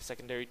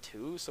secondary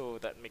 2, so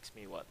that makes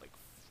me what, like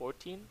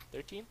 14,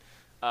 13.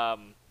 I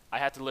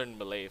had to learn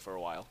Malay for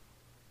a while.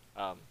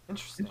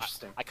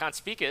 Interesting. I can't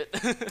speak it.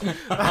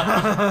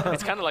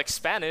 It's kind of like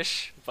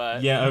Spanish,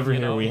 but Yeah, over you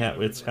here know. we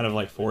have it's kind of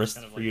like forced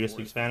for you to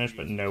speak Spanish,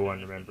 but no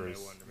one remembers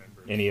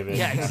any of it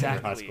Yeah, after high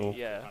exactly. school.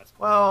 Yeah.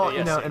 Well,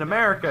 Yeah, same. in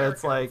America,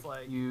 it's like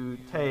you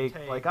take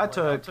like I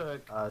took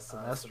a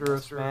semester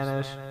of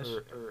Spanish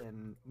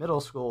in middle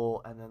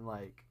school, and then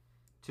like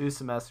 2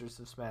 semesters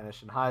of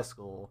Spanish in high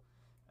school,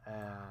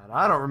 and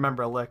I don't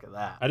remember a lick of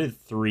that. I did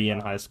 3 in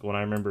high school, and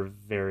I remember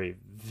very,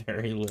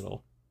 very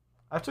little.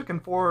 I took in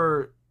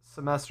 4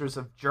 semesters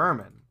of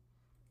German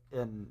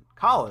in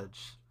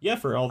college, Yeah,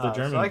 for all the So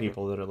German I could-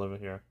 people that are living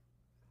here.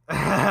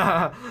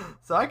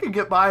 so I could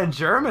get by in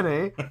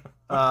Germany.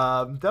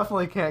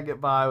 Definitely can't get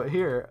by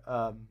here.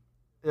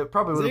 It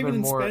probably Is would there have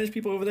even been more. Spanish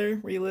people over there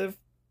where you live?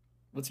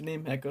 What's your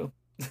name? Echo.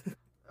 What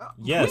are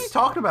you Yes.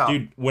 talking about?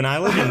 Dude, when I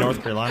lived in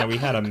North Carolina, we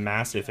had a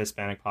massive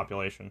Hispanic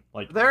population.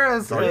 Like, There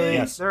is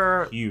Yes.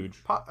 there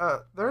huge.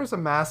 there is a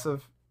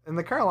massive in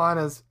the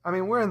Carolinas. I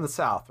mean, we're in the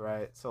South,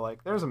 right? So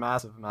like, there's a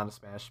massive amount of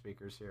Spanish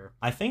speakers here.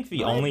 I think the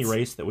What? only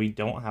race that we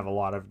don't have a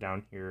lot of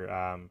down here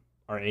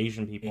are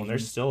Asian people, and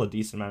there's Asians. still a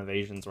decent amount of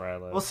Asians where I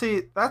live. Well,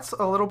 see, that's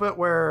a little bit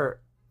where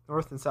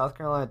North and South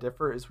Carolina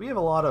differ. Is we have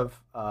a lot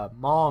of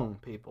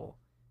Hmong people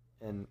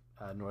in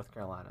North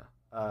Carolina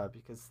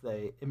because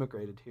they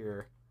immigrated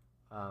here.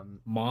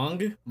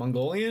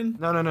 Mongolian?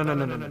 No.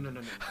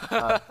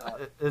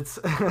 It's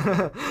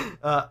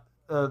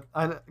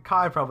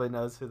Kai probably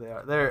knows who they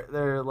are.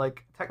 They're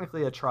like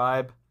technically a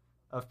tribe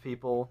of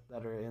people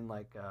that are in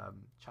like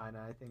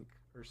China, I think,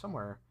 or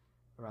somewhere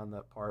around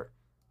that part.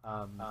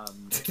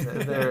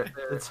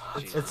 It's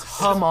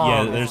Hmong.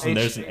 Yeah, there's an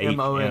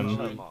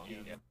H-M-O-N-G.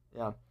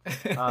 Yeah.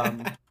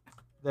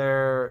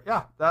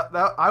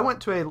 That I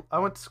went to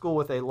school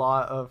with a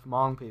lot of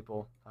Hmong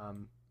people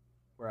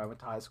where I went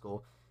to high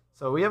school.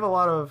 So we have a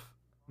lot of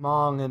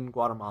Hmong and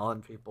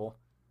Guatemalan people.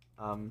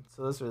 So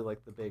those are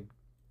like the big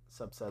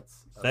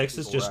subsets. Of Vex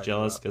is people just where I grew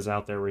jealous up. because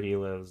out there where he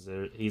lives,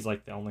 he's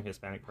like the only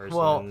Hispanic person,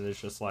 Well, and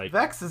it's just like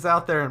Vex is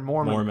out there in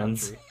Mormon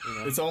Mormons. country. You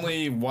know? It's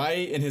only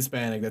white and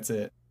Hispanic. That's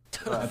it.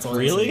 That's all I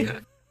Really? see.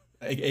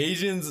 Like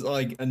Asians,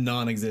 like a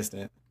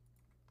non-existent.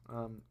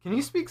 Can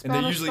you speak And they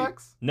Spanish, usually-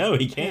 Vex? no,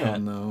 he Hell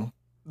can't. no.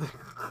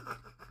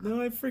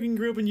 No, I freaking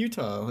grew up in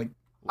Utah. Like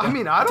I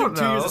mean, I don't took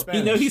 2 years know. of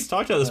Spanish. He's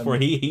talked about this before.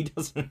 Um, He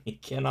doesn't. He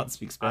cannot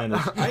speak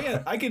Spanish.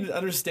 I can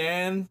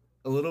understand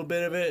a little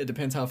bit of it. It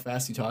depends how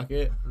fast you talk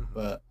it,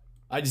 but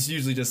I just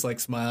usually just like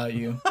smile at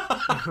you.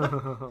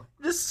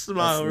 Just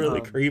smile That's really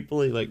dumb.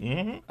 creepily, like.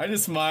 Mm-hmm. I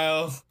just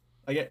smile.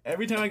 Like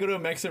every time I go to a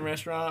Mexican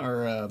restaurant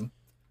or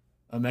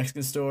a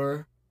Mexican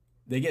store,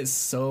 they get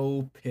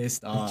so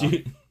pissed off.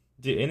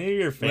 Do any of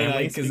your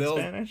family 'cause speak they'll-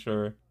 Spanish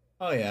or?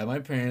 Oh yeah, my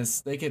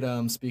parents, they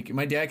could speak it.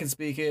 My dad can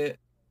speak it,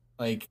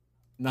 like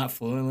not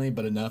fluently,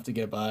 but enough to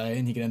get by,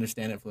 and he can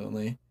understand it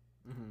fluently.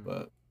 Mhm.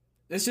 But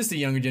it's just the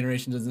younger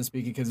generation doesn't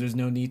speak it because there's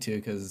no need to,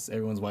 because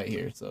everyone's white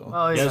here. So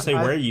Well, Yeah, say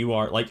I- where you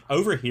are, like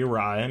over here where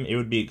I am, it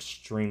would be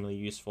extremely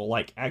useful.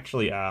 Like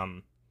actually,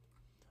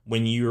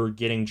 when you're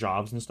getting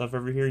jobs and stuff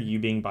over here, you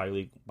being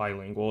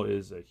bilingual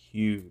is a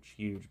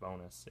huge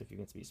bonus if you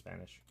can speak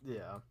Spanish.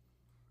 Yeah,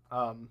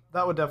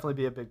 that would definitely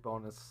be a big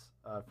bonus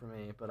for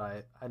me. But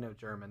I know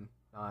German,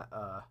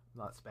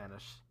 not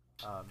Spanish.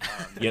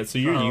 Yeah, so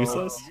you're So-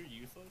 useless.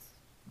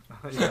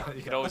 Yeah,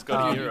 You could always go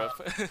Um, to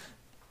Europe.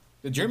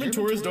 the German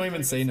tourists don't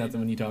even say nothing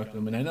when you talk to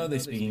them, and I know they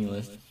speak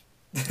English.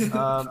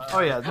 oh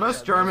yeah,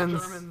 most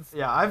Germans.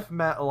 Yeah, I've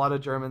met a lot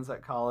of Germans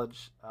at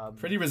college.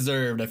 Pretty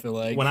reserved, I feel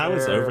like. When I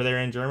was Fair. over there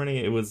in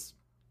Germany, it was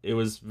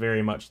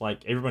very much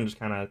like everyone just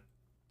kind of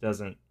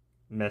doesn't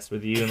mess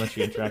with you unless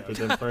you interact with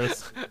them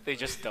first, They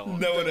just don't.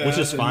 No one which is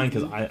asks fine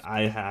because anything.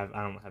 I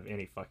don't have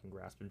any fucking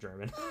grasp of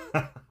German.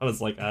 I was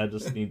like, I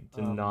just need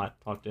to not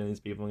talk to any of these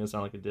people. I'm gonna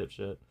sound like a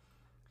dipshit.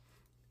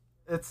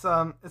 It's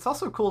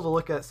also cool to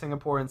look at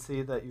Singapore and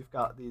see that you've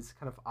got these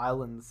kind of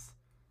islands,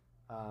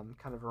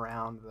 kind of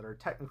around that are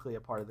technically a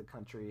part of the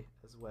country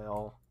as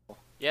well.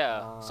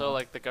 Yeah, so Uh,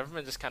 like the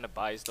government just kind of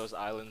buys those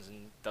islands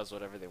and does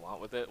whatever they want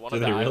with it. One Do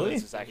of the they really?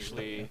 islands is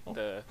actually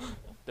the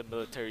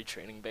military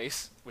training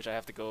base, which I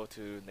have to go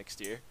to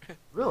next year.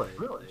 Really?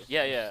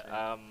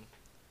 Yeah.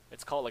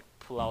 It's called like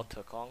Pulau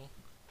Tekong.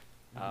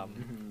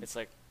 Mhm. It's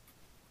like,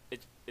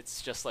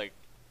 it's just like,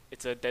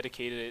 it's a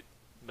dedicated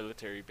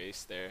military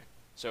base there.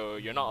 So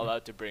you're not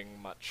allowed to bring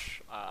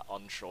much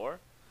onshore.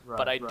 Right,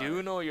 But I right.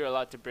 do know you're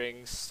allowed to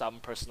bring some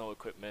personal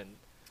equipment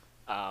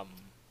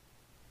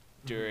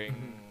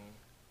during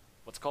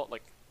what's called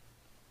like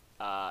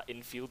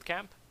in-field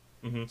camp.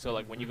 Mm-hmm. So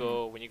like when you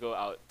go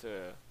out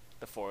to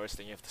the forest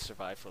and you have to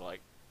survive for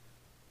like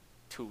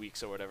 2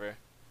 weeks or whatever.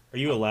 Are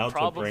you allowed to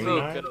Probably bring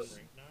could- knives?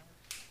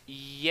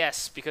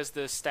 Yes, because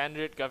the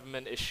standard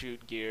government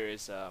issued gear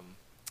is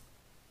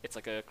it's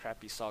like a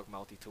crappy SOG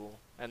multi-tool,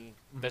 and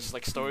there's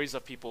like stories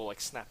of people like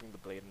snapping the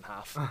blade in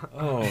half.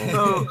 Oh,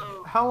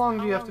 So, how long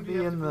do you have to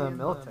be in the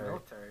military?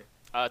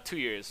 2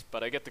 years,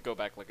 but I get to go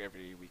back like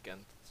every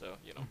weekend, so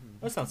you know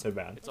that's not so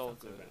bad. it's all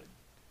good.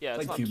 Yeah, it's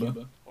Like not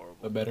Cuba, horrible.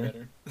 but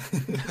better.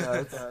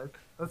 Yeah,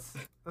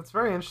 that's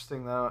very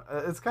interesting though.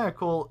 It's kind of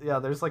cool. Yeah,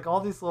 there's like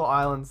all these little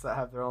islands that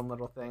have their own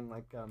little thing.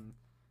 Like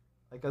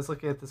I was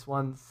looking at this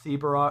one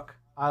Seabarock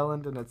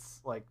Island, and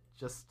it's like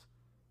just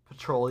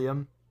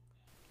petroleum.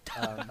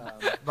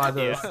 By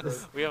the Yeah,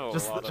 we have a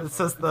just lot it of.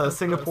 says the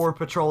Singapore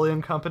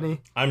Petroleum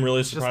Company. I'm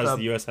really It's just surprised a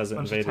the U.S. hasn't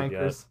Bunch of invaded yet.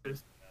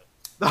 tankers.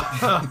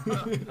 Oh,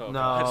 God.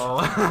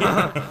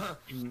 No,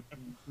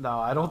 no,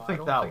 I don't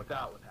think that would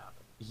happen.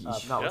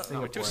 Not Yeah, with we're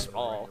Singapore. too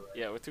small.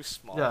 Yeah, we're too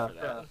small Yeah. for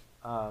that.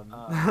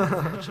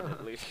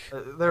 Unfortunately,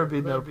 there would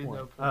be no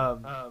point. I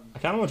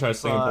kind of want to try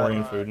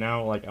Singaporean food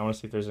now. Like, I want to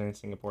see if there's any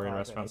Singaporean Okay.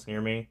 restaurants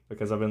near me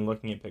because I've been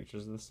looking at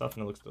pictures of this stuff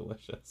and it looks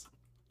delicious.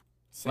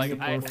 Like,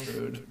 Singapore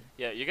food.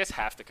 Yeah, you guys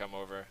have to come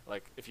over.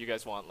 Like, if you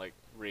guys want like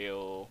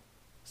real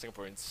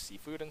Singaporean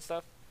seafood and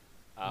stuff.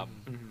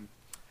 Mhm.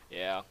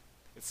 Yeah,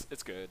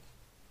 it's good.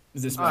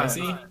 Is it Alright.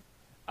 spicy?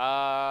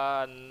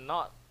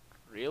 Not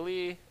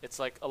really. It's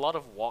like a lot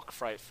of wok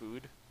fried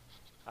food.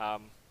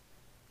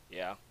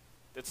 Yeah,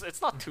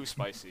 it's not too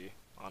spicy.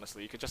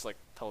 Honestly, you could just like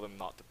tell them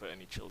not to put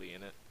any chili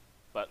in it.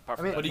 But apart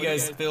from mean, that, What do you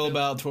guys feel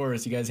about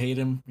tourists? You guys hate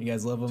them? You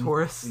guys love them?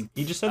 Tourists.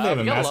 You just said they have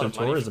a we got lot massive of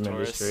money for tourism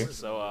tourists, industry.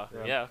 So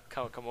Yeah. yeah,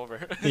 come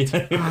over.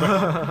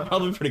 Yeah,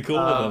 probably pretty cool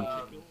with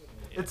them.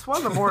 It's one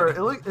of the more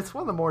it's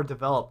one of the more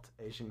developed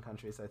Asian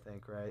countries, I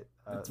think, right?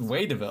 It's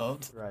way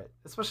developed. Right,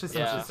 especially since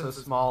Yeah. it's so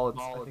small.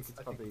 I think it's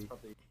probably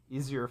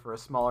easier for a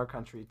smaller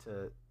country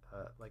to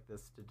like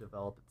this to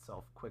develop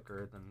itself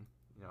quicker than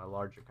a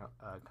larger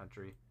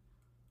country.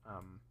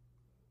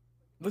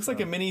 Looks like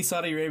a mini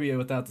Saudi Arabia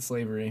without the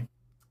slavery.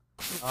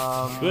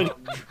 Good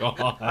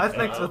God. I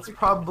think that's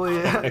probably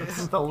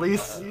the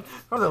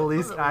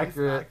least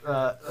accurate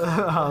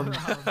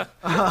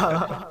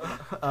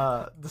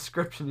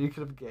description you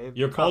could have gave.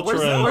 Your Where's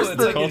cultural, where's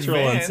the cultural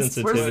advanced?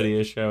 insensitivity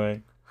is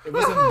showing. It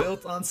wasn't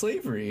built on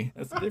slavery.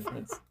 That's the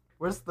difference.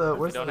 where's the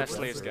We don't the have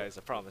slaves, desert? guys.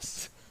 I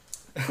promise.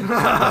 Come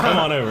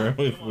on over.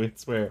 We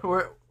swear.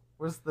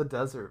 Where's the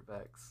desert,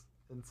 Vex,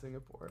 in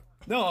Singapore?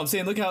 No, I'm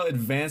saying look how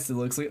advanced it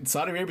looks. Like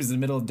Saudi Arabia's in the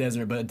middle of the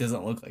desert, but it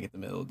doesn't look like it's the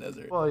middle of the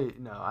desert. Well,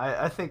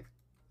 I think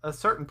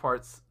certain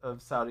parts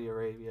of Saudi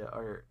Arabia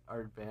are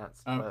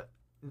advanced, Oh. but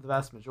the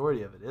vast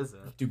majority of it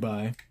isn't.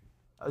 Dubai,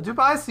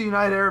 Dubai's the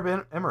United Arab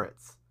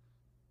Emirates.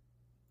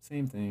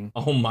 same thing.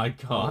 Oh my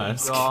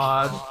gosh.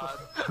 God.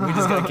 We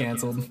just got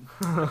canceled.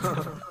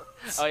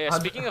 Oh yeah,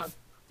 speaking of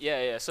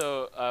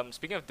so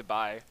speaking of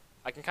Dubai,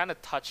 I can kind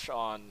of touch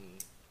on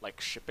like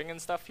shipping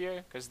and stuff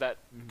here because that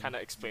kind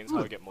of explains how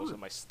I get most of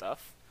my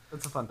stuff.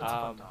 That's a fun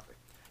topic.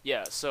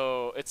 Yeah,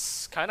 so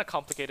it's kind of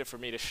complicated for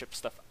me to ship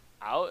stuff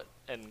out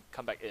and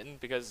come back in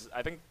because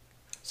I think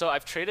so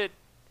I've traded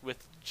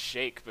with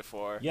Jake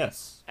before.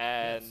 Yes.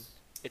 And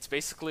it's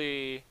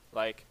basically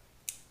like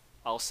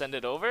I'll send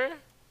it over,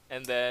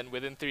 and then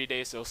within 3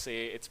 days it'll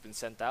say it's been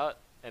sent out,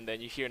 and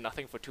then you hear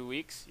nothing for 2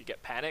 weeks. You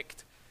get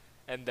panicked,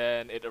 and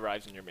then it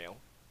arrives in your mail.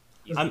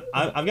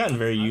 I've gotten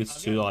very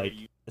used to, like,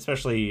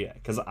 especially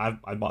because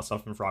I bought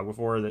stuff from Frog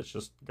before that's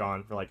just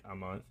gone for like a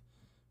month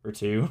or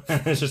two.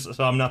 It's just,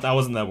 so I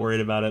wasn't that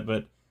worried about it,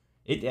 but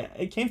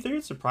it came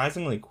through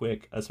surprisingly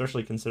quick,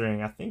 especially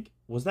considering, I think,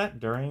 was that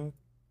during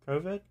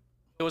COVID?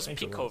 It was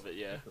peak COVID,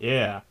 yeah.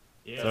 Yeah.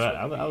 Yeah, So that's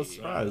I when was we,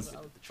 surprised.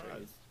 did the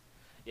trade.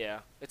 Yeah,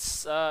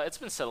 it's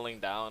been settling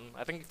down.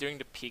 I think during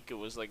the peak it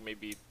was like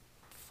maybe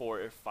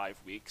 4 or 5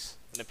 weeks,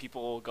 and then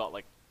people got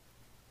like,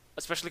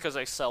 especially because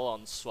I sell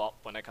on Swap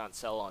when I can't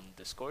sell on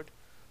Discord,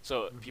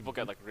 so people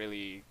get like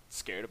really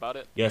scared about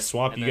it. Yeah,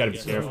 Swap, And you then- gotta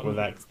be careful with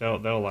that. 'Cause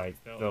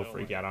they'll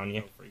freak out on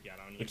you,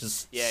 which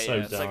is Yeah, so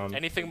yeah. It's dumb. like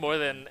anything more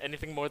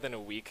than a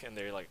week, and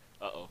they're like,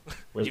 uh-oh.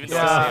 Whereas Even the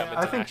though I say Yeah, I'm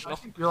I think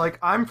international. you're like,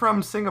 I'm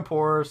from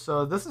Singapore,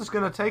 so this is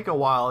gonna take a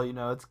while. You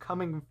know, it's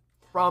coming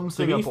from To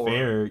Singapore. be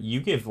fair,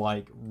 you give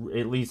like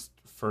at least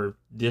for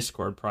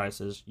Discord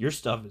prices, your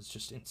stuff is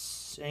just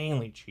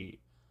insanely cheap.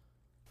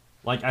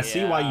 Like I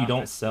see why you Yeah.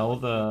 don't sell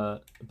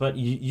the, but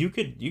you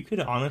could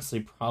honestly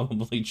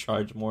probably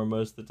charge more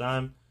most of the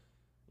time.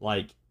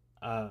 Like,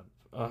 I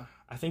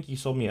think you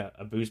sold me a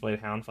Booze Blade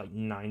Hound for like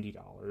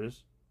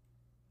 $90,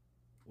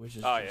 which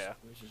is Oh, just-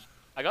 yeah.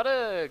 I got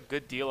a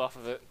good deal off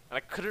of it, and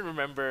I couldn't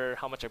remember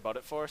how much I bought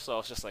it for, so I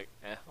was just like,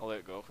 I'll let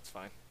it go. It's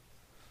fine.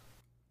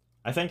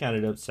 I think I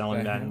ended up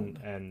selling that Hound.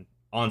 and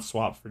on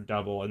Swap for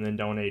double, and then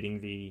donating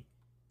the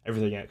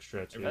everything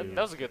extra to. That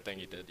was a good thing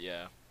you did,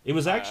 yeah. It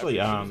was I actually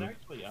appreciate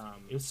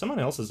it was someone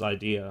else's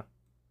idea.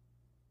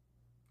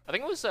 I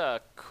think it was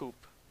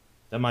Coop.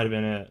 That might have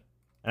been it.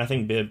 And I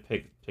think Bib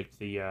picked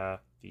the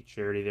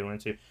charity they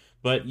went to.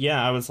 But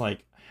yeah, I was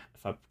like,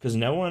 because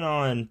no one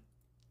on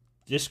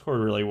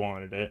Discord really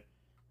wanted it,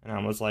 and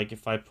I was like,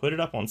 if I put it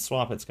up on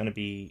Swap, it's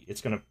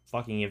gonna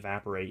fucking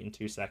evaporate in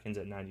 2 seconds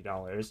at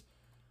 $90.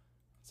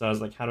 So I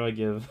was like, how do I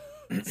give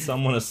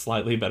someone a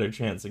slightly better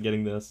chance of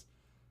getting this?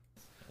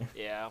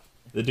 Yeah.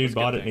 The dude That's a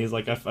bought good it, and he's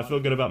like, I feel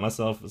good about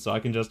myself, so I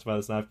can justify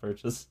this knife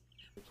purchase.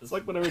 It's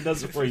like whatever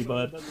does it for you,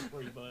 bud.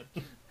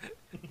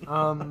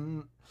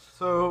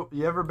 So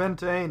you ever been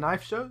to any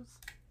knife shows?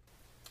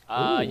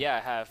 Ooh. Yeah, I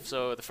have.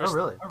 So the first. Oh,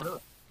 really?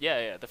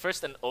 Yeah. The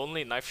first and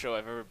only knife show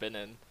I've ever been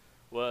in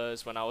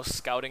was when I was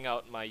scouting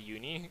out my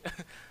uni.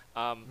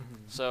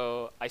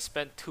 So I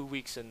spent 2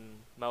 weeks in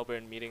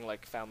Melbourne meeting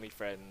like family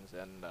friends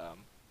and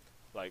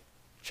like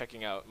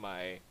checking out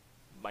my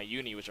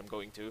uni, which I'm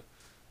going to,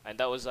 and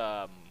that was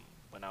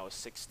when I was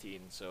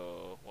 16.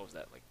 So what was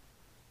that, like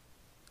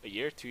a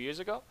year, 2 years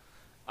ago?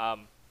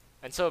 And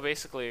so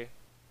basically,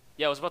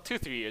 yeah, it was about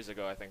 2-3 years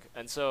ago, I think.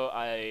 And so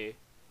I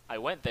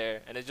went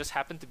there, and it just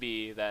happened to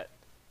be that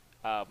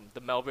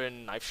the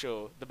Melbourne knife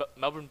show,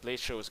 Melbourne Blade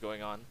show was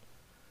going on,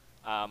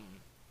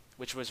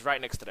 which was right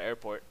next to the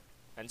airport.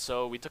 And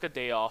so we took a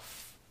day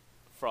off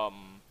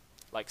from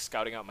like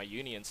scouting out my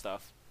uni and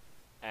stuff,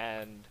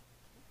 and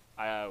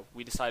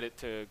we decided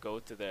to go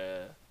to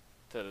the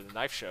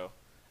knife show.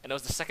 And it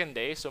was the second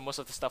day, so most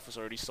of the stuff was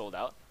already sold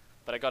out.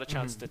 But I got a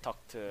chance to talk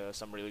to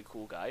some really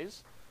cool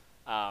guys.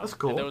 That's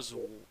cool. And there was,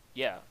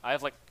 yeah, I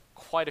have like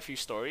quite a few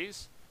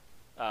stories.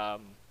 I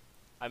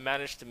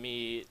managed to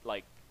meet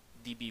like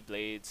DB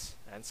Blades,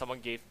 and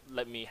someone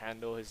let me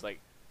handle his like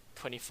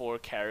 24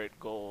 karat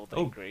gold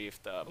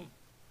engraved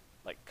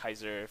like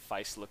Kaiser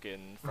Feist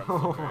looking front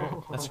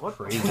flipper. That's What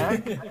the crazy.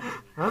 heck?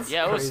 That's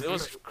Yeah, crazy. it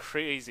was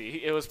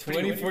crazy. It was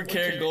pretty 24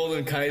 karat gold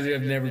and Kaiser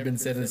have never been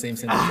said in the same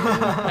sentence.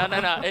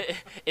 no.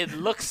 It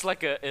looks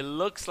like a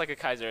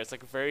Kaiser. It's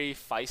like very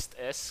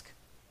Feist-esque,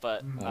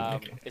 but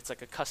Okay. it's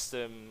like a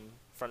custom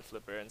front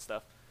flipper and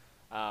stuff.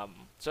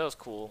 So it was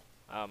cool.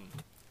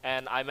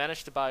 And I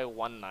managed to buy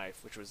one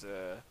knife, which was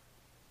a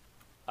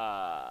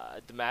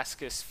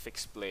Damascus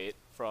fixed blade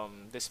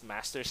from this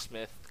master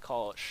smith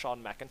called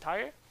Sean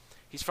McIntyre.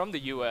 He's from the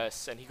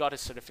U.S. and he got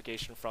his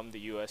certification from the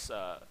U.S.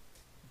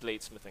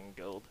 Bladesmithing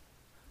Guild,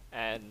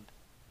 and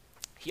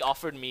he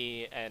offered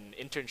me an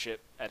internship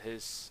at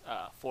his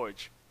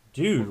forge.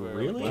 Dude, over, like,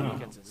 really? the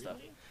weekends and stuff.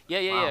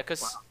 Yeah.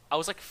 Because I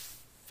was like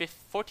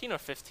 14 or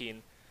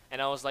 15,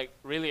 and I was like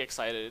really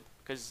excited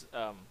because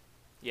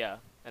yeah.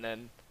 And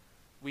then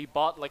we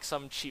bought like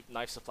some cheap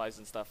knife supplies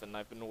and stuff, and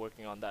I've been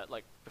working on that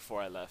like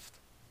before I left.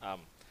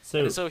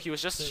 So he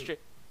was just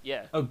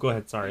yeah. Oh, go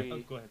ahead. Sorry.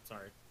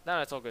 No,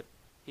 it's all good.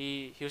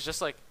 He was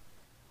just like,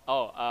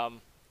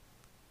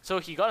 so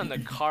he got in a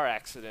car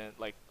accident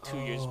like 2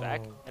 years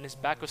back, and his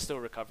back was still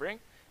recovering.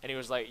 And he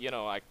was like,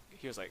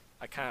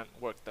 I can't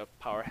work the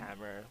power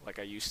hammer like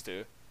I used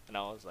to. And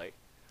I was like,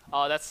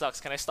 oh, that sucks.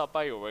 Can I stop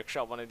by your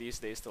workshop one of these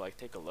days to like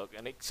take a look?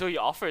 And so he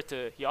offered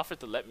to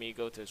let me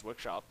go to his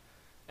workshop,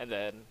 and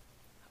then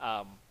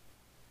I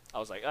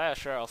was like, oh, yeah,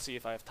 sure, I'll see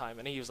if I have time.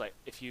 And he was like,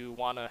 if you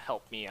want to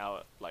help me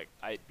out, like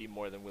I'd be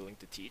more than willing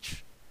to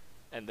teach.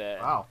 and then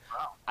Wow.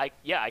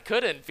 I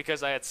couldn't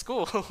because I had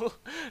school.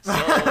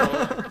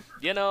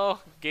 So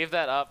gave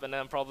that up, and then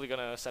I'm probably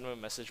gonna send him a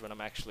message when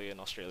I'm actually in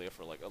Australia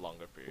for like a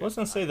longer period. I was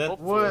gonna say that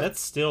Hopefully.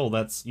 that's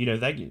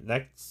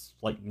that's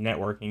like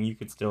networking. You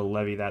could still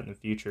levy that in the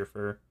future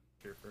for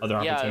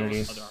other Yeah,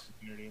 opportunities.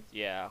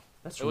 Yeah,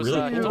 That's it was.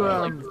 really He cool.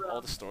 told me like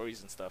all the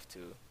stories and stuff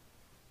too.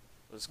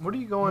 It was What are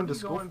you going to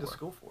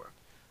school for?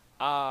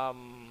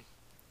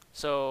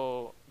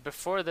 So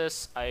before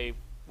this, I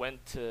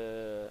went to.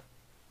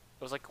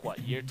 It was like what,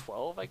 year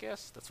 12, I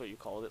guess. That's what you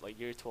called it, like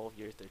year 12,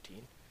 year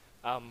 13.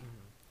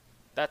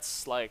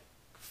 That's like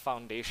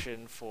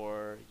foundation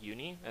for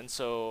uni, and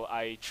so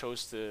I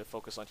chose to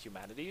focus on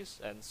humanities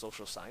and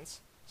social science.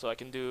 So I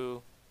can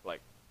do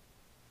like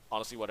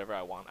honestly whatever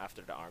I want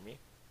after the army.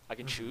 I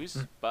can choose,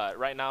 but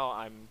right now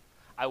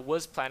I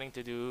was planning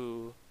to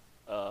do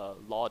a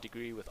law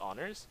degree with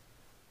honors.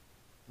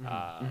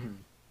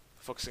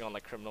 Focusing on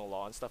like criminal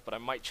law and stuff, but I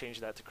might change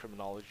that to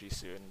criminology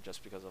soon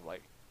just because of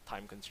like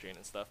time constraint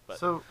and stuff. But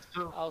So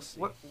I'll see.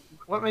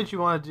 what made you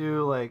want to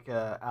do like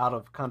out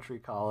of country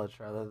college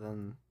rather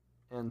than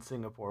in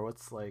Singapore?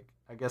 What's like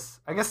I guess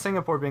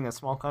Singapore being a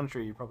small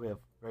country, you probably have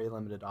very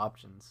limited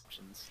options.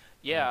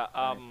 Yeah,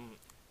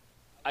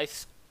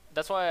 Right.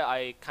 that's why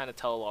I kind of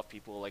tell a lot of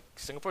people like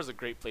Singapore is a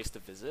great place to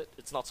visit.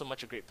 It's not so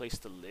much a great place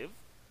to live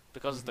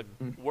because the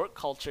work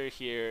culture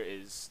here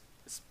is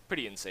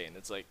pretty insane.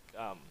 It's like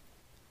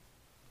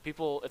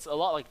people, it's a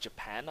lot like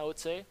Japan, I would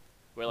say,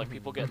 where like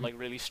people get like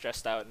really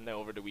stressed out and then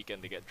over the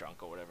weekend they get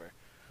drunk or whatever.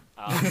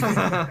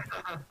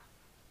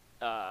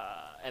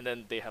 And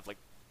then they have like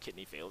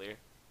kidney failure,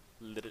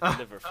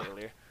 liver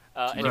failure.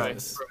 Anyway,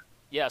 Right.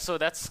 yeah, so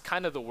that's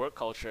kind of the work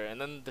culture,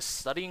 and then the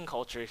studying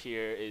culture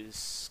here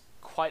is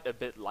quite a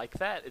bit like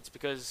that. It's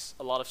because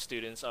a lot of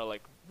students are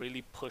like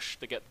really pushed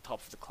to get the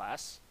top of the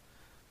class,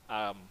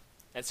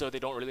 and so they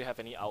don't really have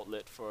any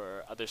outlet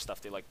for other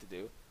stuff they like to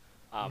do.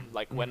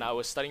 Like when I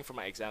was studying for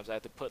my exams, I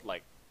had to put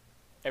like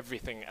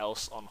everything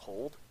else on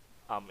hold,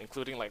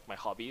 including like my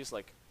hobbies.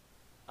 Like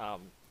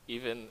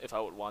even if I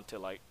would want to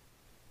like,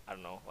 I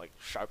don't know, like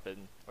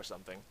sharpen or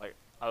something. Like,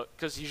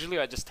 because usually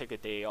I just take a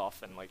day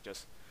off and like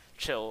just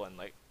chill and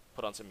like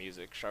put on some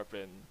music,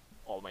 sharpen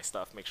all my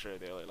stuff, make sure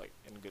they're like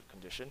in good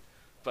condition.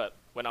 But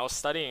when I was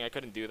studying, I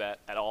couldn't do that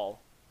at all.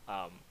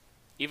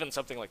 Even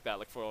something like that,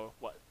 like for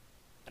what,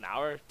 an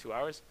hour, 2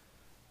 hours,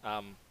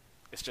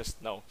 it's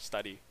just no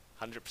study,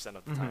 100%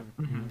 of the time.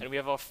 And we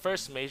have our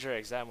first major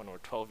exam when we're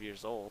 12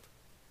 years old.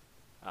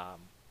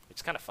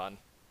 It's kind of fun,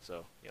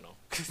 so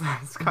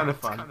It's kind of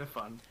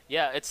fun.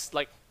 Yeah, it's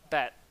like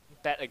that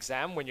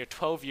exam when you're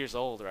 12 years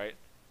old, right?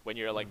 When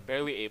you're like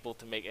barely able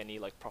to make any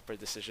like proper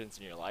decisions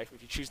in your life.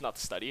 If you choose not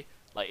to study,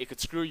 like it could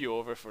screw you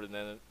over for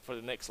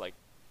the next like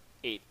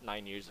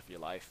 8-9 years of your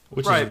life.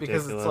 Which Right, is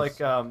because ridiculous.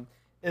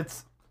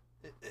 it's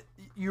like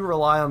you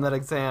rely on that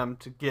exam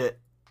to get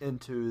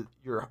into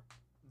your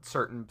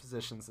certain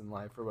positions in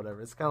life or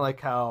whatever. It's kind of like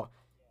how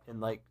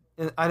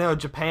I know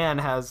Japan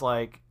has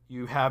like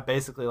you have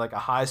basically like a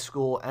high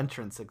school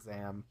entrance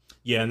exam.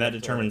 Yeah, and that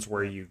determines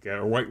where you go,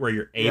 or where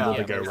you're able Yeah,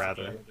 to go, basically.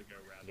 rather.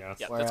 Yeah,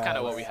 Yeah, that's kind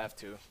of what we Whereas- have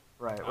to.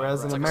 Right.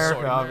 Whereas It's in like a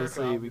America, sword.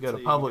 obviously, we go to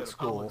public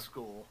school,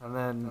 and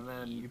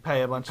then you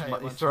pay a bunch of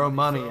money, you throw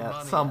money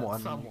at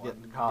someone, and you get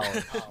into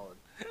college.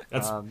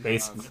 that's Um,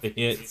 basically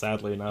it.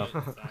 Sadly enough.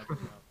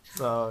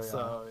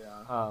 So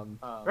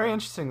yeah. Very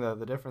interesting though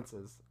the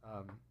differences,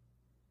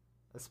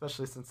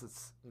 especially since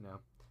it's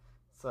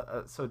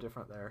so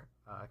different there.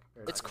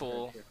 Compared It's to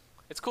cool. here.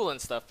 It's cool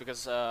and stuff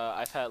because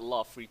I've had a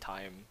lot of free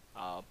time.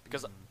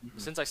 Because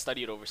since I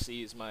studied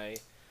overseas, my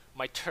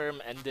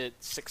term ended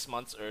 6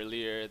 months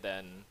earlier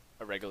than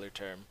a regular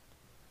term.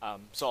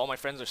 So all my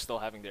friends are still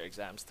having their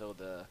exams till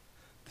the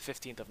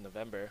 15th of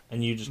November,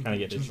 And you just kind of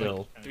get to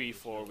chill.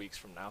 3-4 weeks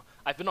from now.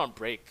 I've been on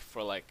break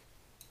for like,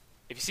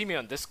 if you see me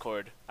on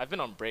Discord, I've been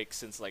on break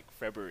since like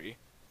February.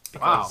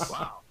 Wow.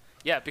 Because-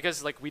 Yeah,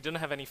 because like we didn't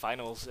have any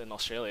finals in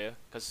Australia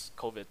because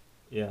COVID.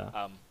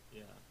 Yeah.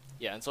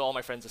 Yeah, and so all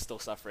my friends are still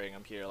suffering.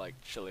 I'm here like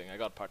chilling. I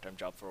got a part-time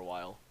job for a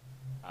while.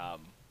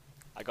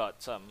 I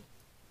got some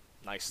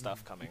nice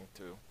stuff coming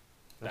too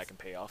that I That's- can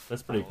pay off.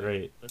 That's pretty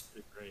finally.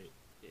 great.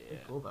 Yeah,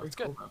 Cool though. it's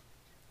good.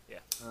 Yeah.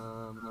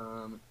 All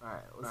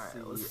right.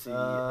 Let's see.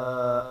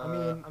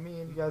 I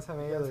mean, you guys have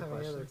any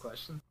other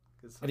questions?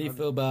 How do you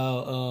feel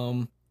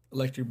about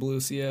Electric Blue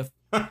CF?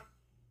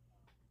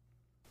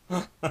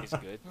 He's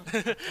good.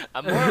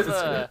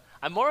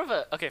 I'm more of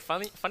a okay.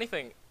 Funny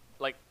thing,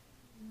 like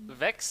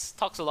Vex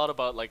talks a lot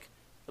about like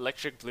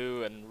Electric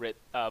Blue and Red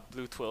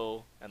Blue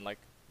Twill and like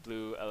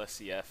Blue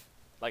LSCF.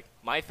 Like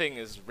my thing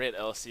is Red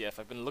LSCF.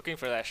 I've been looking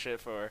for that shit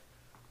for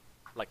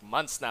like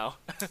months now.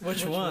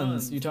 Which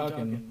ones you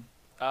talking?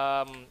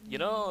 You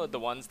know the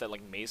ones that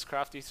like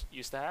Mazecraft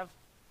used to have.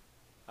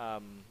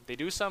 They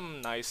do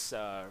some nice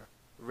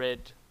red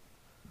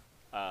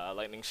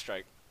lightning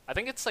strike. I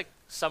think it's like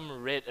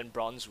some red and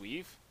bronze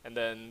weave, and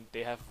then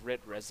they have red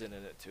resin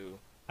in it too.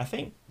 I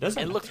think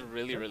doesn't It looked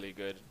really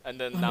good. And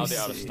then Let now me they're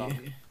out of see. stock.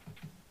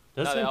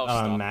 doesn't they're out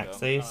of stock, Max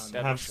though. Ace They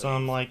haven't have shown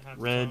some it. like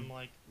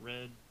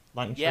red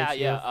lightning Yeah, strike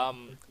yeah.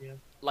 CF?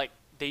 Like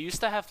they used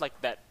to have like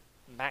that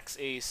Max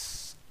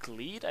Ace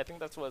Gleed, I think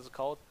that's what it's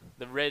called,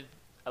 the red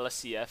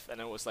LSCF,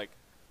 and it was like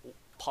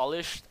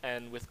polished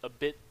and with a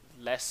bit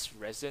less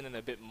resin and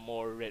a bit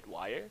more red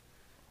wire.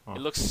 Huh. It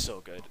looks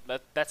so good.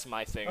 That's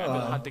my thing. I've been Oh,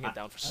 hunting it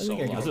down for I so think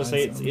I I can was long.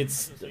 gonna find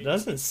say it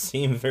doesn't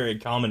seem very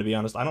common, to be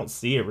honest. I don't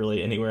see it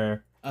really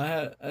anywhere.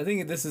 I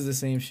think this is the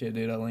same shit,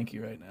 dude. I'll link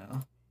you right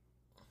now.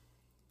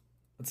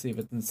 Let's see if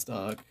it's in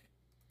stock.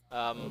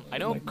 I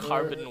know Like,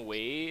 Carbon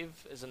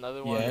Wave is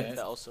another one Yeah. that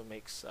also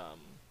makes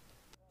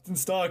It's in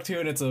stock too,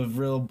 and it's a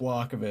real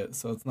block of it,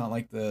 so it's not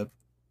like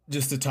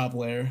just the top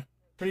layer.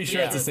 Pretty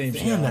sure it's the same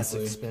shit. Damn, that's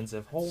honestly.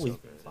 expensive. Holy So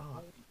good.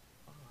 fuck.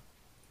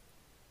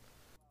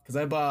 Because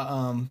I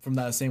bought from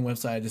that same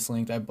website I just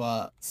linked, I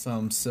bought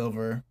some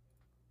silver,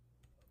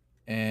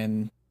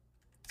 and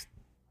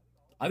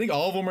I think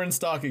all of them are in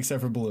stock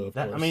except for blue. Of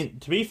That, I course. mean,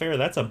 to be fair,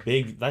 that's a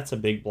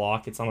big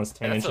block. It's almost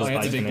 10 That's inches a- by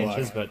it's a 10 big block.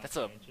 inches, but That's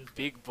a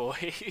big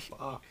boy.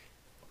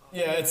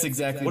 yeah, it's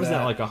exactly. what is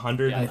that, like Yeah,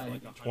 $120,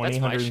 that's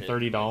my shit.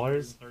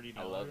 $130?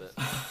 I love it.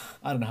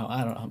 I don't know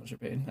how much I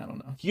paid. I don't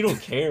know. You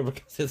don't care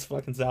because it's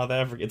fucking South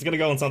Africa. It's gonna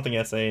go in something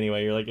SA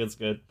anyway. You're like, it's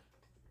good.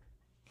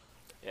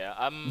 Yeah,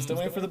 I'm still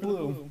waiting for the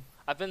blue.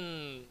 I've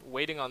been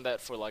waiting on that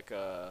for like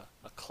a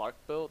Clark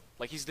build.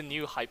 Like he's the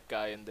new hype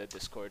guy in the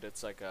Discord.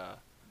 It's like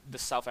the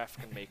South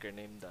African maker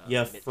named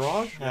Yeah, Mitch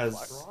Frog has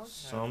Clark.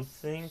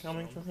 something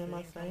coming from him,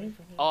 I think.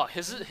 Oh,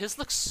 his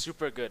looks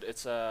super good.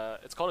 It's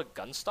called a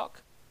Gunstock.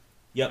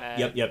 Yep. I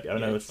know Yeah,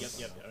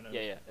 it's.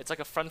 Yeah. It's like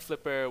a front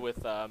flipper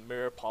with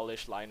mirror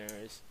polish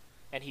liners,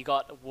 and he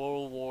got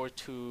World War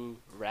II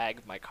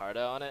rag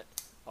micarta on it.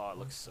 Oh, it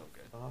looks so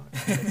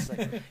good. It's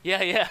like,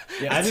 yeah. Yeah,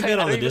 I haven't It's like, been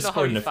I on don't the even know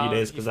how Discord in he a few found-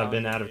 days he because I've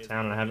been found out of it.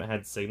 town and I haven't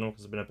had signal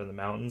because I've been up in the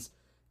mountains.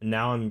 And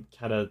now I'm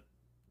kind of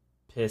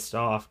pissed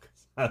off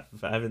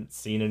because I haven't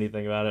seen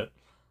anything about it.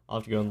 I'll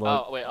have to go and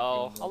look. Oh wait,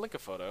 I'll link a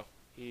photo.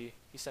 He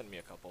sent me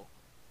a couple.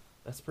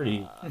 That's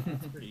pretty.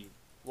 That's pretty.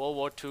 World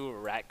War II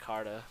rat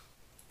carta.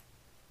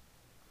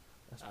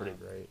 That's pretty um,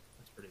 great.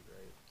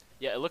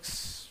 Yeah, it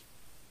looks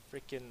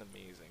freaking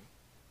amazing.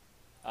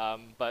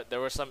 But there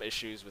were some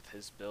issues with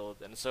his build,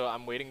 and so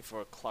I'm waiting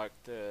for Clark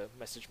to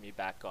message me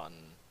back on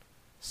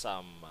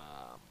some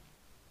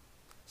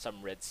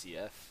red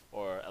CF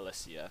or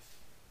LSCF.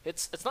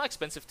 It's not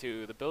expensive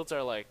too. The builds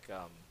are like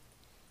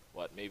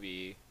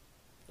maybe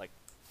like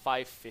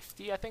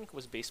 550 I think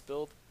was base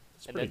build,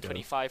 It's and pretty then good.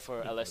 25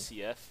 for Pretty good.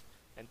 LSCF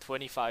and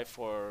 25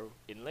 for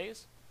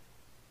inlays.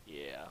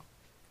 Yeah.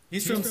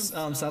 He's from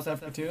South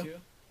Africa too.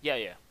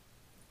 Yeah.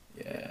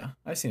 Yeah,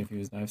 I've seen a few of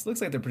his knives.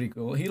 Looks like they're pretty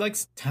cool. He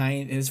likes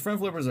tiny. His front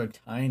flippers are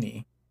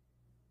tiny.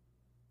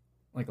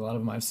 Like a lot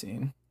of them I've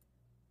seen.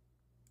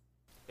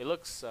 It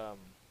looks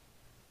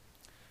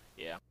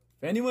yeah.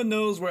 If anyone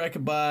knows where I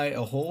could buy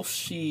a whole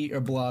sheet or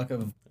block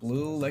of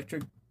blue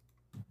electric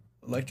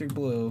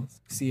blue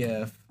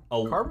CF,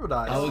 Oh,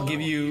 Carbonized. I will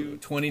give you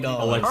 $20.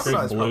 electric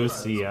Carbonized blue probably knows,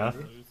 CF.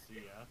 maybe.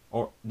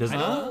 Or does I it?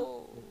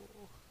 know.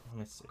 Let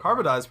me see.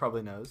 Carbonized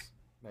probably knows.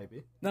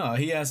 Maybe. No,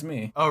 he asked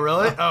me Oh,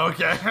 really? Oh,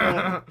 okay.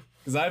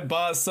 because I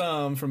bought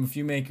some from a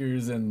few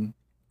makers, and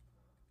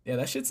yeah,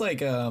 that shit's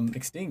like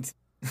extinct.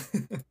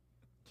 Do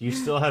you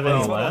still have I any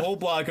just want a left? whole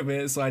block of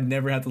it, so I'd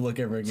never have to look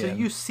ever So again.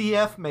 you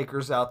CF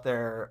makers out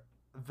there,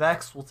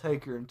 Vex will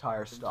take your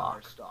entire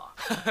stock.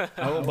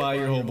 I will buy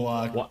your whole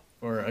block What?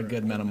 for a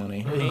good amount of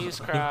money.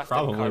 Mazecraft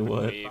Probably and Carbon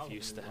would. Wave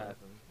used to have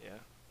them. Yeah.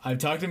 I've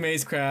talked to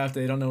Mazecraft.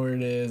 They don't know where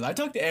it is. I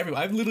talked to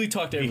everyone. I've literally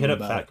talked to You everyone hit up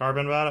about Fat it.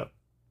 Carbon about it?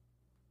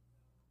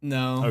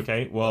 No.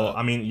 Okay, well,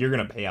 I mean, you're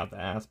gonna pay out the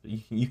ass, but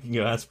you can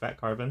go ask Fat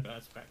Carbon.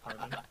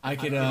 I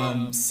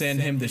could send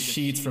him the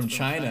sheets from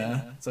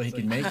China so he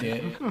could make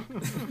it.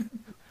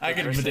 I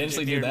could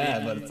potentially do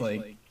that, but it's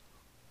like,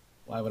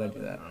 why would I do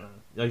that?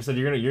 Like I said,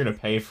 you're gonna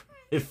pay for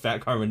if Fat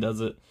Carbon does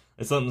it.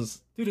 If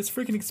something's Dude, it's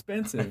freaking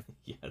expensive.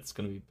 yeah, it's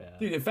gonna be bad.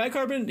 Dude, if Fat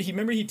Carbon,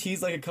 he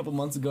teased like a couple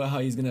months ago how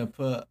he's gonna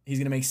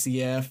make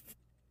CF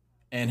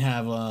and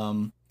have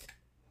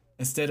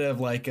instead of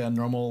like a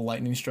normal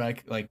lightning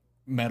strike like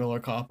metal or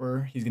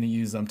copper, he's gonna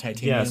use titanium.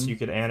 Yes, you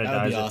could anodize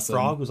That would be it. awesome.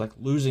 Frog was like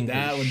losing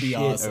That his would be shit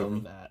awesome. over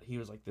that. He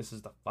was like, "This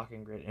is the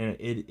fucking great," and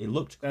it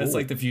looked cool. That's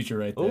like the future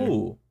right there.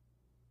 Ooh.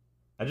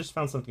 I just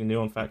found something new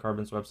on Fat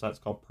Carbon's website. It's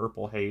called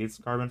Purple Haze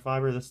carbon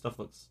fiber. This stuff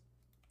looks.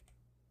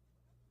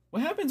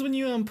 What happens when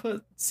you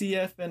put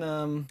CF and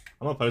I'm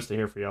gonna post it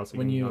here for y'all so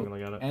when you you can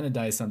look at it.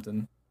 anodize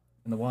something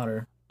in the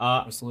water?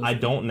 I solution.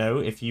 don't know.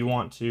 If you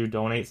want to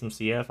donate some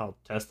CF, I'll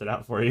test it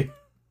out for you.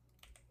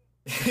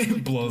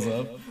 It blows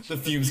up. The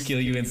fumes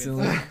kill you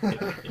instantly.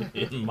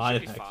 It might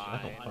be actually. fine.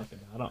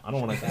 I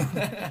don't want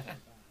to.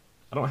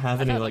 I don't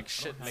have I've any had like. like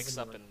shit mixed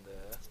up in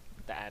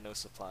the anno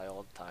supply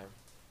all the time.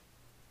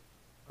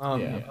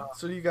 Yeah.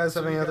 So do you guys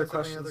have any other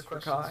questions for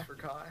Kai?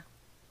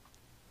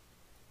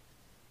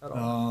 At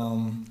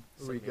all?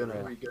 Are we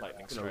gonna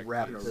Lightning strike,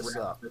 wrap please.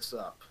 this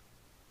up?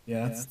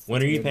 Yeah. That's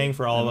When are you good. paying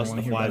for all of I us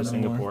don't to wanna fly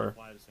hear to about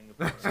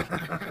it anymore.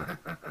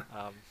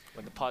 Singapore?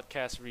 When the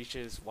podcast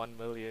reaches 1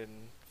 million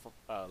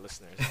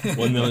listeners.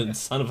 1 million,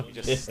 son of a You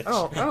just-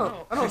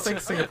 bitch. I don't think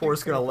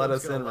Singapore's gonna let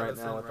us in right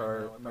now with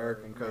our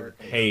American code.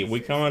 Hey, we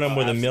coming up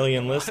with 1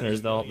 million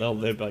listeners. They'll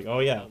be like, oh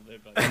yeah,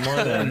 come on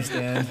I in.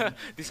 understand.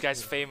 These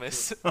guys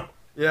famous.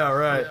 Yeah,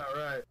 right.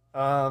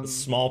 A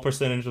small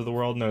percentage of the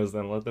world knows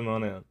them. Let them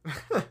on in.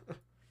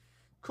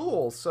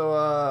 Cool.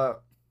 So,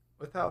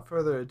 without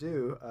further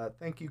ado,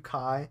 thank you,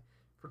 Kai,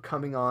 for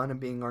coming on and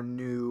being our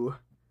new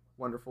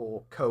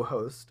wonderful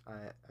co-host.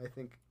 I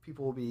think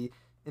people will be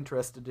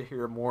interested to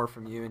hear more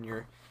from you and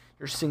your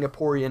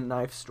Singaporean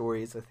knife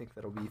stories. I think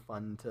that'll be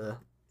fun to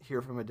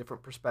hear from a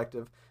different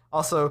perspective.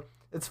 Also,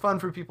 it's fun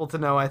for people to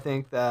know, I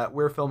think, that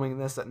we're filming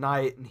this at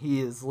night and he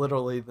is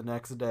literally the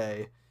next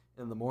day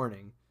in the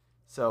morning.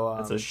 So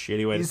That's a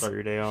shitty way to start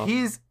your day off.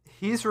 He's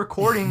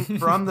recording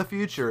from the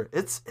future.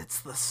 It's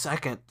the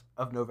 2nd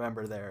of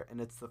November there, and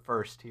it's the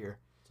 1st here.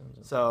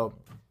 So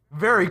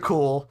very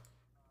cool.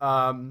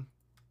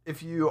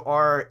 If you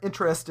are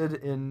interested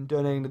in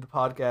donating to the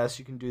podcast,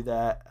 you can do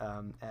that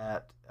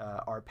at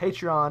our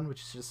Patreon,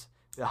 which is just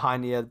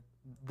Behind the Edge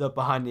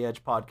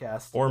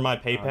podcast. Or my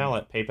PayPal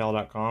at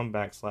paypal.com/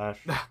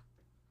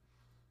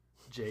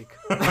 Jake.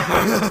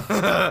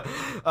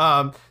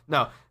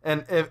 No,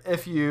 and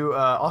if you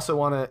also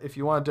want to, if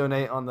you want to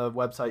donate on the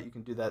website, you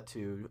can do that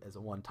too as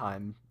a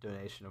one-time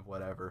donation of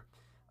whatever.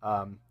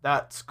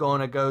 That's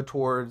going to go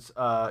towards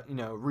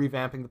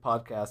revamping the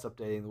podcast,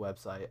 updating the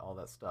website, all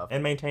that stuff,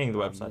 and maintaining the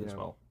website as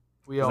well.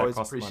 We always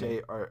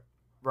appreciate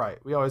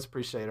we always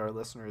appreciate our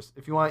listeners.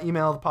 If you want to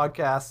email the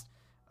podcast,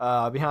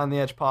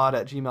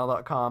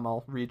 behindtheedgepod@gmail.com.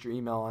 I'll read your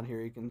email on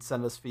here. You can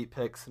send us feet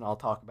pics, and I'll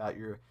talk about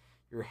your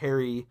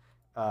hairy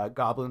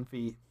goblin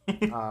feet.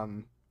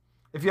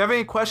 If you have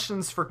any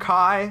questions for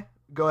Kai,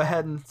 go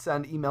ahead and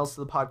send emails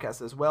to the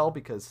podcast as well,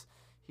 because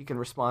he can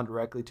respond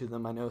directly to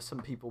them. I know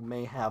some people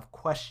may have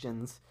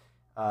questions,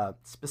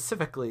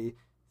 specifically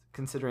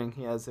considering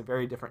he has a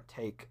very different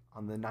take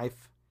on the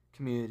knife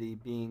community,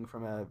 being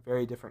from a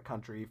very different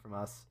country from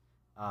us.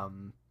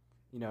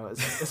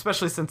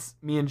 Especially since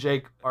me and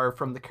Jake are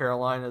from the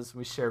Carolinas,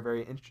 we share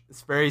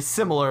very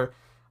similar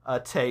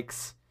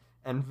takes,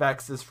 and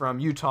Vex is from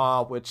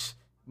Utah, which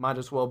might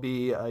as well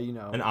be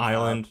an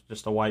island,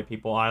 just a white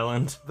people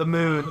island. The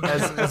moon,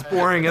 as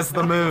boring as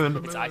the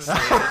moon. It's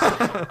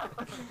isolated.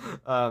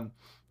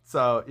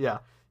 So yeah,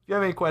 if you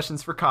have any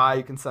questions for Kai,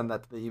 you can send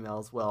that to the email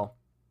as well,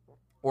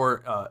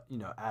 or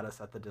add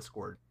us at the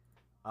Discord.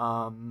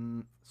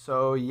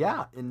 So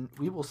yeah, and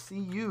we will see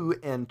you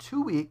in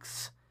 2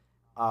 weeks.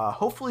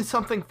 Hopefully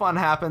something fun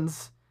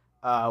happens.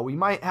 We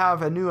might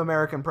have a new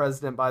American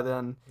president by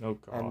then. Oh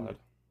God. And,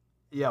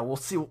 yeah, we'll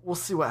see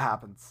what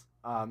happens.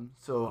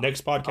 So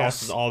next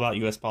podcast is all about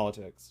U.S.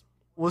 politics.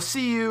 We'll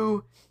see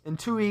you in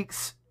 2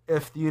 weeks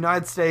if the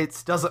United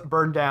States doesn't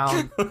burn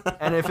down,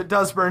 and if it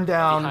does burn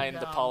down, Behind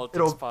the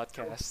Politics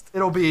podcast.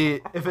 It'll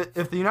be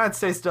if the United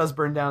States does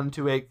burn down in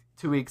 2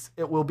 weeks,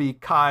 it will be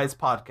Kai's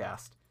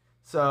podcast.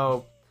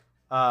 So,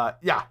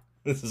 yeah.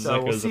 This is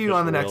so we'll see you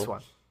on the next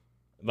one.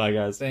 Bye,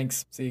 guys.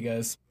 Thanks. See you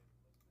guys.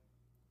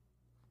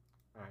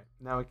 All right,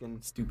 now we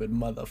can. Stupid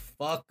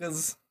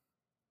motherfuckers.